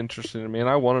looked interesting to me, and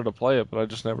I wanted to play it, but I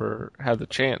just never had the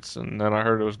chance. And then I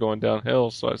heard it was going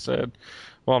downhill, so I said,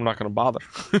 "Well, I'm not going to bother."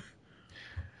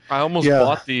 I almost Yeah.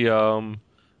 bought the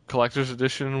collector's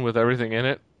edition with everything in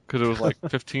it because it was like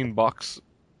 $15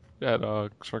 at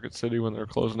Circuit City when they were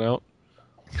closing out.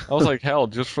 I was like, "Hell,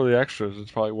 just for the extras,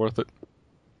 it's probably worth it."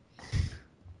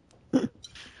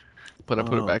 But I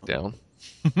put it back down.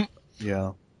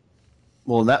 Yeah.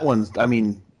 Well, that one's. I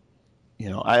mean,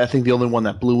 I think the only one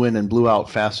that blew in and blew out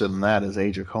faster than that is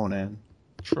Age of Conan.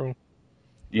 True.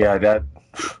 Yeah, that.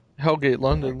 Hellgate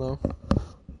London, though.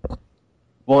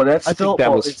 Well, that's. I still, think that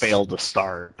well, was it's- failed to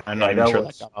start. I'm not Yeah, even that sure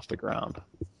was- that got off the ground.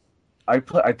 I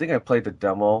think I played the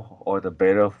demo or the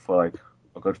beta for like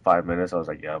a good 5 minutes. I was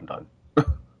like, yeah, I'm done.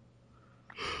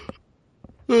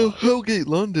 Well, Hellgate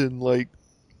London, like,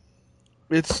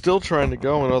 it's still trying to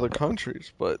go in other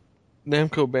countries, but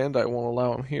Namco Bandai won't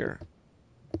allow them here.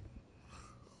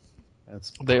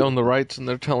 That's They own the rights, and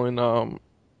they're telling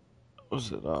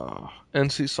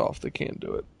NCSoft they can't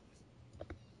do it.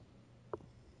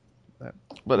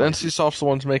 But NCSoft's the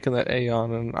ones making that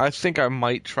Aeon, and I think I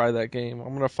might try that game.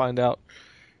 I'm gonna find out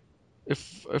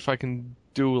if I can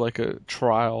do like a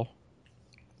trial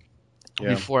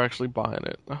before actually buying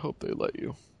it. I hope they let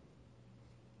you.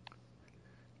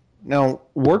 Now,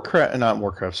 Warhammer,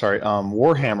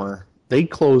 they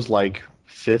closed like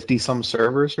 50 some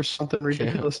servers or something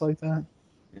ridiculous like that.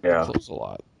 Yeah. Close a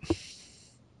lot.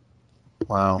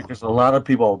 Wow. Because a lot of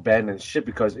people abandoned shit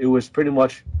because it was pretty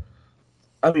much.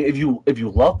 I mean, if you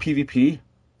love PvP,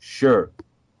 sure,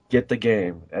 get the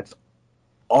game. That's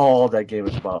all that game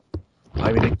is about.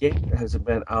 I mean, the game has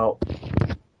been out.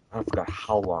 I forgot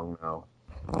how long now.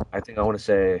 I think I want to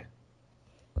say.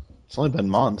 It's only been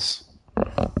months.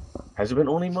 Has it been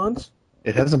only months?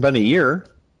 It hasn't been a year,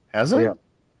 has it? Oh, yeah.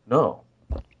 No.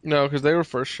 No, because they were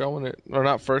first showing it, or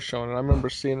not first showing it. I remember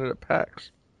seeing it at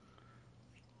PAX.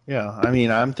 Yeah, I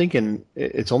mean, I'm thinking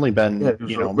it's only been, Yeah, it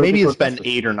was right maybe it's before been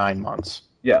Christmas. 8 or 9 months.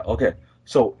 Yeah. Okay.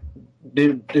 So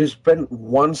there's been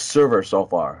one server so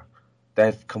far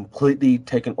that's completely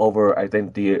taken over. I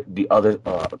think the other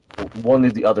one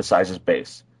of the other side's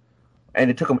base, and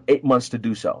it took them 8 months to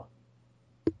do so.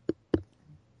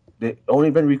 They only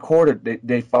been recorded.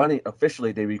 They finally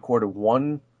officially they recorded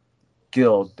one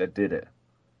guild that did it.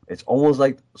 It's almost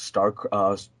like Star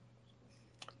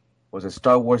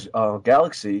Wars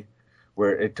Galaxy,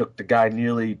 where it took the guy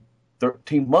nearly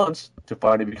 13 months to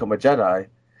finally become a Jedi,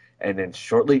 and then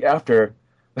shortly after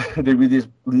they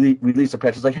released a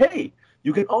patch. It's like, hey,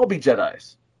 you can all be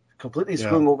Jedis, completely Yeah.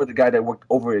 screwing over the guy that worked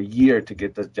over a year to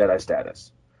get the Jedi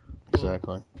status.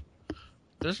 Exactly.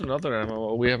 There's another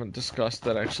MMO we haven't discussed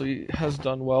that actually has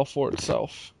done well for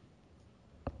itself,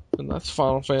 and that's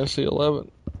Final Fantasy XI.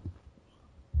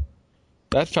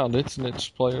 That found its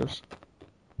niche players.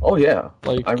 Oh yeah,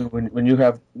 Like, I mean when you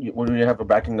have a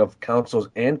backing of consoles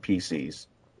and PCs.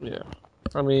 yeah.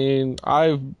 I mean,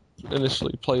 I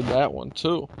initially played that one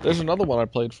too. There's another one I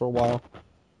played for a while.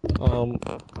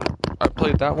 I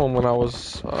played that one when I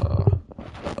was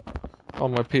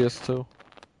on my PS2.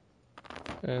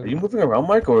 Are And you moving around,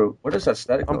 Mike, or what is that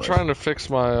static I'm noise? trying to fix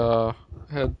my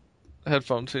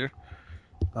headphones here.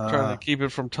 Trying to keep it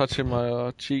from touching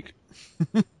my cheek.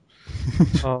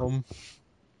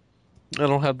 I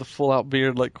don't have the full out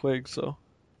beard like Quig, so.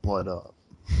 What up?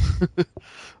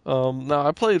 No,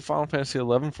 I played Final Fantasy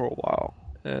XI for a while,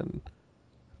 and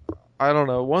I don't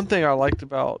know. One thing I liked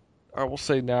about, I will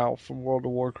say now, from World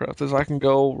of Warcraft is I can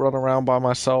go run around by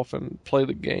myself and play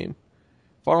the game.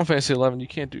 Final Fantasy XI, you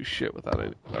can't do shit without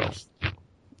anyone else.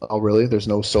 Oh, really? There's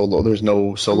no solo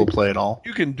play at all?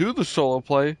 You can do the solo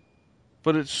play,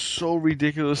 but it's so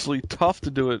ridiculously tough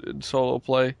to do it in solo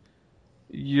play.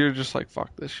 You're just like, fuck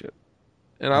this shit.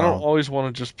 And I don't Oh. always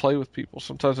want to just play with people.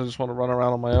 Sometimes I just want to run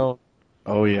around on my own.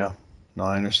 Oh, yeah. No,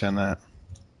 I understand that.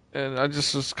 And I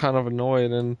just was kind of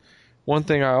annoyed. And one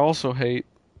thing I also hate,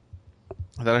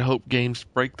 that I hope games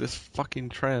break this fucking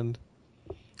trend,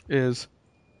 is,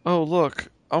 oh look,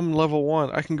 I'm level 1,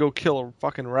 I can go kill a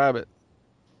fucking rabbit.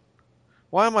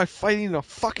 Why am I fighting a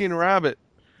fucking rabbit?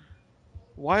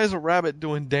 Why is a rabbit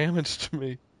doing damage to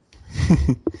me?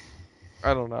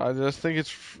 I don't know, I just think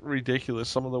it's ridiculous,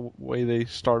 some of the way they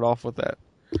start off with that.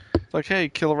 It's like, hey,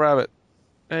 kill a rabbit.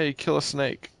 Hey, kill a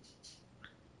snake.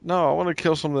 No, I want to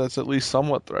kill something that's at least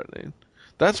somewhat threatening.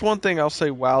 That's one thing I'll say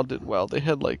WoW did well. They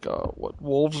had like,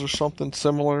 wolves or something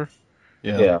similar.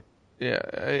 Yeah.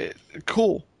 Yeah,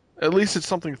 cool. At least it's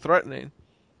something threatening.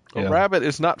 A Yeah. rabbit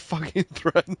is not fucking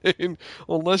threatening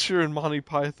unless you're in Monty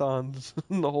Python's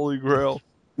The Holy Grail.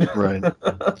 Right.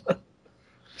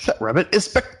 That rabbit is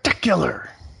spectacular.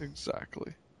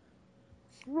 Exactly.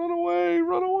 Run away!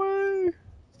 Run away!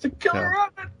 It's a killer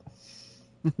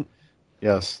rabbit.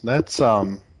 Yes, that's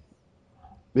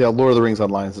yeah, Lord of the Rings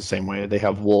Online is the same way. They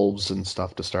have wolves and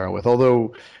stuff to start with.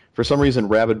 Although, for some reason,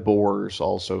 rabid boars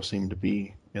also seem to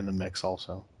be in the mix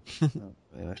also.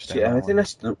 Yeah, I think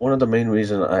that's one of the main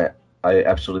reasons I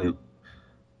absolutely...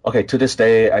 Okay, to this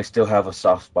day, I still have a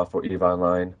soft spot for EVE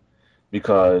Online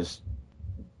because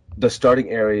the starting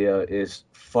area is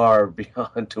far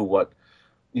beyond to what,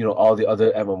 all the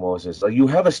other MMOs is. Like, you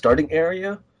have a starting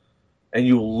area, and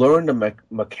you learn the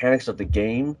mechanics of the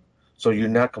game, so you're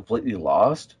not completely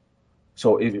lost.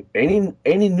 So if any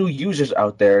new users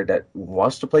out there that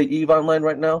wants to play EVE Online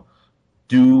right now,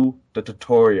 do the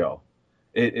tutorial.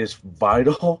 It is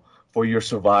vital for your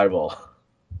survival.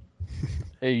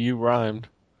 Hey, you rhymed.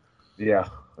 Yeah.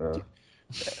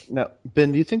 Now,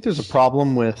 Ben, do you think there's a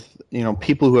problem with,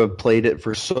 people who have played it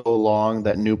for so long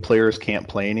that new players can't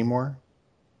play anymore?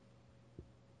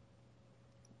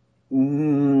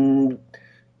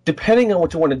 Depending on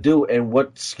what you want to do and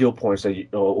what skill points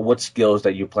what skills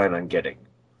that you plan on getting.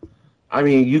 I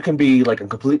mean, you can be like a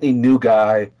completely new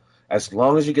guy. As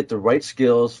long as you get the right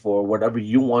skills for whatever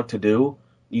you want to do,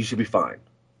 you should be fine.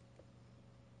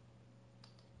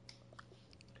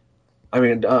 I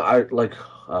mean, I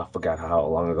forgot how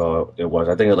long ago it was.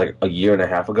 I think it was like a year and a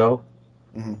half ago.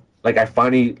 Mm-hmm. Like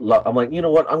I'm like, you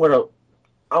know what? I want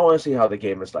to see how the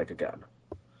game is like again.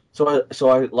 So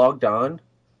I logged on,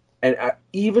 and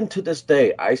even to this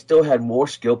day, I still had more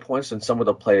skill points than some of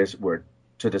the players were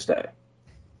to this day.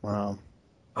 Wow.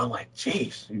 I'm like,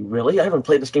 jeez, you really? I haven't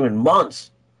played this game in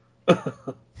months. I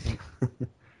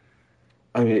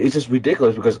mean, it's just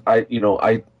ridiculous because I know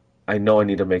I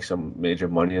need to make some major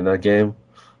money in that game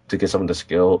to get some of the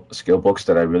skill books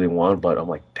that I really want, but I'm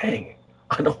like, dang,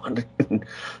 I don't want to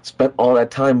spend all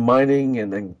that time mining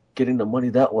and then getting the money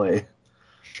that way.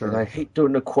 Sure. And I hate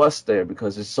doing the quest there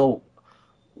because it's so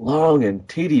long and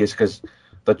tedious because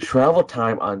the travel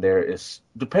time on there is,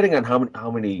 depending on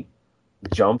how many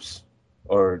jumps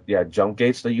or jump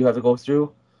gates that you have to go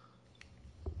through,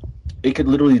 it could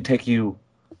literally take you,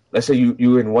 let's say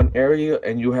you're in one area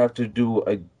and you have to do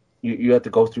you have to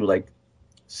go through like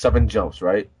 7 jumps,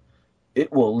 right?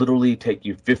 It will literally take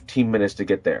you 15 minutes to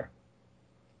get there.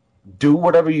 Do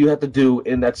whatever you have to do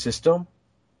in that system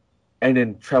and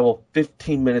then travel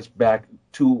 15 minutes back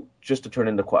just to turn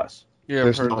in the quest. Yeah,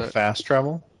 There's no fast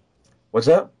travel? What's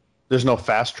that? There's no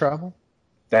fast travel?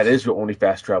 That is your only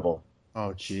fast travel.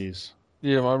 Oh, jeez.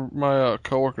 Yeah, my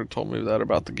coworker told me that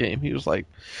about the game. He was like,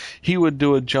 he would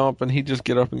do a jump and he'd just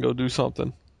get up and go do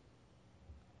something.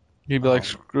 He'd be like,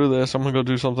 screw this, I'm gonna go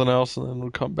do something else, and then we'll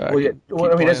come back. Well, yeah.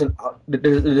 Well, I mean,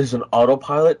 there's an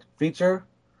autopilot feature,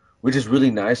 which is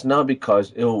really nice now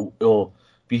because it'll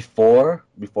before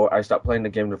I stopped playing the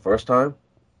game the first time,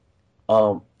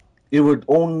 it'll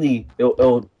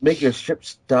make your ship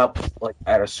stop like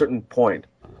at a certain point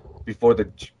before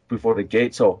the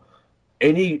gate. So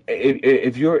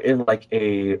if you're in like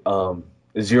a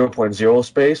 0.0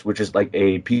 space, which is like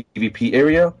a PvP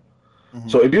area. Mm-hmm.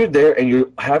 So if you're there and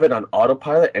you have it on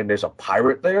autopilot and there's a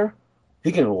pirate there,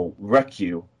 he can wreck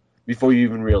you before you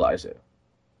even realize it.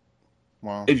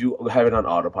 Wow. If you have it on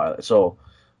autopilot. So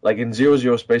like in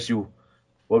 0.0 space,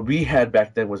 what we had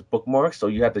back then was bookmarks. So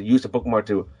you had to use the bookmark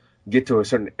to get to a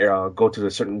certain go to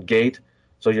a certain gate.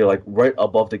 So you're like right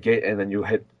above the gate and then you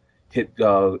hit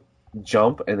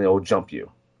jump and it'll jump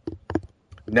you.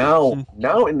 Now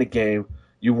in the game,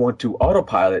 you want to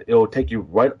autopilot, it will take you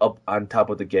right up on top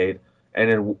of the gate and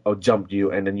then jump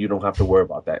you, and then you don't have to worry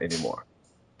about that anymore.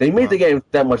 They made the game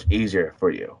that much easier for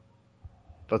you.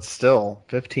 But still,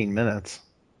 15 minutes.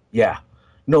 Yeah.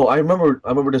 No, I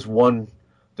remember this one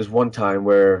time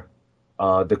where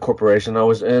the corporation I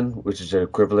was in, which is the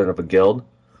equivalent of a guild,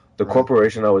 the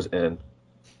corporation I was in,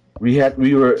 we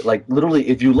were like literally,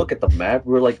 if you look at the map,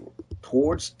 we were like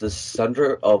towards the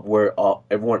center of where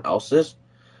everyone else is,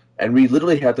 and we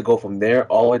literally had to go from there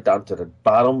all the way down to the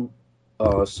bottom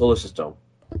solar system,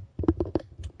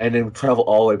 and then travel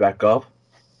all the way back up.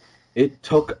 It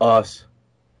took us.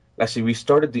 Actually, we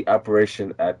started the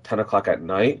operation at 10 o'clock at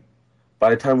night. By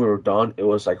the time we were done, it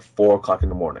was like 4 o'clock in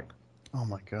the morning. Oh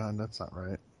my god, that's not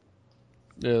right.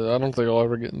 Yeah, I don't think I'll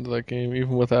ever get into that game,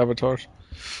 even with avatars.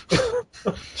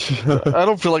 I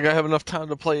don't feel like I have enough time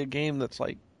to play a game that's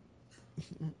like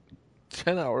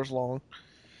 10 hours long.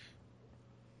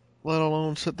 Let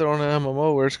alone sit there on an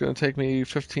MMO where it's going to take me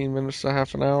 15 minutes to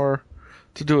half an hour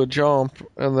to do a jump,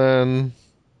 and then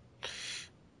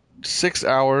 6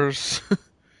 hours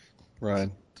right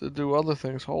to do other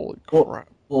things. Holy crap.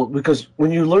 Well, because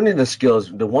when you're learning the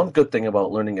skills, the one good thing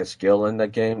about learning a skill in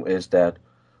that game is that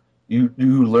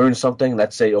you learn something.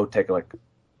 Let's say it'll take like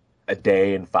a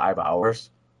day and 5 hours.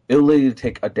 It'll literally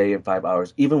take a day and 5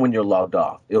 hours. Even when you're logged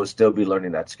off, it will still be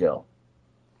learning that skill.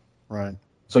 Right.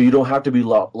 So you don't have to be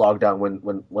logged on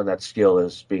when that skill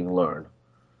is being learned.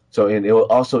 So and it will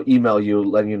also email you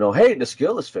letting you know, hey, the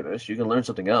skill is finished. You can learn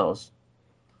something else.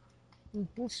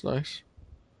 That's nice.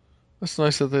 That's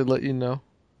nice that they let you know.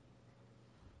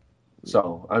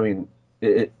 So I mean,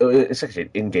 it's actually an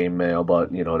in-game mail,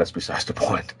 but that's besides the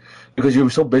point. Because you're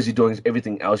so busy doing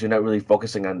everything else, you're not really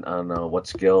focusing on what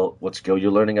skill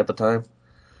you're learning at the time.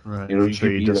 Right. You So could you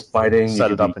be either just fighting,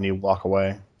 set it up and you walk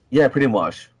away yeah, pretty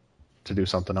much. to do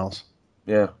something else.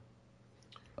 Yeah.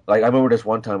 Like I remember this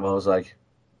one time I was like,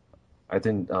 I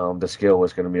think the skill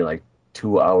was going to be like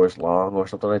 2 hours long or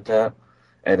something like that,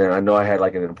 and then I know I had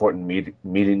like an important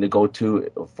meeting to go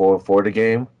to for the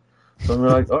game, so I'm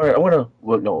like, all right, I want to.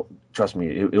 Well, no, trust me,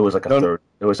 it was like a No, third.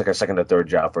 It was like a second or third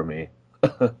job for me.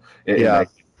 yeah,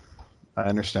 I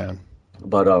understand.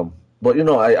 But I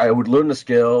would learn the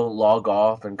skill, log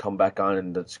off, and come back on,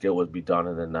 and the skill would be done,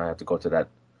 and then I have to go to that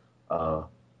uh,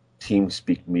 team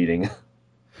speak meeting.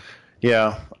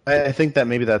 Yeah, I think that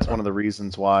maybe that's one of the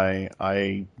reasons why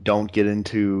I don't get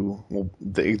into, well,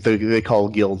 they call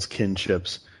guilds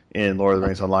kinships in Lord of the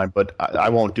Rings Online, but I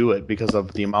won't do it because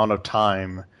of the amount of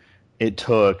time it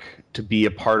took to be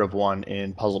a part of one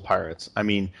in Puzzle Pirates. I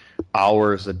mean,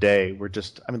 hours a day.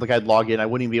 Like I'd log in, I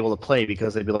wouldn't even be able to play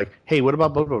because they'd be like, hey, what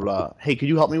about blah, blah, blah? Hey, could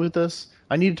you help me with this?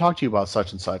 I need to talk to you about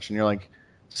such and such. And you're like,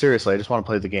 seriously, I just want to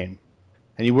play the game.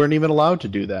 And you weren't even allowed to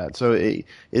do that. So it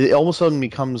almost suddenly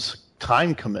becomes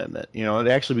time commitment. It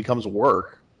actually becomes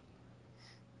work.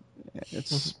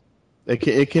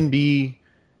 It can be,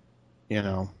 it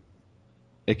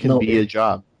can No, be a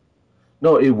job.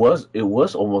 No, it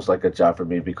was almost like a job for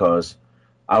me because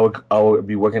I would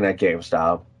be working at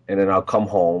GameStop and then I'll come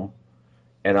home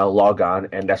and I'll log on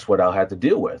and that's what I'll have to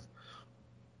deal with.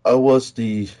 I was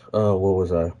the what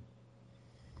was I?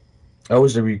 I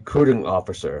was the recruiting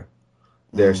officer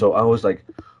there, Mm. so I was like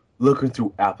looking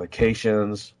through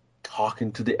applications,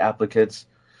 talking to the applicants,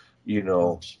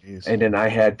 Oh, jeez. and then I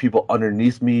had people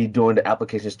underneath me doing the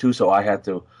applications too, so I had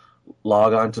to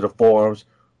log on to the forums,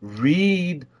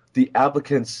 read the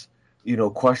applicants,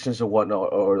 questions or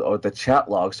whatnot, or the chat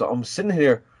log. So I'm sitting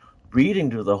here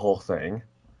reading through the whole thing,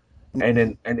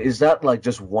 and is that like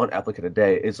just one applicant a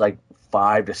day? It's like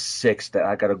 5 to 6 that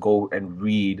I gotta go and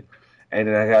read, and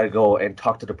then I gotta go and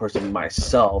talk to the person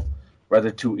myself, whether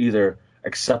to either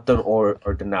accept them or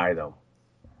deny them.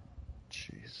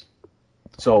 Jeez.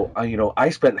 So I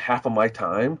spent half of my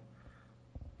time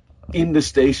in the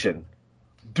station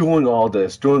doing all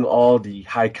this, doing all the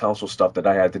high council stuff that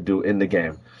I had to do in the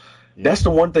game. Yeah. That's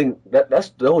the one thing that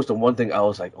was the one thing I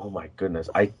was like, oh my goodness,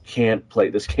 I can't play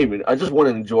this game. I just want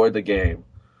to enjoy the game.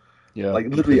 Yeah. Like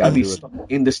you literally, couldn't I'd be do it. stuck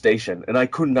in the station, and I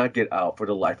could not get out for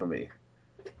the life of me.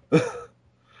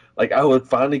 Like I would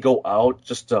finally go out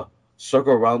just to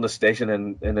circle around the station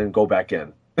and then go back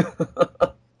in.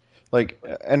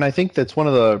 And I think that's one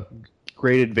of the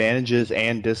great advantages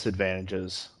and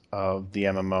disadvantages of the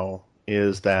MMO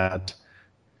is that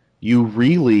you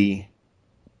really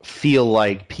feel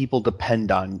like people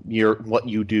depend on what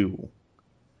you do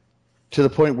to the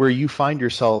point where you find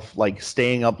yourself like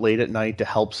staying up late at night to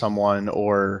help someone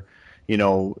or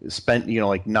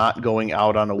like not going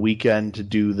out on a weekend to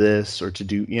do this or to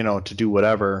do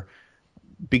whatever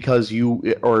because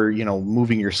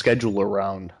moving your schedule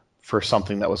around for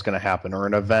something that was going to happen or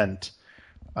an event.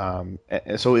 And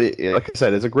so, like I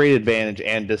said, it's a great advantage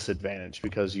and disadvantage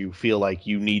because you feel like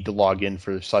you need to log in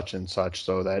for such and such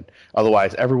so that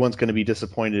otherwise everyone's going to be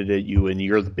disappointed at you and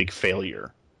you're the big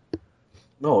failure.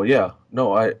 No, yeah,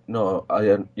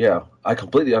 yeah, I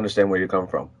completely understand where you're coming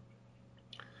from.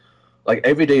 Like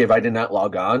every day, if I did not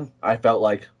log on, I felt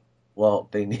like, well,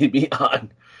 they need me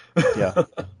on. Yeah.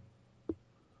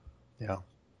 Yeah.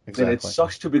 Exactly. And it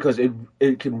sucks too because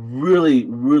it can really,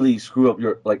 really screw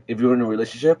up like if you're in a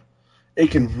relationship, it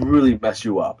can really mess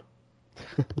you up.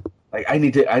 Like I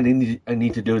need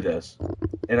to do this,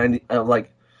 and I'm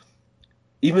like,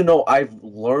 even though I've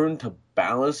learned to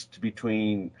balance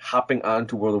between hopping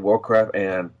onto World of Warcraft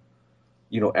and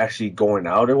actually going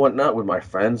out and whatnot with my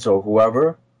friends or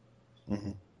whoever.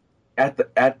 Mm-hmm.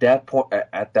 At that point,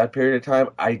 at that period of time,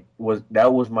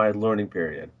 that was my learning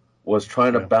period, was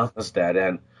trying to balance that,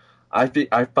 and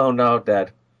I found out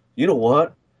that, you know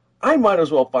what, I might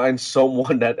as well find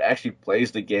someone that actually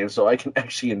plays the game so I can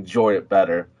actually enjoy it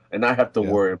better and not have to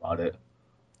worry about it.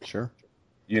 Sure.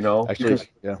 Actually, because,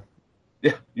 yeah.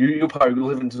 Yeah, you're probably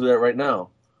living through that right now.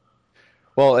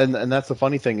 Well, and that's the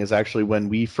funny thing is actually when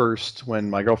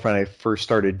my girlfriend and I first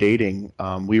started dating,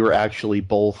 we were actually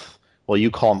both, well, you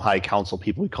call them high council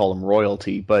people, we call them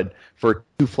royalty, but for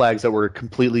two flags that were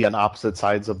completely on opposite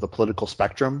sides of the political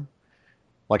spectrum.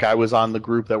 Like I was on the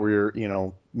group that we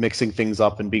were, mixing things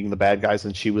up and being the bad guys,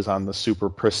 and she was on the super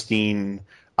pristine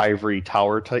ivory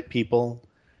tower type people.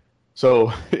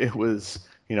 So it was,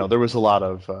 there was a lot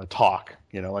of talk,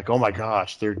 like, oh my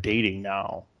gosh, they're dating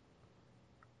now.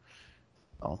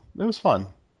 Oh, it was fun.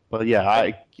 But yeah,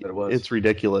 It was. it's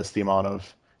ridiculous the amount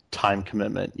of time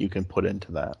commitment you can put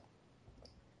into that.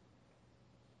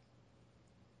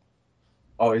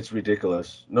 Oh, it's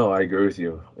ridiculous. No, I agree with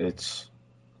you. It's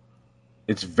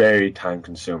very time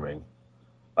consuming.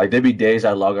 Like there be days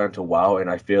I log on to WoW and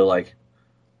I feel like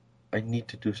I need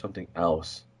to do something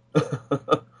else.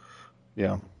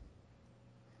 Yeah.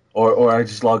 Or I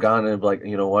just log on and be like,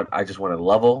 you know what? I just want to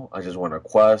level. I just want to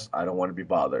quest. I don't want to be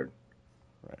bothered.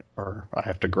 Right. Or I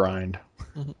have to grind.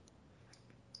 Mhm.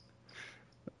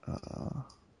 Uh,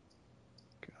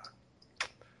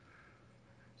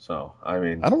 So, I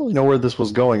mean, I don't really know where this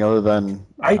was going other than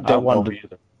I don't know wanted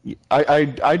either.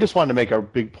 to, I just wanted to make a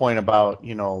big point about,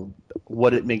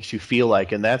 what it makes you feel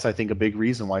like. And that's, I think, a big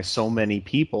reason why so many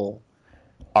people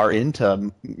are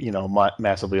into,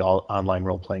 massively online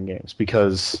role-playing games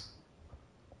because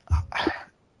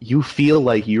you feel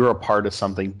like you're a part of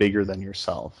something bigger than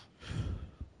yourself.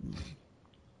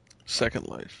 Second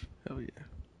Life. Hell yeah.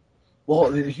 Well,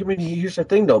 I mean, here's the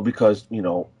thing though, because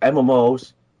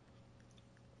MMOs,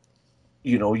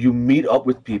 you meet up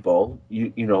with people,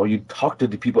 you talk to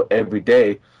the people every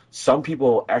day. Some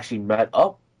people actually met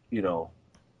up,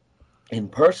 in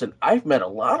person. I've met a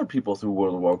lot of people through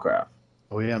World of Warcraft.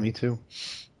 Oh yeah, me too.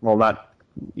 Well, not,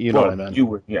 Well, what I meant. you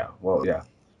were, yeah. Well, yeah.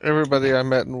 Everybody I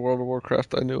met in World of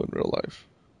Warcraft I knew in real life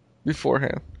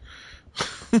beforehand.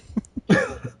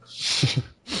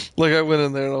 Like I went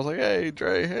in there and I was like, "Hey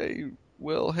Dre, hey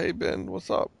Will, hey Ben, what's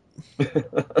up?"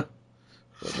 But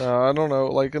no, I don't know.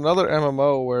 Like another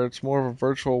MMO where it's more of a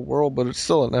virtual world, but it's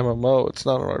still an MMO. It's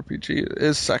not an RPG. It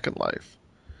is Second Life.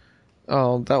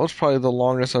 That was probably the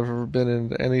longest I've ever been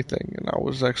into anything, and I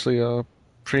was actually a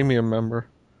premium member.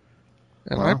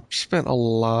 And I Wow. spent a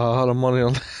lot of money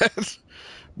on that,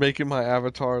 making my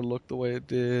avatar look the way it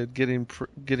did, getting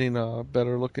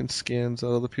better looking skins that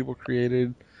other people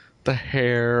created, the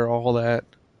hair, all that.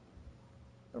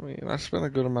 I mean, I spent a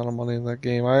good amount of money in that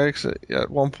game. I actually, at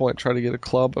one point, tried to get a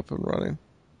club up and running.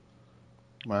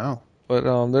 Wow. But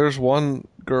there's one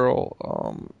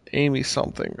girl, Amy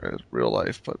something, in real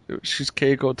life, but she's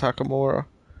Keiko Takamura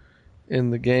in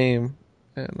the game,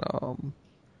 and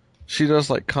she does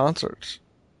like concerts.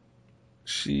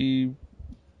 She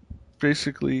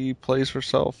basically plays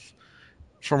herself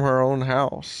from her own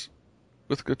house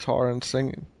with guitar and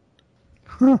singing.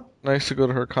 Huh. I used to go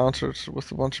to her concerts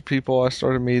with a bunch of people I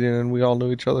started meeting, and we all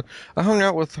knew each other. I hung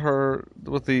out with her,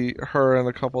 her and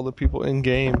a couple of the people in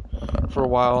game for a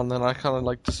while, and then I kind of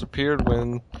like disappeared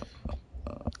when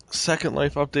Second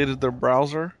Life updated their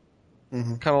browser.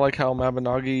 Hmm. Kind of like how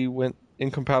Mabinagi went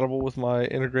incompatible with my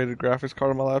integrated graphics card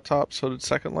on my laptop, so did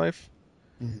Second Life,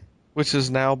 Mhm. which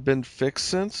has now been fixed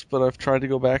since, but I've tried to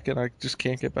go back and I just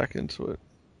can't get back into it.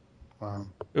 Wow.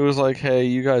 It was like, hey,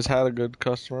 you guys had a good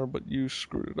customer, but you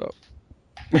screwed it up.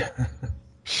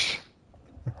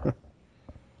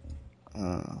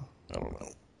 Uh, I don't know.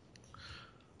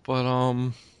 But,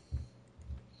 I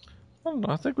don't know.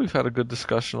 I think we've had a good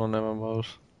discussion on MMOs.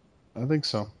 I think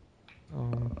so.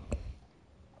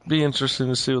 Be interesting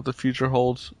to see what the future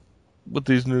holds with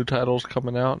these new titles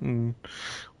coming out and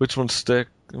which ones stick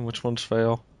and which ones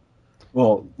fail.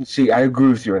 Well, see, I agree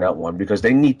with you on that one because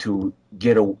they need to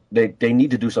they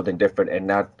need to do something different and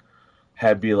not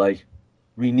be like,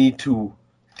 we need to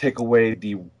take away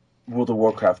the World of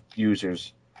Warcraft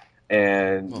users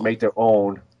and make their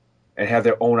own and have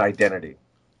their own identity.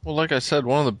 Well, like I said,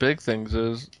 one of the big things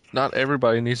is not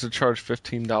everybody needs to charge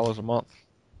 $15 a month.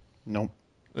 Nope.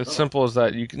 It's simple as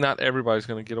that. Not everybody's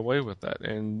going to get away with that.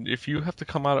 And if you have to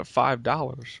come out at $5,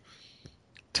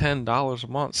 $10 a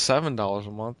month, $7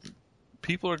 a month,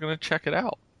 people are going to check it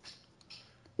out.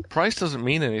 Price doesn't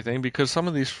mean anything because some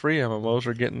of these free MMOs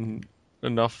are getting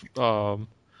enough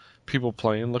people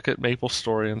playing. Look at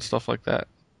MapleStory and stuff like that.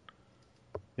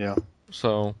 Yeah.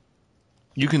 So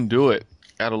you can do it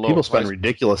at a lower People spend price.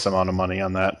 ridiculous amount of money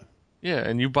on that. Yeah,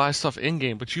 and you buy stuff in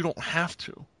game, but you don't have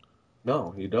to.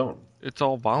 No, you don't. It's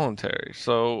all voluntary.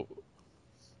 So,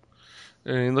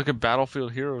 I mean, look at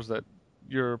Battlefield Heroes that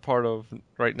you're a part of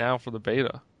right now for the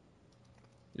beta.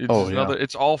 It's Oh, yeah.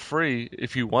 It's all free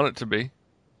if you want it to be.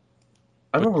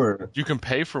 I remember. You can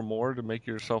pay for more to make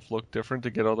yourself look different to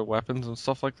get other weapons and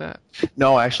stuff like that.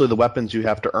 No, actually, the weapons you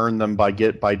have to earn them by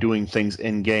doing things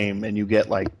in game, and you get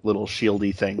like little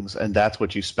shieldy things, and that's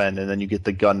what you spend, and then you get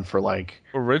the gun for like.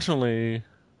 Originally,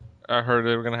 I heard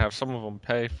they were gonna have some of them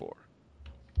pay for.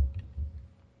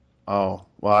 Oh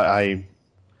well,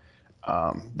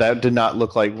 that did not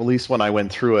look like, at least when I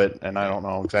went through it, and I don't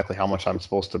know exactly how much I'm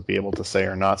supposed to be able to say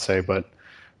or not say, but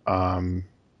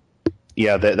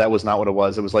yeah, that was not what it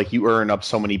was. It was like you earn up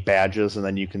so many badges, and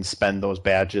then you can spend those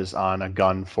badges on a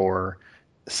gun for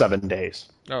 7 days.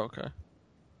 Oh, okay.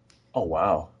 Oh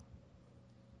wow.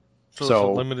 So it's a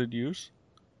limited use?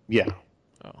 Yeah.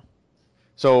 Oh.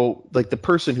 So, like, the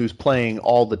person who's playing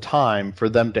all the time, for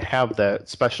them to have that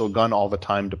special gun all the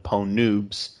time to pwn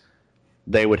noobs,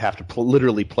 they would have to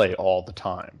literally play all the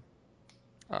time.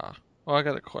 Ah. Well, I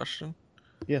got a question.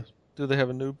 Yes. Do they have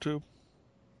a noob tube?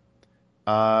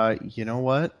 You know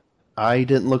what? I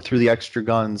didn't look through the extra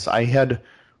guns. I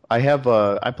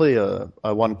play a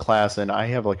one class, and I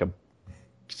have like a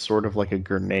sort of like a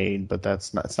grenade, but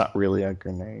it's not really a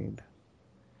grenade.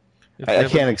 I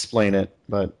can't explain it,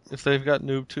 but if they've got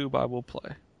noob tube, I will play.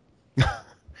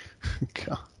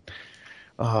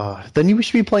 God. Then you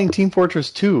should be playing Team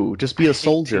Fortress 2. Just be a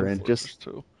soldier and just.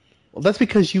 2. Well, that's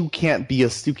because you can't be a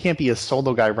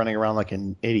solo guy running around like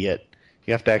an idiot.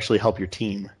 You have to actually help your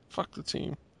team. Fuck the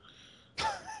team.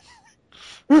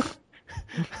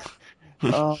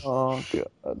 Oh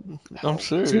god. I'm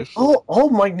serious. See, all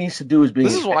Mike needs to do is be.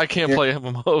 This is why I can't play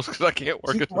MMOs, because I can't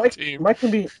work as a team. Mike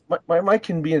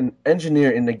can be an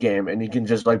engineer in the game, and he can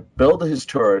just like build his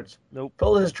turrets. Nope.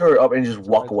 Build his turret up and just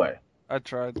walk away. I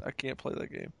tried. I can't play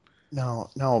that game. No,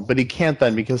 but he can't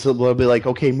then, because it'll be like,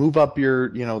 okay, move up your,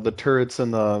 the turrets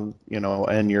and the,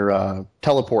 and your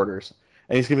teleporters,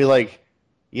 and he's gonna be like,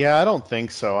 yeah, I don't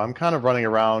think so. I'm kind of running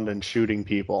around and shooting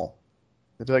people.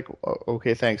 It's like,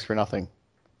 okay, thanks for nothing.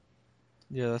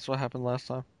 Yeah, that's what happened last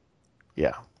time.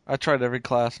 Yeah. I tried every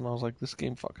class, and I was like, this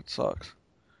game fucking sucks.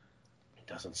 It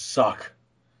doesn't suck.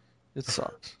 It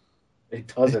sucks.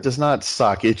 It doesn't. It does not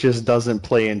suck. It just doesn't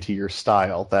play into your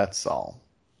style. That's all.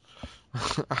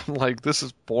 I'm like, this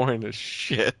is boring as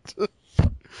shit.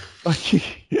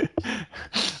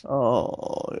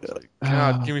 Oh,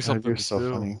 God, give me something you're to so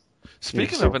do. funny.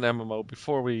 Speaking of an MMO,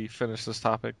 before we finish this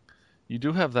topic, you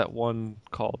do have that one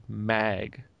called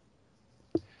MAG.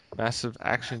 Massive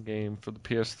Action Game for the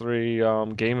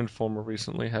PS3. Game Informer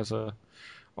recently has a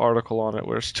article on it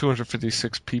where it's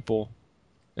 256 people,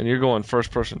 and you're going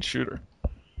first-person shooter.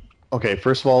 Okay,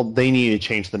 first of all, they need to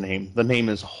change the name. The name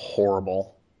is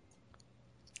horrible.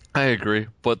 I agree,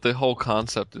 but the whole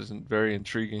concept isn't very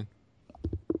intriguing.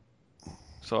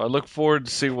 So I look forward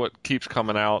to see what keeps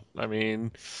coming out. I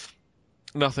mean,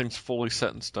 nothing's fully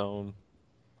set in stone.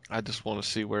 I just want to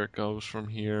see where it goes from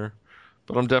here.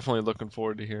 But I'm definitely looking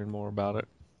forward to hearing more about it.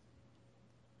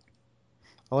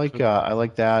 I like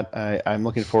that. I'm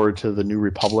looking forward to the New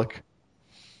Republic,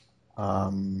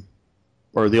 or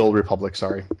the Old Republic.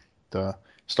 Sorry, the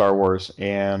Star Wars,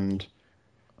 and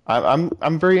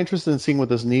I'm very interested in seeing what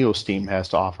this Neo Steam has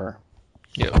to offer.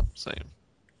 Yeah, same.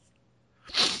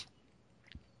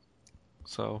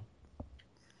 So,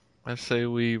 I say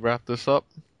we wrap this up.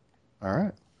 All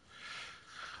right.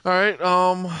 All right.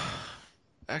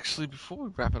 Actually, before we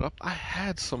wrap it up, I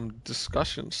had some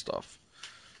discussion stuff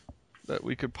that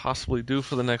we could possibly do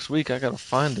for the next week. I gotta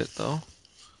find it though.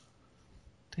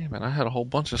 Damn it! I had a whole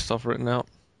bunch of stuff written out.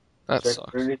 That Check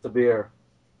sucks. underneath the beer.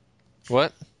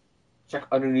 What? Check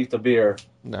underneath the beer.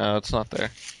 No, it's not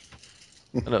there.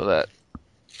 I know that.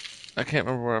 I can't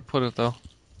remember where I put it though.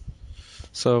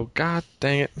 So, god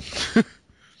dang it.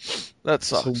 That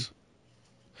sucks.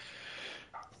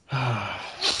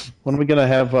 When are we gonna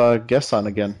have guests on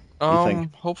again? You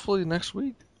think? Hopefully next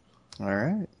week. All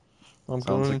right. I'm Sounds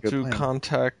going like a good to plan.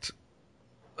 contact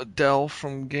Adele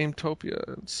from Gametopia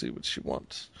and see what she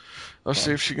wants. I'll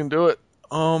see if she can do it.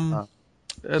 And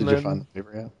Did then you find the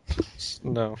paper yet?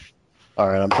 no. All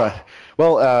right, I'm trying.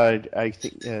 Well, I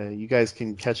think you guys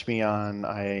can catch me on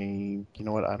you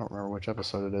know what? I don't remember which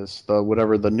episode it is.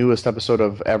 The newest episode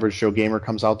of Average Joe Gamer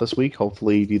comes out this week.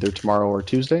 Hopefully, either tomorrow or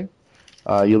Tuesday.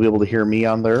 You'll be able to hear me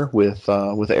on there with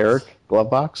Eric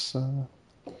Glovebox.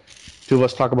 Two of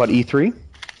us talk about E3.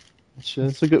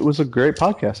 It was a great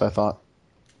podcast, I thought.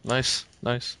 Nice.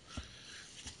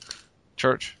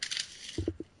 Church.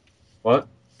 What?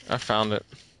 I found it.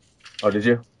 Oh, did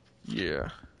you? Yeah.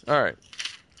 All right.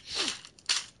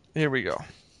 Here we go.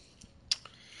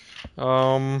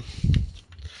 I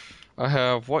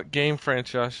have what game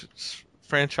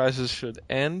franchises should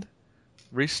end,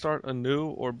 restart anew,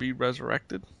 or be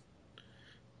resurrected.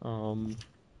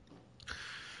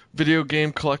 video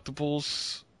game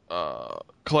collectibles,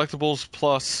 collectibles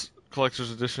plus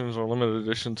collector's editions or limited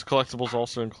editions. Collectibles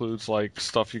also includes like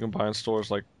stuff you can buy in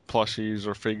stores like plushies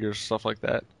or figures, stuff like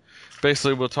that.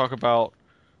 Basically, we'll talk about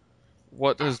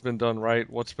what has been done right,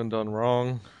 what's been done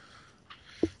wrong,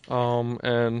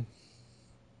 and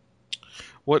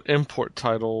what import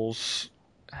titles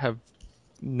have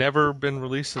never been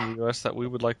released in the US that we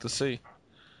would like to see.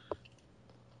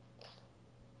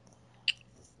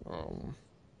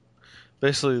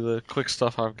 Basically, the quick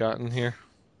stuff I've gotten here.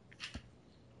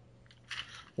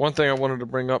 One thing I wanted to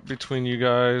bring up between you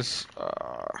guys,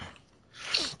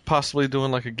 possibly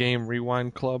doing like a game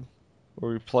rewind club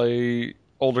where we play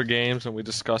older games and we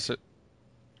discuss it.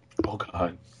 Oh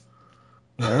God.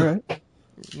 All right.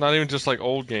 Not even just like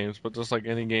old games, but just like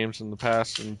any games in the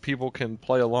past, and people can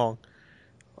play along.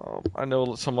 I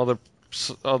know some other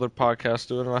podcasts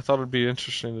do it, and I thought it'd be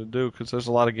interesting to do because there's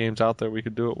a lot of games out there we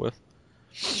could do it with.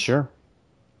 Sure.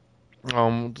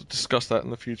 We'll discuss that in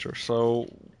the future. So,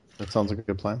 That sounds like a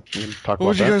good plan. We can talk what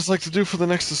would about you that. guys like to do for the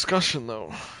next discussion,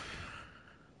 though?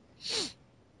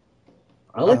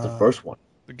 I like the first one.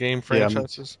 The game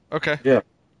franchises? Okay. Yeah.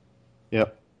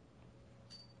 Yep.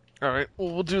 All right. Well,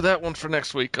 we'll do that one for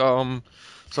next week. So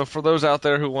for those out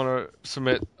there who want to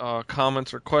submit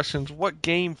comments or questions, what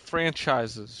game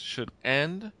franchises should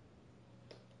end,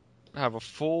 have a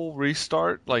full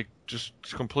restart, like just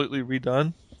completely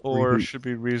redone, or Reboot. should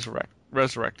be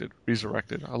resurrected?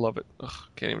 Resurrected. I love it. Ugh,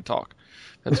 can't even talk.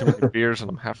 Had too many beers and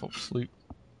I'm half asleep.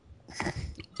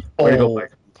 Way to go,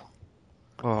 Mike.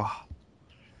 Oh,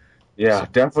 Yeah,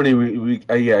 definitely.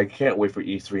 Yeah, I can't wait for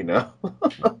E3 now.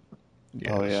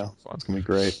 yeah. Oh it's yeah. so fun. It's gonna be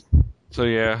great. So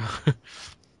yeah.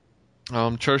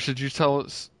 Church, did you tell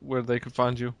us where they could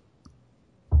find you?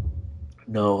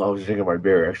 No, I was drinking my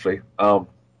beer actually. You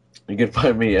can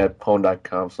find me at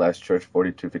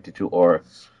pwn.com/church4252 or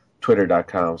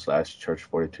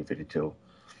twitter.com/church4252.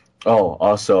 Oh,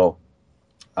 also,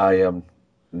 I am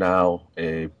now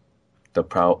the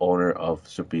proud owner of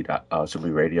Super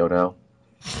Radio now.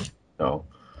 So,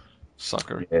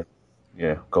 Sucker.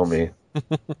 yeah, go me.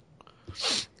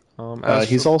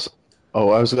 He's also.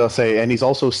 Oh, I was gonna say, and he's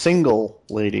also single,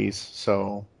 ladies.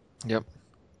 So. Yep.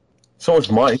 So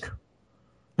is Mike.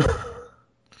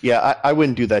 Yeah, I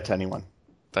wouldn't do that to anyone.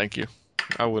 Thank you.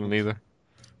 I wouldn't either.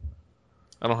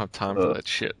 I don't have time for that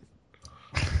shit.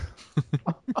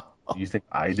 You think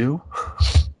I do?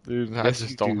 Dude, I Yes,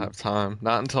 just you don't do. have time.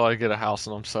 Not until I get a house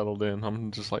and I'm settled in. I'm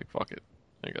just like, fuck it.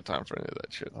 I ain't got time for any of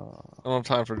that shit. I don't have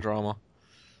time for drama.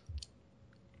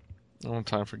 I don't have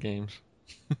time for games.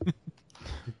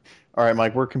 All right,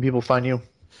 Mike. Where can people find you?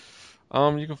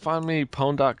 You can find me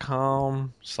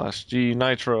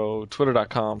pwn.com/GNitro,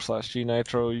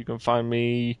 twitter.com/GNitro. You can find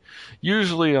me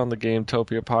usually on the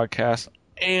Gametopia podcast,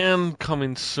 and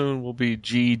coming soon will be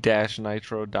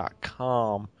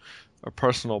g-nitro.com, a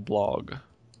personal blog.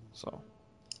 So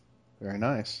Very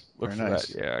nice. look Very for nice.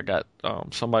 that. Yeah, I got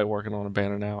somebody working on a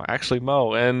banner now. Actually,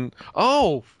 Mo. And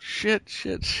oh shit!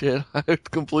 I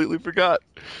completely forgot.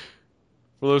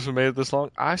 For those who made it this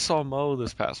long, I saw Mo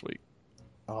this past week.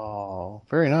 Oh,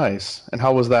 very nice. And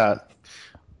how was that?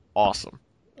 Awesome.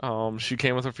 She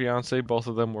came with her fiance. Both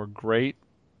of them were great.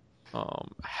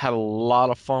 Had a lot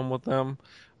of fun with them.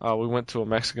 We went to a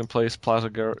Mexican place,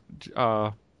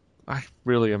 I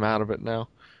really am out of it now.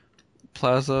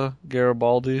 Plaza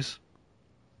Garibaldi's.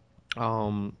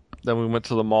 Then we went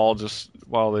to the mall just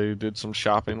while they did some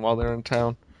shopping while they're in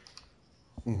town.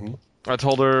 Mm-hmm. I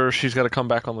told her she's got to come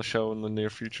back on the show in the near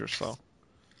future, so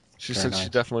she Very said nice.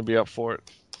 she'd definitely be up for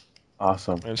it.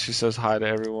 Awesome. And she says hi to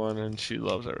everyone, and she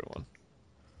loves everyone.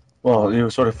 Well, it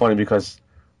was sort of funny because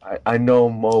I know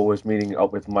Mo was meeting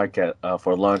up with Mike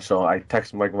for lunch, so I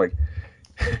texted Mike like,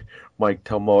 Mike,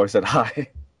 tell Mo I said hi.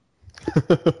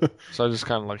 So I just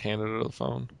kind of like handed her the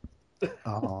phone.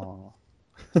 Oh.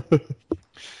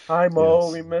 Hi Mo,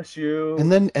 Yes. we miss you.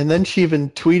 And then she even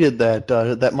tweeted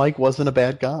that Mike wasn't a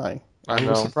bad guy. I was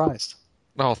know. surprised.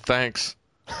 Oh, thanks.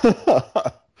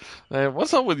 Man,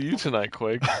 what's up with you tonight,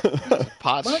 Quig?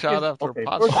 Pot Mike shot is- after okay,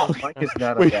 pot first of all, shot. Mike is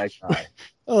not a Wait. bad guy.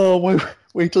 Oh,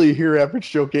 wait till you hear Average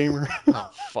Joe Gamer.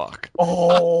 Oh, fuck.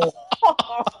 Oh,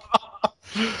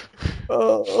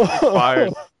 Oh.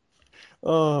 Fired.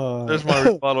 Oh. There's my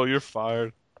rebuttal. You're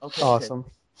fired. okay, Awesome.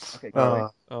 Okay, Gary,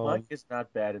 Uh, Mike is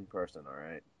not bad in person, all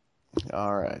right?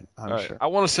 all right. I'm All right. sure. I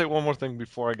want to say one more thing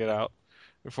before we get out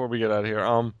of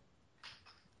here.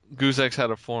 Goozex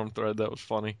had a forum thread that was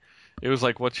funny. It was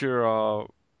like, what's your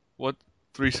what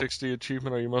 360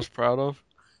 achievement are you most proud of?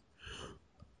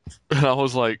 And I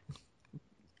was like,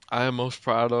 I am most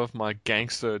proud of my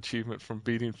gangsta achievement from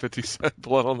beating 50 Cent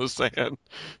Blood on the Sand.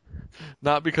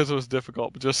 Not because it was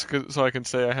difficult, but just so I can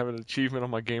say I have an achievement on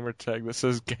my gamer tag that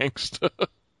says gangsta.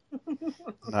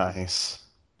 Nice.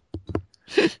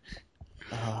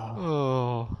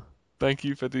 Oh, thank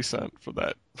you 50 Cent for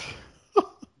that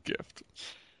gift.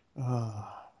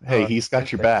 Hey, he's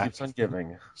got your back. Keeps on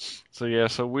giving. So yeah,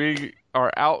 so we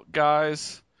are out,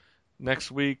 guys.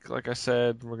 Next week, like I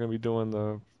said, we're gonna be doing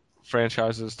the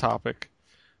franchises topic.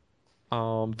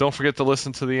 Don't forget to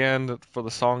listen to the end for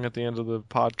the song at the end of the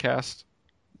podcast.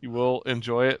 You will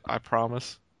enjoy it, I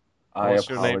promise. I Unless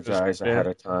your name is apologize ahead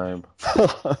of time.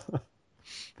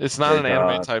 It's not an Thank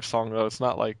anime God. type song though. It's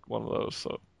not like one of those.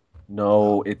 So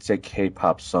No, it's a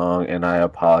K-pop song, and I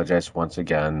apologize once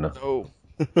again. no,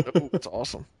 it's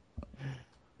awesome.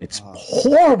 It's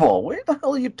horrible. What the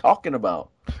hell are you talking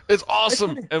about? It's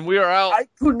awesome, and we are out. I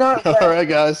could not. All right,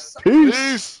 guys. Peace.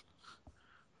 Peace.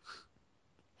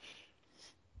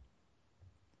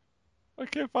 I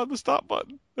can't find the stop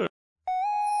button. Listen,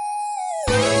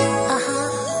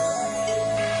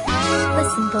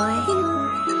 boy.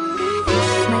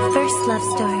 My first love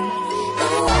story.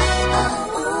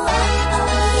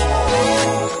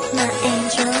 My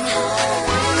angel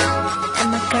and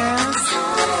my girls.